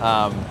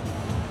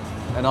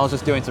 And I was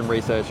just doing some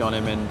research on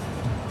him, and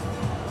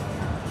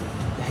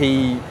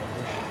he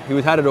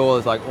had it all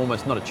as like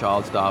almost not a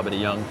child star, but a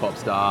young pop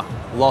star.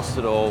 Lost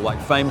it all, like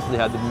famously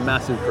had the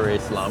massive career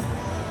slump,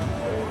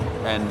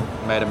 and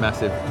made a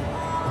massive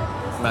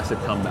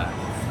comeback.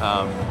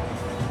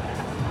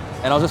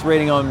 And I was just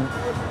reading on,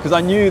 because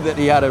I knew that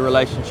he had a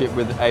relationship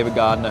with Ava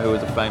Gardner, who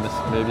was a famous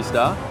movie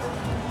star,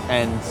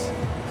 and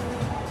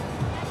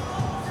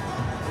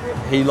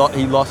he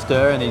lost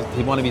her,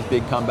 and one of his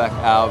big comeback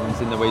albums,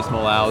 In the Wee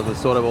Small Hours, was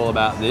sort of all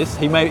about this.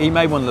 He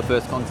made one of the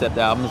first concept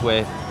albums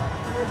where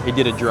he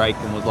did a Drake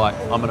and was like,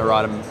 I'm going to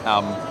write an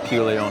album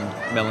purely on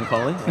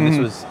melancholy, and this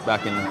was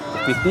back in the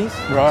 50s,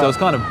 so it was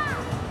kind of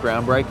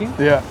groundbreaking.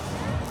 Yeah.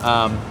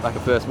 Like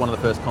one of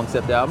the first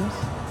concept albums.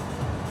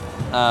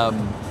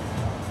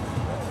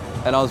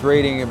 And I was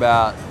reading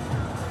about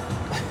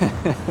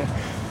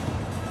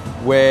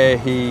where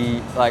he,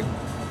 like,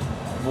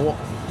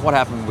 what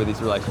happened with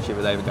his relationship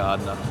with Ava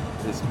Gardner,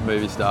 this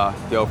movie star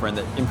girlfriend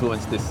that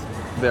influenced this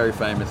very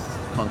famous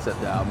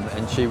concept album,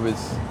 and she'd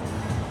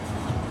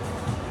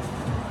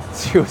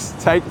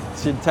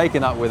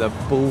taken up with a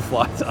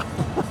bullfighter.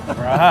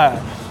 Right.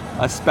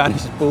 A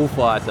Spanish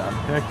bullfighter.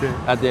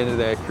 At the end of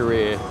their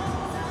career.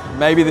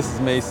 Maybe this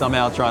is me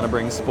somehow trying to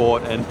bring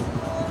sport and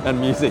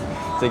music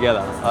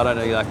together. I don't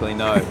exactly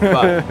know,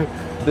 but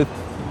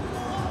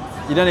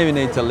you don't even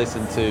need to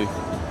listen to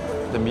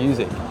the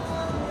music.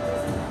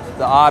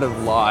 The art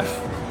of life,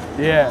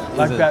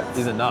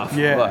 is enough.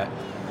 Yeah, like,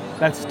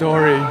 that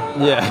story.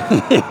 Yeah,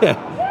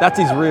 that's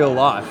his real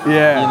life.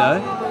 Yeah, you know.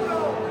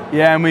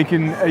 Yeah, and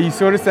are you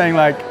sort of saying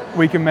like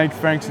we can make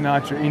Frank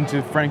Sinatra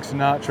into Frank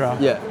Sinatra?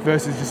 Yeah.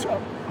 Versus just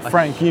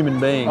Frank, a human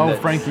being. Oh,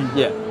 Frankie.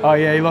 Yeah. Oh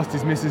yeah, he lost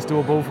his missus to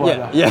a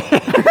bullfighter. Yeah.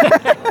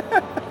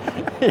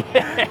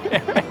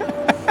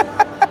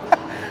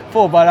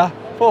 Poor bugger.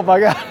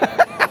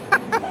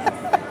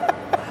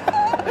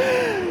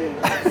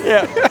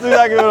 Yeah, that's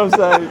exactly what I'm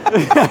saying.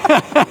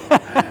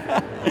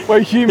 We're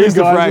human, Here's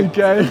guys,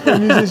 okay? We're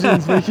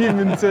musicians, we're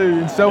human too,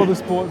 and so are the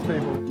sports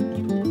people.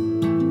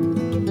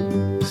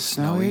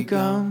 Snowy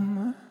gum